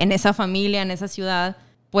puso en esa familia, en esa ciudad,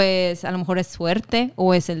 pues a lo mejor es suerte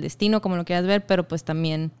o es el destino, como lo quieras ver. Pero pues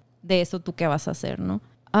también de eso tú qué vas a hacer, ¿no?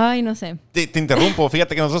 Ay, no sé. Te interrumpo.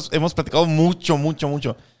 Fíjate que nosotros hemos platicado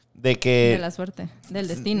mucho de que... De la suerte, del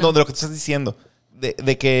destino. No, de lo que tú estás diciendo.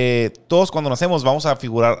 De que todos cuando nacemos vamos a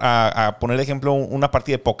figurar, a poner de ejemplo una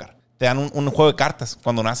partida de póker. Te dan un juego de cartas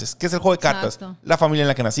cuando naces. ¿Qué es el juego de cartas? Exacto. La familia en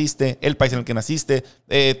la que naciste, el país en el que naciste,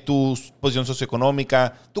 tu posición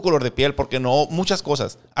socioeconómica, tu color de piel, porque no, muchas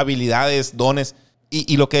cosas, habilidades, dones.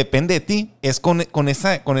 Y lo que depende de ti es con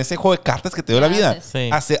ese juego de cartas que te dio la vida. Sí.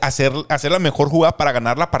 Hacer la mejor jugada para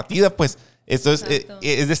ganar la partida, pues. Esto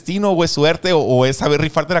es destino o es suerte o es saber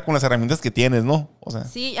rifártela con las herramientas que tienes, ¿no? O sea.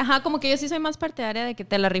 Sí, ajá, como que yo sí soy más partidaria de que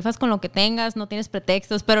te la rifas con lo que tengas, no tienes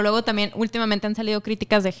pretextos, pero luego también últimamente han salido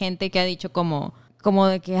críticas de gente que ha dicho como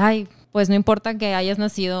de que, ay, pues no importa que hayas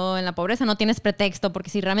nacido en la pobreza, no tienes pretexto, porque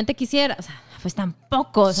si realmente quisieras, o sea, pues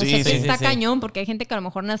tampoco, o sea, está cañón, porque hay gente que a lo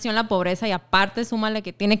mejor nació en la pobreza y aparte súmale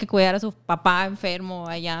que tiene que cuidar a su papá enfermo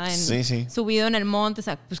allá subido en el monte, o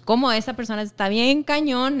sea, pues como esa persona está bien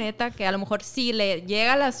cañón, neta, que a lo mejor si le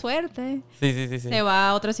llega la suerte, se va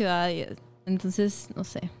a otra ciudad y entonces, no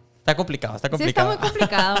sé. Está complicado. Sí, está muy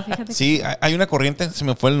complicado, fíjate. Sí, hay una corriente, se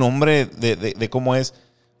me fue el nombre de cómo es,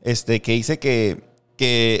 que dice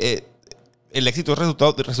que el éxito es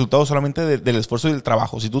resultado solamente del esfuerzo y del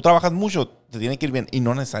trabajo. Si tú trabajas mucho, te tiene que ir bien. Y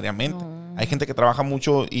no necesariamente. No. Hay gente que trabaja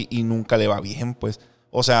mucho y nunca le va bien, pues.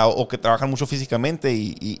 O sea, o que trabajan mucho físicamente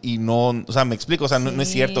y no... O sea, me explico. O sea, no es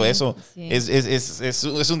cierto eso. Sí.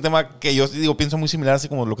 Es un tema que yo pienso muy similar, así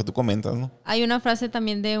como lo que tú comentas, ¿no? Hay una frase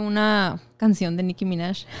también de una canción de Nicki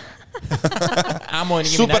Minaj. Amo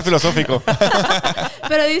Nicki Minaj. Súper filosófico.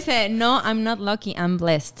 Pero dice, no, I'm not lucky, I'm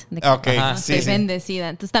blessed. De que, estoy bendecida.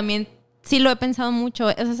 Entonces también... Sí, lo he pensado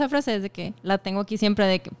mucho. Esa frase es de que la tengo aquí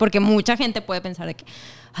siempre, porque mucha gente puede pensar de que,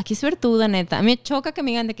 qué suertuda, neta. A mí me choca que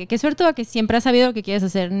me digan de que, qué suertuda que siempre has sabido lo que quieres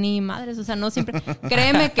hacer. Ni madres, o sea, no siempre.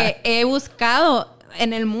 Créeme que he buscado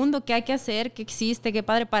en el mundo qué hay que hacer, qué existe, qué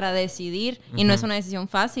padre para decidir. Y no es una decisión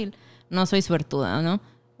fácil. No soy suertuda, ¿no?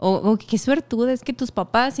 O qué suertuda, es que tus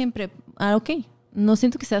papás siempre... ok, no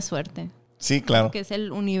siento que sea suerte. Sí, claro. Que es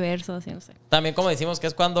el universo, así, no sé. También como decimos que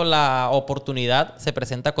es cuando la oportunidad se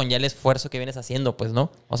presenta con ya el esfuerzo que vienes haciendo, pues,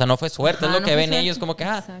 ¿no? O sea, no fue suerte, es lo que ven suerte. Ellos como que,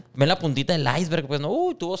 ven la puntita del iceberg, pues, no,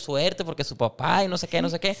 tuvo suerte porque su papá y no sé qué, no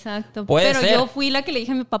sé qué. Exacto. Puede ser. Yo fui la que le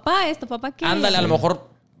dije a mi papá esto, papá, ¿qué? Ándale, a lo mejor,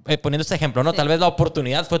 poniendo este ejemplo, ¿no? Tal vez la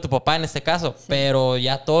oportunidad fue tu papá en este caso, pero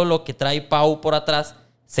ya todo lo que trae Pau por atrás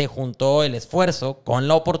se juntó el esfuerzo con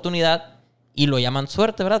la oportunidad y lo llaman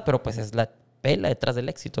suerte, ¿verdad? Pero pues es la Pela detrás del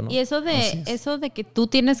éxito, ¿no? Y eso de que tú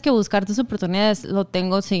tienes que buscar tus oportunidades, lo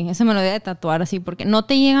tengo, sí. Esa me lo voy a tatuar así, porque no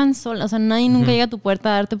te llegan solas. O sea, nadie nunca llega a tu puerta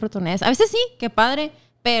a darte oportunidades. A veces sí, qué padre.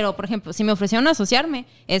 Pero, por ejemplo, si me ofrecieron asociarme,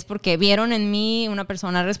 es porque vieron en mí una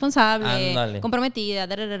persona responsable, comprometida,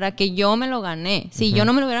 que yo me lo gané. Si yo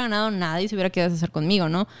no me lo hubiera ganado, nadie se hubiera quedado a hacer conmigo,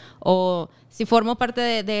 ¿no? O si formo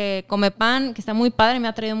parte de Comepan, que está muy padre, me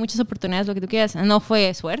ha traído muchas oportunidades, lo que tú quieras. No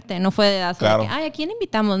fue suerte, no fue de edad. Claro. ¿A quién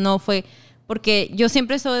invitamos? No fue... Porque yo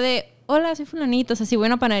siempre soy de, hola, soy fulanito. O sea, si voy a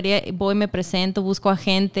una panadería, voy, me presento, busco a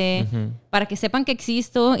gente para que sepan que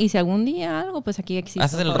existo y si algún día algo, pues aquí existo.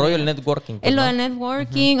 Haces el rollo del networking. Pues, lo del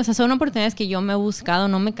networking, o sea, son oportunidades que yo me he buscado,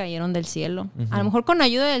 no me cayeron del cielo. A lo mejor con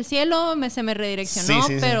ayuda del cielo se me redireccionó,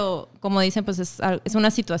 pero como dicen, pues es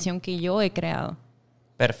una situación que yo he creado.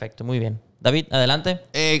 Perfecto, muy bien. David, adelante.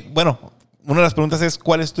 Bueno, una de las preguntas es,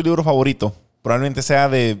 ¿cuál es tu libro favorito? Probablemente sea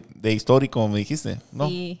de histórico, me dijiste, ¿no?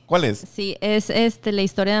 Sí. ¿Cuál es? Sí, es la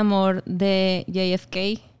historia de amor de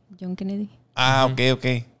JFK, John Kennedy. Ah, ok.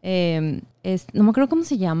 No me acuerdo cómo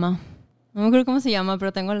se llama.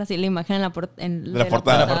 Pero tengo la imagen en la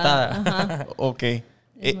portada. Ajá. Ok.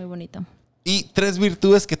 Es muy bonito. ¿Y 3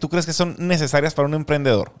 virtudes que tú crees que son necesarias para un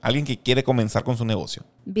emprendedor? Alguien que quiere comenzar con su negocio.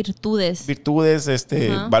 Virtudes,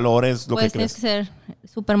 valores, lo pues que crees. tienes que ser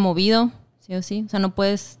súper movido, sí o sí. O sea, no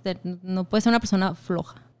puedes ser una persona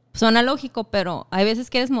floja. Suena lógico, pero hay veces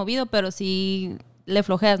que eres movido, pero si le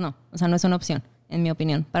flojeas, no. O sea, no es una opción, en mi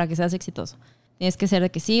opinión, para que seas exitoso. Tienes que ser de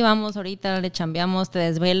que sí, vamos, ahorita le chambeamos, te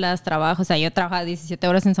desvelas, trabajo. O sea, yo trabajaba 17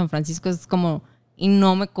 horas en San Francisco, es como... Y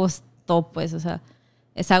no me costó, pues, o sea,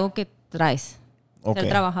 es algo que traes. Ser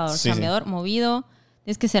trabajador, chambeador, movido.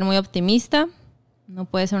 Tienes que ser muy optimista. No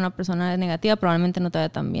puedes ser una persona negativa, probablemente no te vaya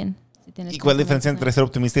tan bien. ¿Y cuál es la diferencia entre ser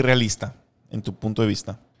optimista y realista, en tu punto de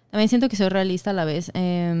vista? También siento que soy realista a la vez.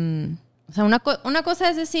 O sea, una cosa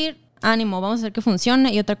es decir, ánimo, vamos a hacer que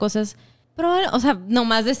funcione, y otra cosa es,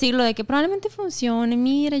 nomás decirlo de que probablemente funcione,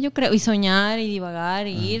 mira, yo creo, y soñar y divagar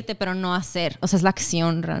y irte, pero no hacer. O sea, es la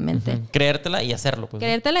acción realmente. Creértela y hacerlo. Pues,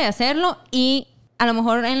 creértela y hacerlo, y a lo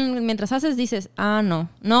mejor mientras haces dices,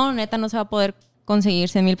 no, neta no se va a poder conseguir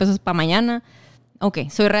 100,000 pesos para mañana. Ok,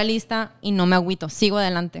 soy realista y no me agüito, sigo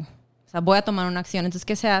adelante. O sea, voy a tomar una acción. Entonces,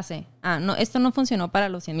 ¿qué se hace? No, esto no funcionó para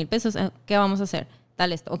los 100,000 pesos. ¿Qué vamos a hacer?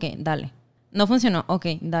 Dale esto. Ok, dale. No funcionó. Ok,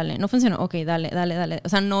 dale. No funcionó. Ok, dale. O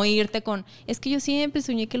sea, no irte con... Es que yo siempre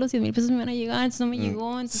soñé que los 100,000 pesos me iban a llegar, entonces no me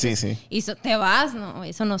llegó. Entonces, sí. Y te vas. No,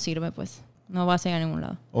 eso no sirve, pues. No vas a llegar a ningún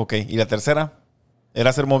lado. Ok, ¿y la tercera?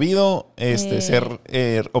 ¿Era ser movido?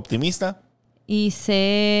 ¿Ser optimista? Y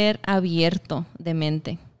ser abierto de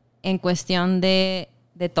mente. En cuestión de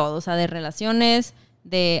todo. O sea, de relaciones...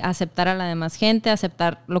 de aceptar a la demás gente,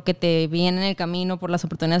 aceptar lo que te viene en el camino por las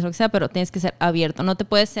oportunidades, lo que sea, pero tienes que ser abierto. No te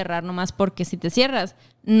puedes cerrar nomás porque si te cierras,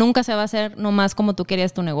 nunca se va a hacer nomás como tú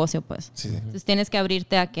querías tu negocio, pues. Sí. Entonces tienes que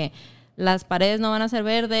abrirte a que las paredes no van a ser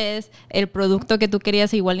verdes, el producto que tú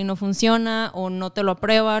querías igual y no funciona, o no te lo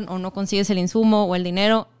aprueban, o no consigues el insumo o el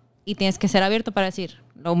dinero, y tienes que ser abierto para decir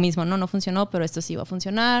lo mismo, no funcionó, pero esto sí va a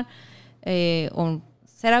funcionar, o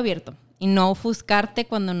ser abierto y no ofuscarte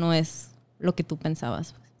cuando no es lo que tú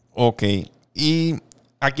pensabas. Ok. ¿Y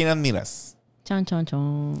a quién admiras? Chon.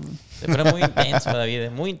 Pero muy intenso, David.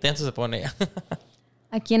 Muy intenso se pone.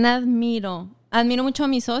 ¿A quién admiro? Admiro mucho a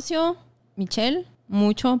mi socio, Michelle.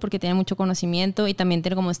 Mucho, porque tiene mucho conocimiento y también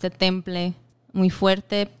tiene como este temple muy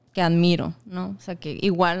fuerte que admiro, ¿no? O sea, que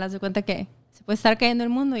igual haz de cuenta que se puede estar cayendo el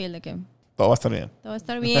mundo y el de que... Todo va a estar bien. Todo va a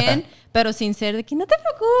estar bien, pero sin ser de que no te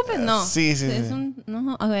preocupes, no. Sí.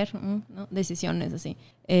 Decisiones así.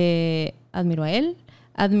 Admiro a él.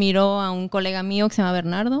 Admiro a un colega mío que se llama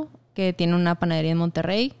Bernardo, que tiene una panadería en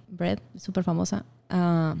Monterrey, Bread, súper famosa.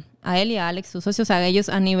 A él y a Alex, sus socios. O sea, ellos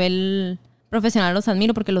a nivel profesional los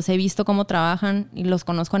admiro porque los he visto cómo trabajan y los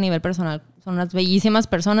conozco a nivel personal. Son unas bellísimas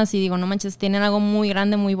personas y digo, no manches, tienen algo muy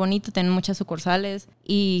grande, muy bonito, tienen muchas sucursales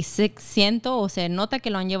y siento o se nota que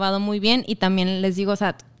lo han llevado muy bien, y también les digo, o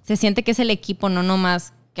sea, se siente que es el equipo, no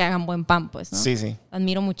nomás que hagan buen pan, pues, ¿no? Sí.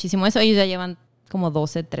 Admiro muchísimo eso. Ellos ya llevan como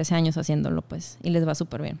 12, 13 años haciéndolo, pues, y les va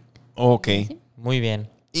súper bien. Ok. ¿Sí? Muy bien.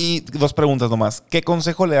 Y 2 preguntas nomás. ¿Qué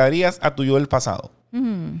consejo le darías a tu yo del pasado?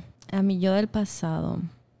 A mi yo del pasado...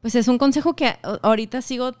 Pues es un consejo que ahorita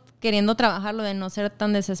sigo queriendo trabajar, lo de no ser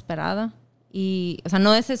tan desesperada. Y, o sea,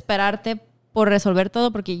 no desesperarte por resolver todo,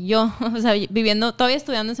 porque yo, o sea, todavía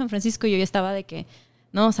estudiando en San Francisco, yo ya estaba de que,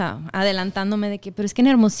 no, o sea, adelantándome de que, pero es que en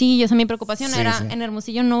Hermosillo, o sea, mi preocupación era, en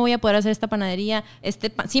Hermosillo no voy a poder hacer esta panadería.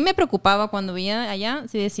 Sí me preocupaba cuando veía allá,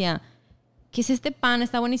 sí decía, ¿qué es este pan?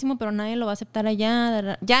 Está buenísimo, pero nadie lo va a aceptar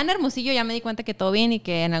allá. Ya en Hermosillo ya me di cuenta que todo bien y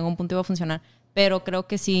que en algún punto iba a funcionar. Pero creo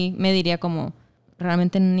que sí me diría como...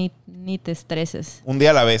 Realmente ni te estreses. Un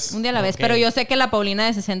día a la vez. Un día a la vez. Pero yo sé que la Paulina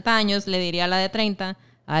de 60 años le diría a la de 30,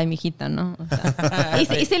 ay, mijita, ¿no? O sea, y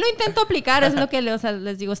sí lo intento aplicar, es lo que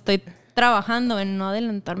les digo, estoy trabajando en no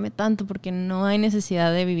adelantarme tanto porque no hay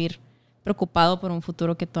necesidad de vivir preocupado por un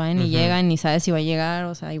futuro que todavía ni llega, ni sabes si va a llegar,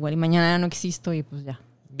 o sea, igual y mañana no existo y pues ya.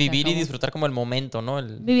 Vivir y disfrutar como el momento, ¿no?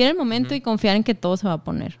 Vivir el momento y confiar en que todo se va a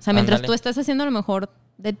poner. O sea, mientras tú estás haciendo lo mejor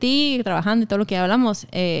de ti, trabajando y todo lo que ya hablamos,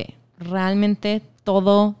 realmente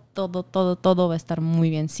todo va a estar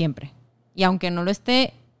muy bien siempre. Y aunque no lo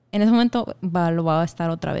esté en ese momento, lo va a estar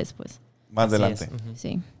otra vez, pues. Más adelante.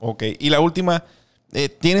 Sí. Ok. Y la última,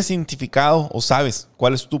 ¿tienes identificado o sabes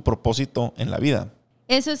cuál es tu propósito en la vida?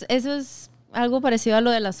 Eso es algo parecido a lo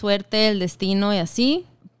de la suerte, el destino y así.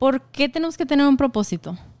 ¿Por qué tenemos que tener un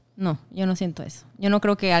propósito? No, yo no siento eso. Yo no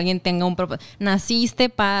creo que alguien tenga un propósito. Naciste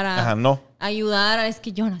para ayudar. Es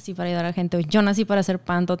que yo nací para ayudar a la gente. O yo nací para hacer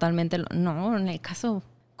pan totalmente. No, en el caso...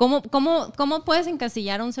 ¿Cómo puedes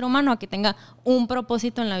encasillar a un ser humano a que tenga un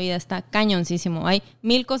propósito en la vida? Está cañoncísimo. Hay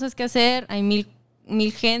 1000 cosas que hacer. Hay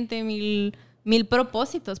mil gente, mil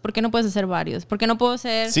propósitos. ¿Por qué no puedes hacer varios? ¿Por qué no puedo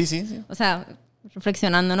ser... Sí. O sea,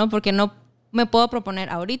 reflexionando, ¿no? Porque no me puedo proponer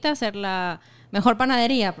ahorita hacer la mejor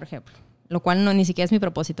panadería, por ejemplo. Lo cual ni siquiera es mi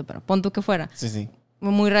propósito, pero pon tú que fuera. Sí.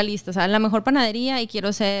 Muy realista. O sea, la mejor panadería y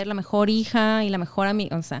quiero ser la mejor hija y la mejor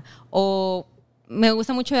amiga. O sea, me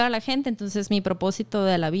gusta mucho ayudar a la gente, entonces mi propósito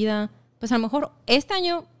de la vida, pues a lo mejor este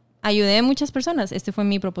año ayudé a muchas personas. Este fue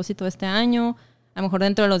mi propósito este año. A lo mejor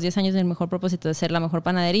dentro de los 10 años el mejor propósito de ser la mejor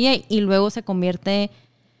panadería y luego se convierte...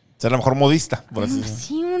 Ser la mejor modista, por así decirlo.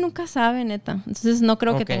 Sí, uno nunca sabe, neta. Entonces no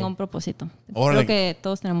creo que tenga un propósito. Creo que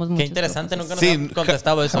todos tenemos muchos. Qué interesante, propósitos. nunca nos han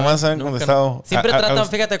contestado eso. Jamás han contestado. Siempre tratan,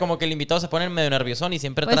 fíjate, como que el invitado se pone medio nerviosón y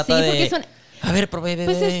siempre trata de... A ver, pues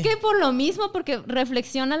es que por lo mismo, porque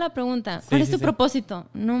reflexiona la pregunta. ¿Cuál es tu propósito?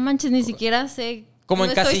 No manches, ni siquiera sé. Como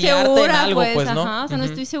no encasillarte estoy segura, en algo, pues, ¿no? Ajá, o sea, no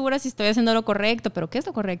estoy segura si estoy haciendo lo correcto, pero ¿qué es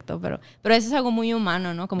lo correcto? Pero eso es algo muy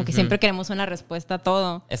humano, ¿no? Como que siempre queremos una respuesta a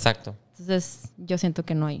todo. Exacto. Entonces, yo siento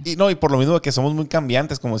que no hay. Y por lo mismo que somos muy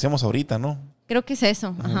cambiantes, como decíamos ahorita, ¿no? Creo que es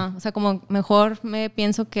eso, ajá. O sea, como mejor me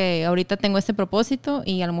pienso que ahorita tengo este propósito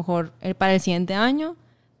y a lo mejor para el siguiente año,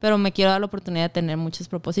 pero me quiero dar la oportunidad de tener muchos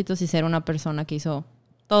propósitos y ser una persona que hizo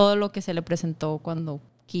todo lo que se le presentó cuando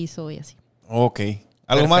quiso y así. Ok.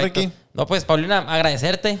 ¿Algo más, Ricky? No, pues, Paulina,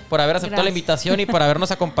 agradecerte por haber aceptado la invitación y por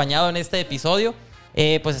habernos acompañado en este episodio.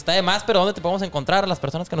 Pues está de más, pero ¿dónde te podemos encontrar? Las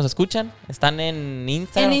personas que nos escuchan están en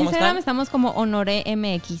Instagram. En Instagram estamos como Honoré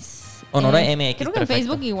MX. Honoré MX, creo que en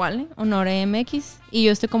Facebook igual, Honoré MX. Y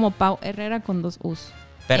yo estoy como Pau Herrera con 2 U's.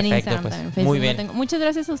 Perfecto, pues. También, muy bien. Muchas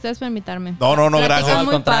gracias a ustedes por invitarme. No, gracias. Es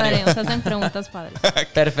muy padre, o sea, hacen preguntas padres.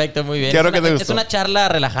 Perfecto, muy bien. Claro que te gustó. Es una charla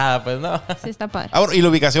relajada, pues, ¿no? Sí, está padre. Bueno, y la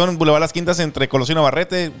ubicación, Boulevard Las Quintas entre Colosio y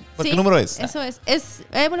Navarrete, ¿qué número es? Eso es. Es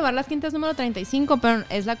Boulevard Las Quintas número 35, pero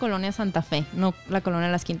es la colonia Santa Fe, no la colonia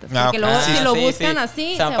Las Quintas. Porque luego si lo buscan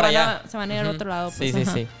así, se van a ir al otro lado. Pues,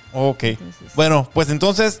 sí. Ok. Bueno, pues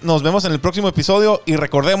entonces nos vemos en el próximo episodio y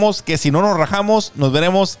recordemos que si no nos rajamos, nos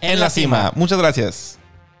veremos en la cima. Muchas gracias.